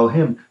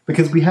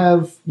 Because we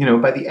have,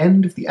 by the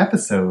end of the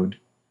episode,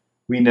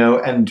 we know,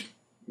 and,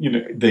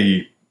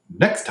 the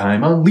next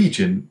time on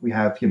Legion, we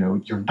have,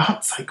 you're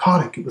not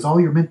psychotic. It was all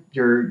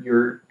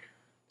your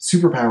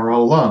superpower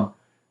all along.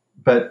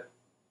 But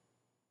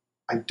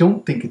I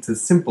don't think it's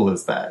as simple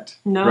as that.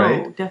 No,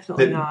 right?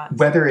 Definitely not.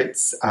 Whether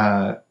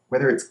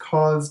it's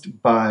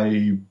caused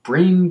by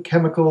brain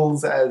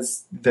chemicals,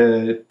 as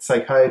the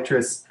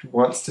psychiatrist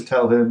wants to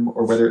tell him,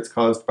 or whether it's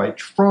caused by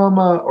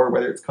trauma, or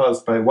whether it's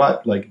caused by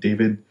what, like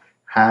David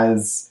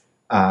has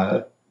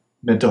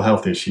mental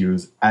health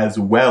issues as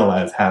well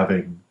as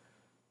having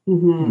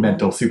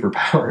mental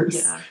superpowers.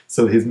 Yeah.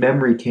 So his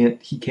memory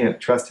he can't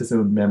trust his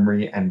own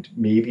memory, and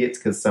maybe it's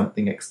because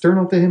something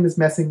external to him is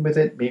messing with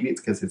it. Maybe it's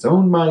because his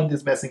own mind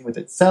is messing with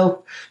itself.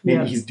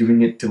 Maybe he's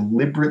doing it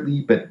deliberately,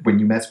 but when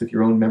you mess with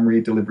your own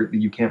memory deliberately,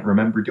 you can't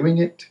remember doing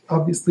it,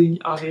 obviously.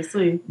 I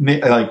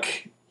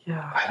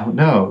don't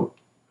know.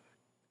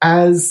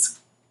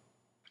 As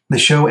the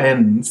show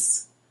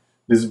ends,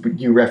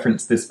 you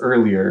referenced this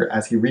earlier,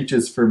 as he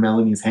reaches for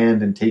Melanie's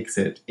hand and takes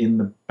it, in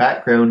the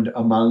background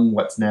among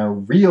what's now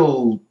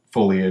real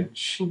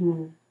foliage,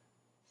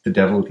 the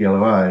devil with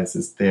yellow eyes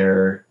is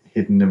there,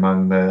 hidden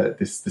among the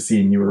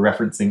scene you were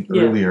referencing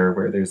earlier,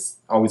 where there's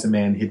always a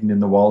man hidden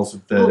in the walls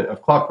of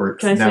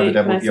Clockworks. Now the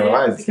devil with yellow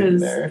eyes is hidden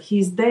there.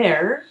 He's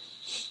there.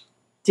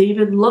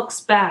 David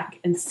looks back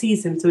and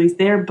sees him. So he's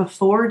there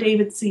before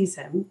David sees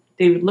him.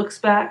 David looks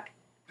back,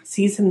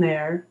 sees him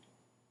there,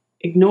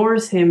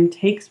 ignores him,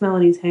 takes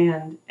Melanie's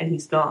hand, and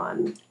he's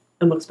gone.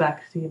 And looks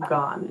back to see him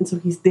gone. And so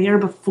he's there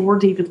before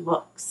David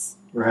looks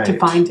to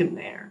find him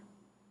there.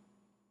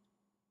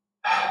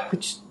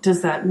 Which,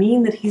 does that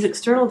mean that he's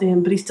external to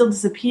him, but he still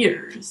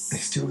disappears? He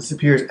still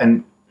disappears.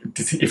 And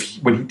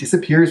when he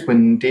disappears,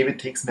 when David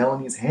takes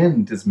Melanie's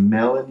hand, is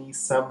Melanie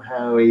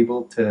somehow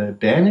able to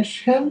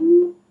banish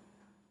him?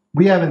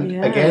 We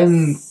haven't,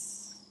 again,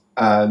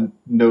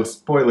 no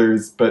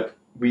spoilers, but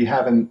we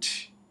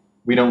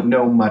don't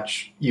know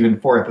much, even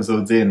 4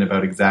 episodes in,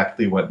 about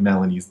exactly what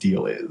Melanie's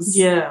deal is.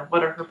 Yeah,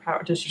 what are her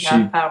powers? Does she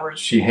have powers?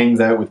 She hangs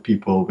out with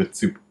people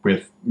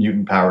with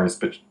mutant powers,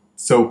 but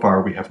so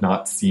far we have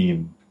not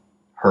seen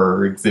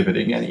her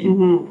exhibiting any,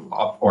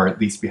 or at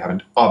least we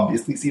haven't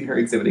obviously seen her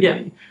exhibiting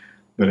any.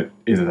 But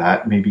is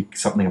that maybe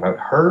something about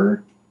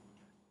her?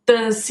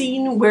 The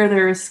scene where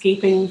they're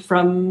escaping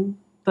from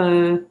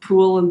the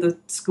pool and the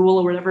school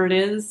or whatever it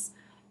is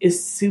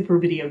super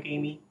video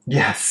gamey.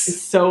 Yes.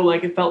 It's so,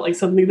 like, it felt like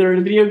something they're in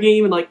a video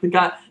game, and, like, the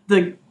guy,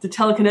 the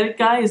telekinetic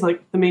guy is,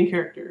 like, the main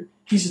character.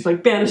 He's just,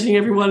 like, banishing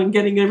everyone and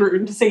getting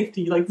everyone to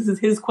safety. Like, this is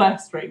his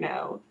quest right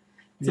now.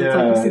 So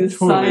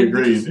it's like,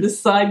 you see this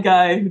side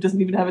guy who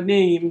doesn't even have a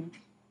name.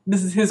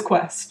 This is his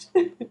quest,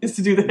 is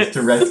to do this. It's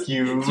to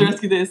rescue... to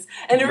rescue this.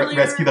 And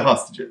rescue the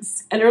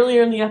hostages. And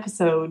earlier in the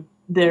episode,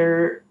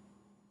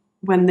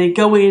 when they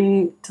go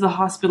in to the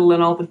hospital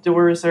and all the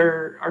doors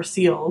are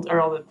sealed,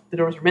 or all the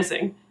doors are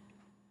missing,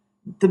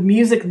 the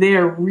music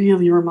there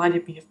really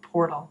reminded me of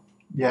Portal.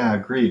 Yeah,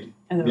 agreed.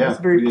 And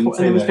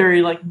it was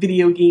very like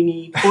video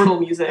gamey Portal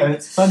music. And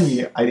it's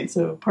funny.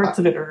 So parts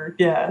of it are,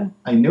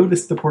 I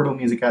noticed the Portal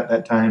music at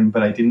that time,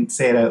 but I didn't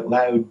say it out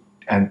loud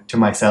and to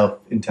myself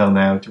until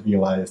now to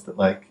realize that,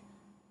 like,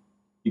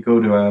 You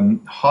go to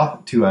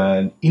to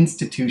an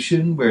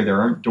institution where there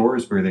aren't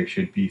doors where there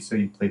should be, so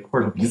you play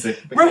portal music.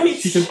 Right.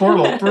 She can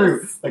portal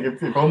through. Like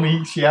if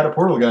only she had a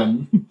portal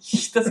gun.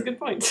 That's a good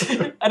point.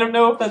 I don't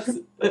know if that's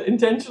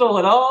intentional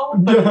at all,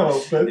 but, No,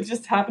 but it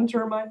just happened to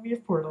remind me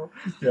of Portal.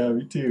 yeah,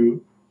 me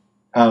too.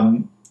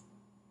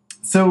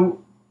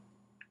 So,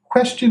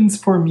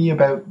 questions for me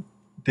about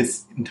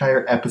this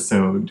entire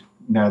episode.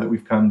 Now that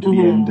we've come to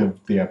the end of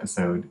the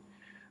episode.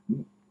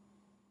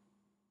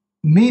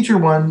 Major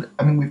one,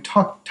 I mean, we've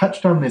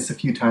touched on this a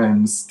few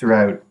times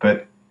throughout,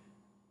 but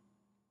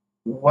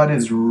what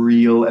is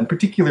real, and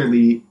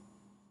particularly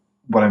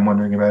what I'm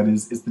wondering about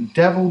is the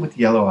devil with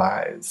yellow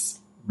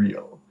eyes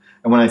real?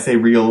 And when I say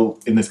real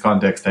in this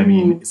context, I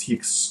mean, is he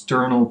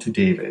external to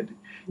David?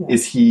 Yeah.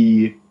 Is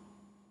he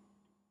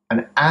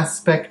an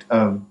aspect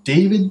of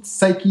David's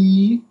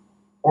psyche,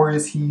 or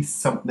is he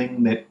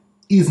something that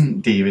isn't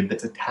David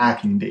that's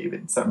attacking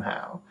David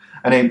somehow?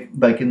 And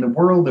like in the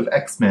world of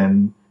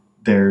X-Men,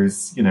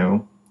 there's,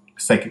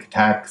 psychic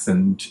attacks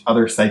and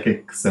other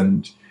psychics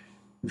and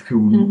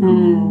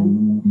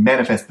who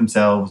manifest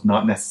themselves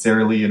not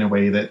necessarily in a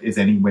way that is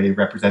any way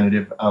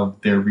representative of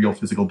their real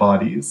physical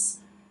bodies.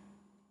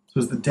 So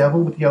is the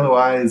devil with yellow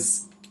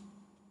eyes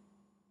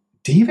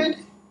David?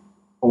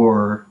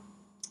 Or...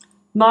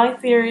 My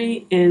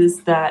theory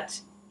is that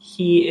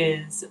he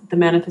is the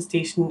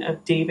manifestation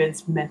of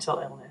David's mental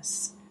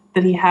illness.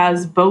 That he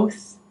has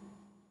both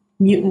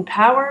mutant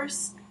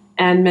powers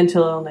and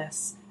mental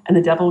illness. And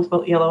the devil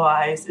with yellow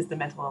eyes is the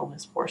mental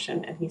illness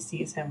portion, and he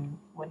sees him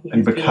when he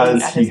is being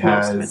at his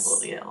most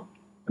mentally ill.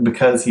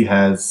 Because he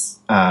has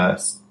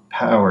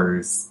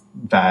powers,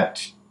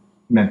 that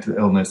mental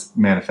illness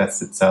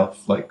manifests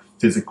itself like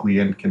physically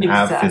and can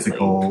have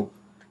physical,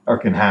 or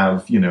can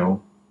have,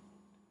 can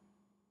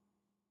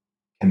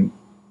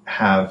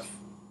have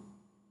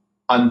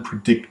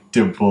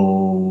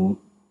unpredictable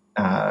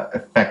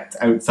effects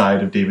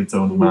outside of David's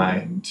own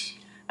mind.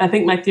 I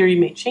think my theory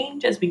may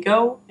change as we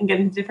go and get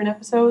into different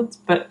episodes,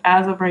 but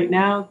as of right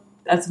now,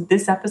 as of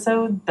this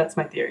episode, that's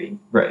my theory.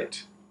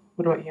 Right.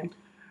 What about you?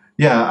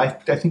 Yeah,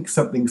 I think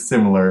something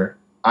similar.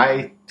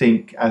 I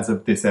think as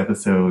of this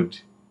episode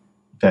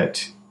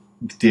that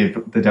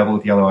the devil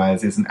with yellow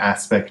eyes is an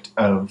aspect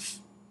of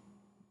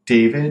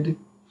David.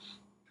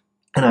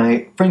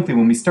 And frankly,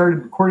 when we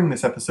started recording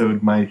this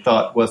episode, my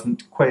thought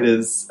wasn't quite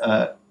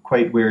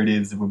where it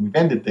is when we've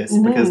ended this,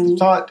 because the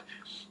thought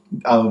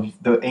of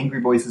the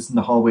angry voices in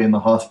the hallway in the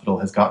hospital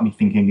has got me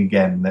thinking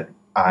again that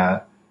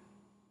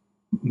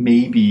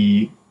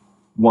maybe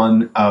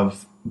one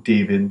of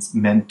David's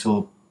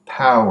mental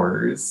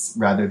powers,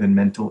 rather than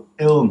mental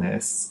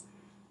illness,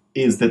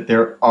 is that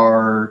there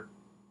are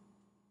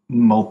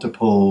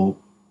multiple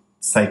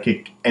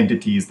psychic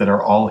entities that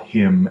are all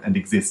him and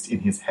exist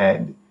in his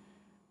head.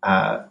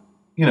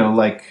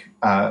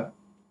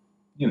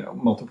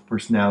 Multiple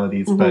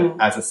personalities, but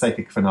as a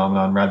psychic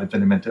phenomenon rather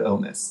than a mental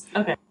illness.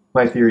 Okay.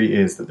 My theory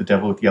is that the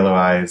devil with yellow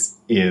eyes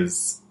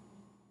is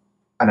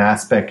an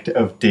aspect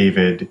of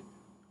David,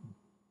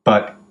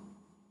 but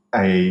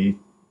a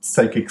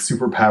psychic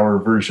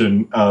superpower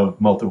version of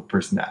multiple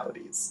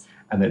personalities.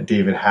 And that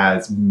David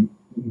has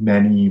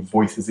many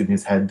voices in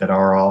his head that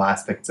are all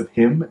aspects of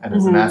him, and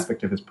as an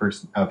aspect of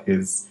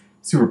his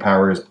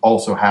superpowers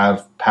also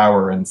have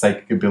power and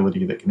psychic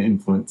ability that can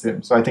influence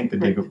him. So I think the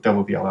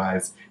devil with yellow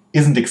eyes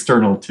isn't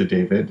external to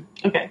David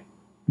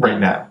right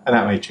now, and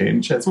that might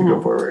change as we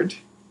go forward.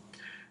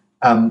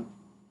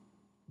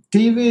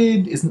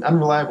 David is an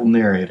unreliable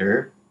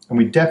narrator, and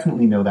we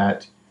definitely know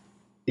that.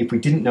 If we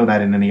didn't know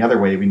that in any other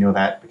way, we know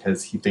that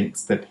because he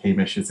thinks that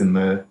Hamish is in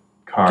the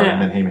car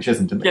and then Hamish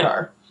isn't in the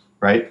car,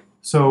 right?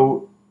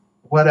 So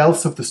what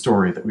else of the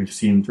story that we've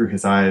seen through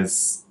his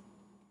eyes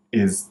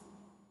is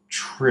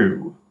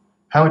true?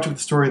 How much of the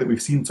story that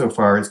we've seen so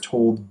far is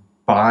told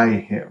by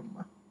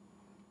him?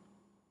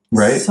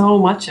 Right? So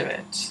much of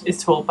it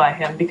is told by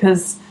him,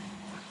 because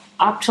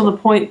up to the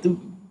point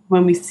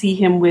when we see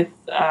him with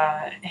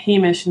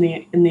Hamish in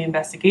the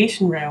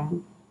investigation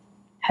room,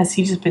 has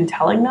he just been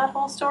telling that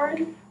whole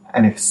story?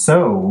 And if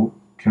so,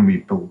 can we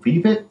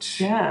believe it?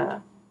 Yeah.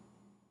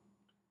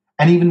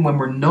 And even when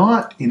we're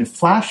not in a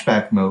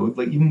flashback mode,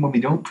 like even when we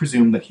don't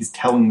presume that he's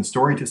telling the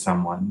story to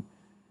someone,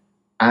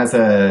 as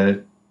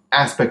a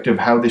aspect of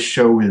how this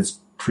show is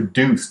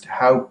produced,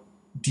 how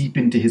deep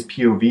into his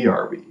POV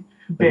are we?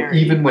 Like,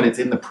 even when it's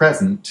in the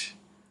present,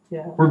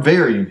 we're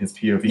very in his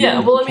POV. Yeah,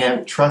 and we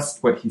can't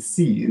trust what he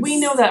sees. We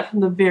know that from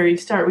the very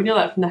start. We know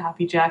that from the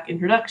Happy Jack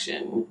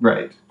introduction.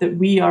 Right. That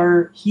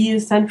he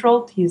is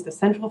central. He's the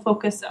central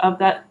focus of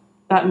that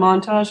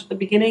montage at the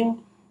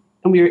beginning.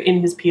 And we are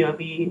in his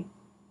POV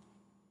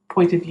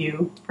point of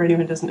view, for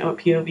anyone who doesn't know what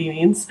POV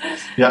means.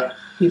 Yeah.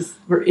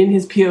 We're in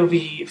his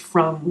POV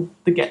from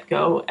the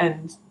get-go,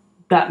 and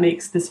that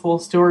makes this whole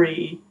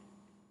story,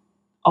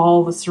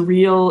 all the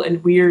surreal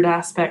and weird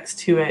aspects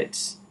to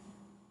it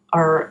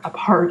are a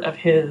part of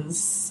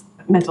his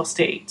mental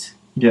state.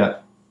 Yeah.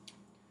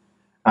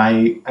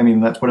 I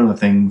mean, that's one of the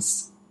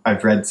things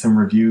I've read some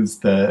reviews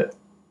that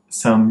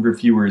some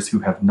reviewers who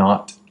have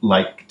not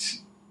liked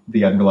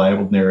the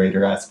unreliable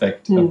narrator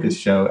aspect of this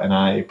show, and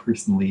I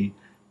personally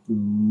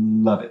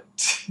love it.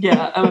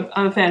 Yeah,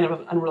 I'm a fan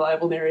of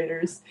unreliable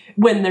narrators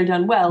when they're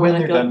done well. When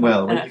they're done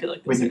well.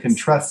 When you can is.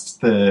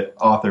 trust the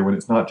author, when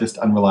it's not just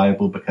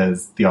unreliable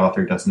because the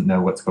author doesn't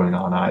know what's going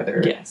on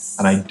either. Yes.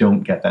 And I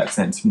don't get that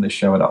sense from this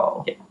show at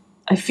all. Yeah.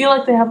 I feel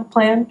like they have a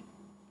plan.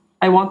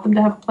 I want them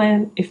to have a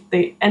plan. If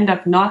they end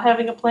up not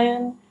having a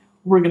plan,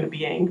 we're going to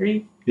be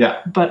angry.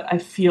 Yeah. But I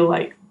feel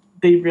like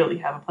they really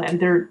have a plan.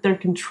 They're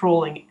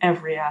controlling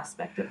every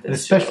aspect of this and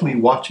especially show.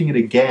 Watching it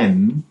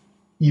again,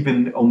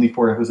 even only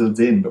 4 episodes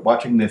in, but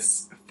watching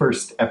this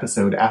first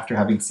episode after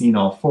having seen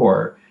all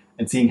 4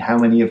 and seeing how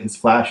many of his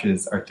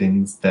flashes are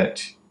things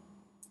that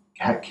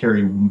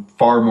carry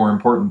far more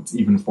importance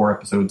even 4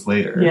 episodes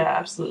later. Yeah,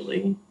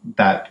 absolutely.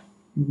 That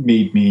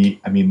made me,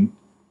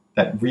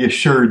 that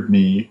reassured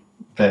me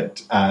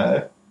that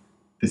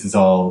this is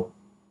all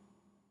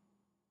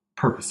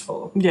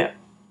purposeful. Yeah,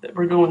 that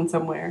we're going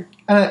somewhere.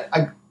 And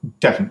I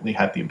definitely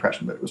had the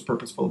impression that it was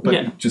purposeful,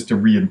 but just a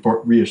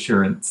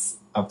reassurance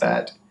of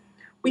that.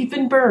 We've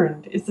been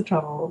burned, is the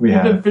trouble.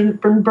 We've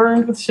been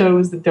burned with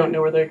shows that don't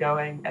know where they're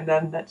going, and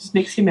then that just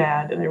makes you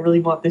mad, and I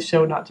really want this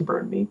show not to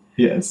burn me.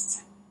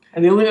 Yes.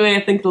 And the only way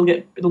I think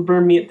it'll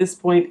burn me at this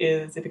point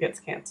is if it gets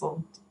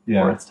canceled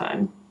for its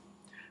time.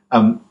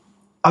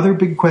 Other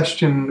big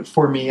question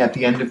for me at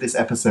the end of this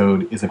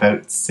episode is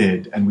about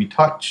Sid, and we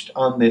touched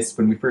on this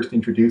when we first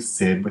introduced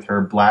Sid with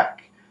her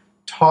black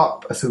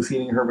top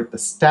associating her with the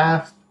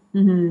staff.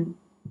 Mm-hmm.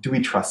 Do we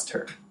trust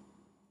her?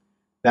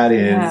 That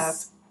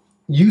is,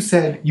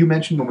 you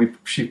mentioned when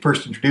she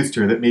first introduced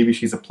her that maybe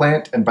she's a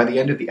plant, and by the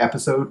end of the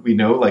episode we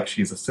know like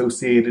she's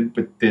associated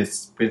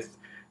with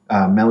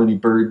Melanie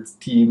Bird's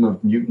team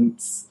of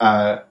mutants.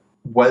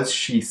 Was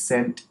she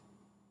sent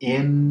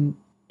in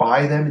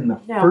by them in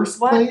the first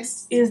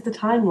place? What is the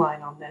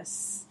timeline on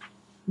this?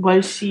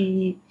 Was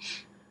she...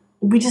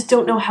 We just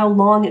don't know how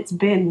long it's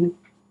been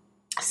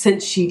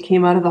since she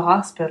came out of the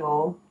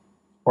hospital.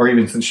 Or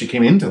even since she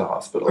came into the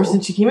hospital. Or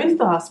since she came into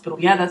the hospital.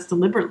 Yeah, that's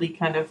deliberately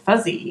kind of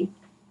fuzzy.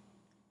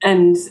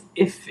 And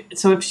if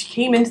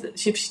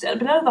she's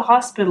been out of the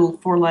hospital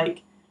for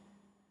like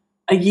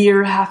a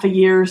year, half a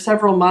year,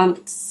 several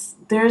months,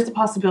 there's the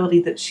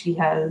possibility that she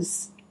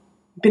has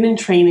been in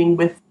training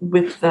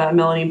with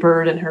Melanie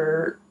Bird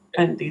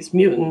and these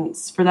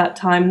mutants for that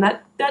time.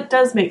 That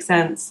does make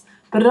sense,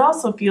 but it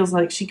also feels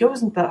like she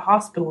goes into that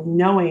hospital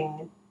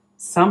knowing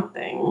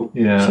something.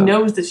 Yeah. She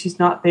knows that she's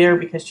not there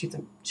because she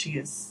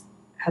has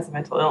a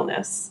mental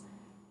illness,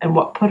 and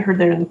what put her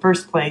there in the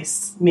first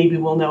place. Maybe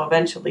we'll know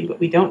eventually, but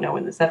we don't know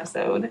in this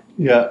episode.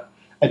 Yeah.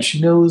 And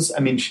she knows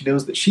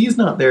that she's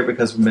not there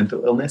because of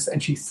mental illness,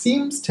 and she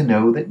seems to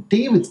know that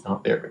David's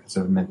not there because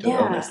of mental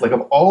illness. Like,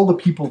 of all the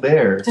people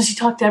there... Does she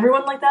talk to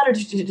everyone like that, or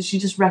does she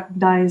just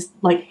recognize,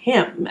 like,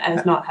 him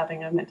as not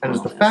having a mental illness? And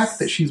it's the fact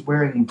that she's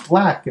wearing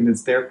black and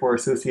is therefore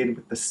associated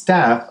with the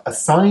staff a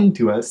sign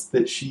to us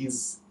that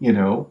she's,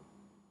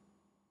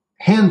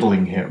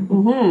 handling him.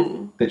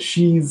 Mm-hmm. That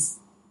she's...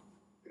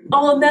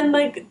 Oh, and then,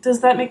 like,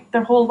 does that make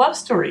their whole love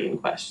story in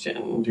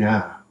question?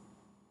 Yeah.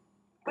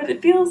 But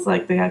it feels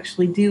like they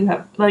actually do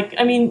have, like,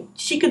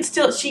 she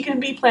can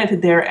be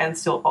planted there and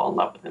still fall in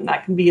love with him.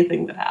 That can be a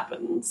thing that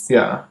happens.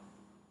 Yeah.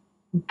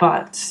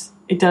 But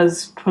it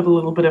does put a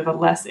little bit of a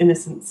less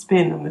innocent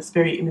spin on this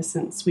very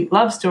innocent, sweet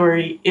love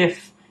story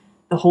if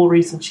the whole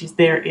reason she's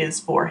there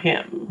is for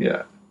him.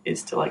 Yeah.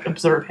 Is to, like,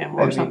 observe him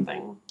or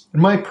something.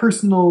 My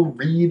personal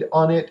read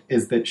on it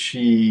is that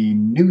she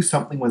knew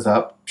something was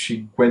up.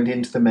 She went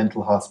into the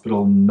mental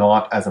hospital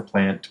not as a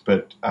plant,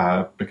 but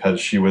because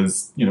she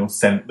was,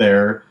 sent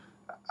there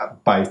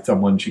by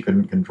someone she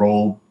couldn't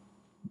control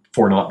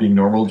for not being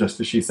normal, just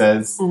as she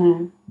says.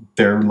 Mm-hmm.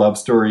 Their love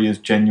story is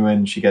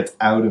genuine. She gets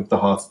out of the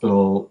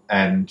hospital,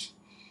 and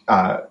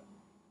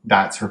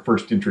that's her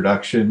first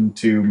introduction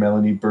to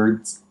Melanie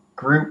Bird's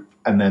group.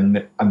 And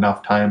then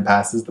enough time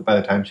passes that by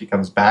the time she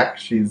comes back,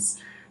 she's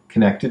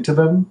connected to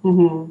them.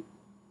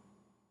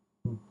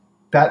 Mm-hmm.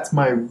 That's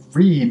my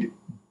read,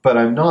 but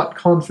I'm not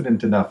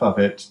confident enough of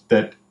it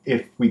that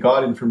if we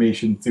got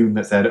information soon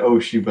that said,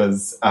 she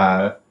was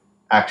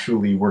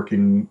actually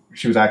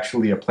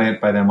a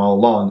plant by them all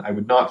along, I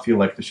would not feel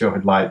like the show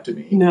had lied to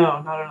me.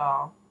 No, not at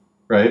all.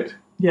 Right?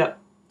 Yeah.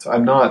 So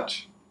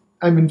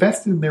I'm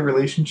invested in their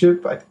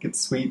relationship. I think it's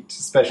sweet,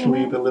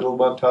 especially the little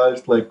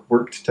montage,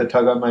 worked to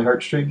tug on my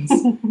heartstrings.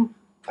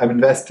 I'm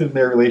invested in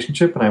their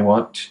relationship, and I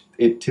want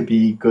it to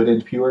be good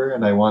and pure,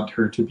 and I want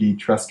her to be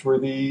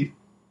trustworthy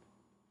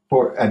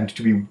and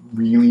to be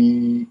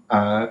really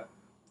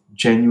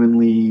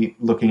genuinely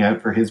looking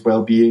out for his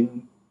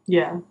well-being.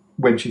 Yeah.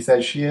 When she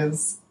says she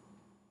is.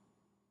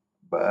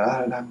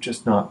 But I'm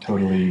just not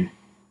totally...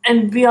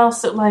 And we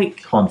also,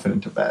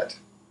 confident of that.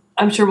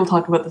 I'm sure we'll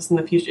talk about this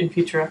in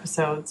future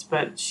episodes,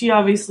 but she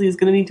obviously is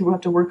going to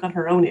have to work on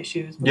her own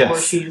issues before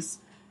she's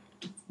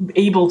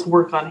able to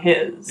work on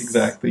his.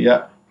 Exactly,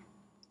 yeah.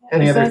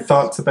 Any other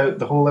thoughts about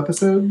the whole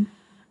episode?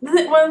 One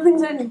of the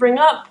things I didn't bring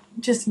up,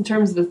 just in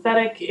terms of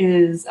aesthetic,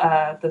 is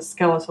the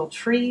skeletal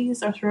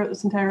trees are throughout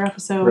this entire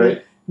episode.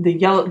 Right.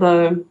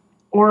 The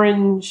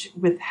orange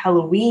with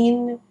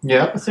Halloween.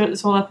 Yeah.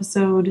 This whole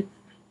episode.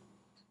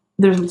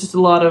 There's just a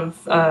lot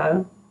of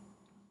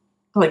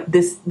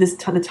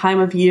the time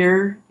of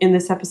year in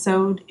this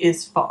episode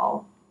is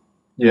fall.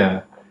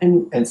 Yeah.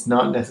 And it's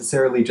not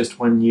necessarily just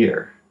 1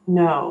 year.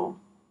 No.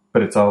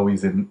 But it's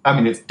always in... I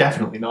mean, it's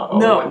definitely not all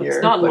 1 year.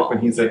 It's not like when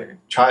he's a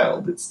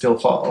child, it's still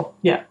fall.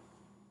 Yeah.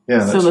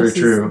 Yeah, that's very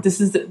true.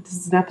 This is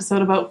an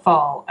episode about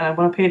fall, and I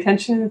want to pay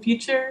attention in the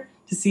future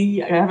to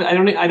see...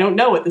 I don't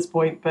know at this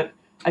point, but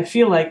I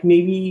feel like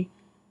maybe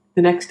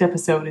the next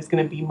episode is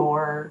going to be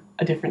more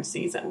a different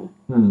season.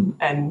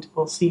 And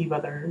we'll see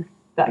whether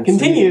that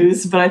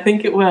continues, but I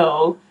think it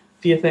will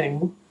be a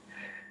thing.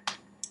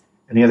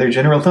 Any other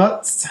general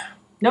thoughts?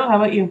 No, how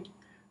about you?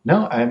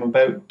 No, I'm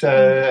about,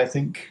 I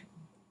think,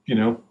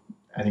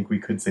 I think we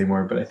could say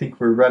more, but I think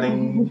we're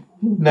running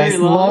nice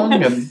and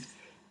long, and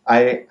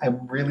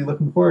I'm really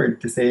looking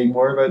forward to saying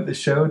more about this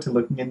show, to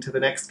looking into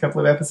the next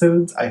couple of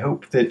episodes. I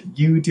hope that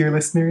you, dear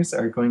listeners,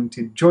 are going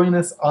to join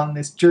us on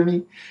this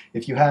journey.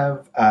 If you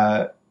have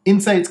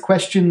insights,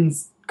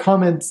 questions,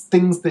 comments,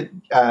 things that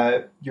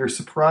you're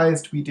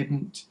surprised we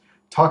didn't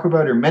talk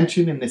about or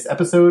mention in this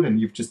episode,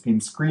 and you've just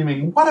been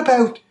screaming, what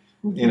about...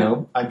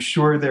 I'm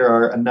sure there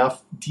are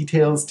enough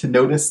details to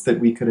notice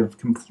that we could have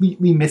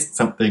completely missed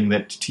something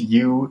that to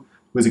you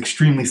was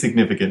extremely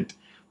significant.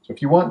 So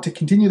if you want to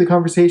continue the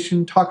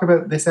conversation, talk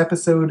about this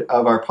episode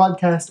of our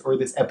podcast or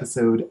this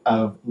episode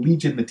of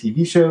Legion, the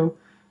TV show,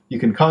 you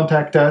can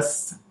contact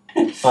us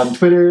on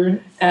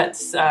Twitter.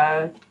 That's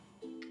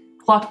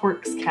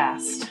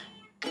ClockworksCast.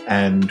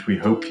 And we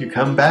hope you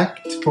come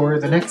back for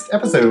the next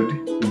episode.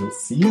 We'll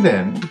see you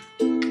then.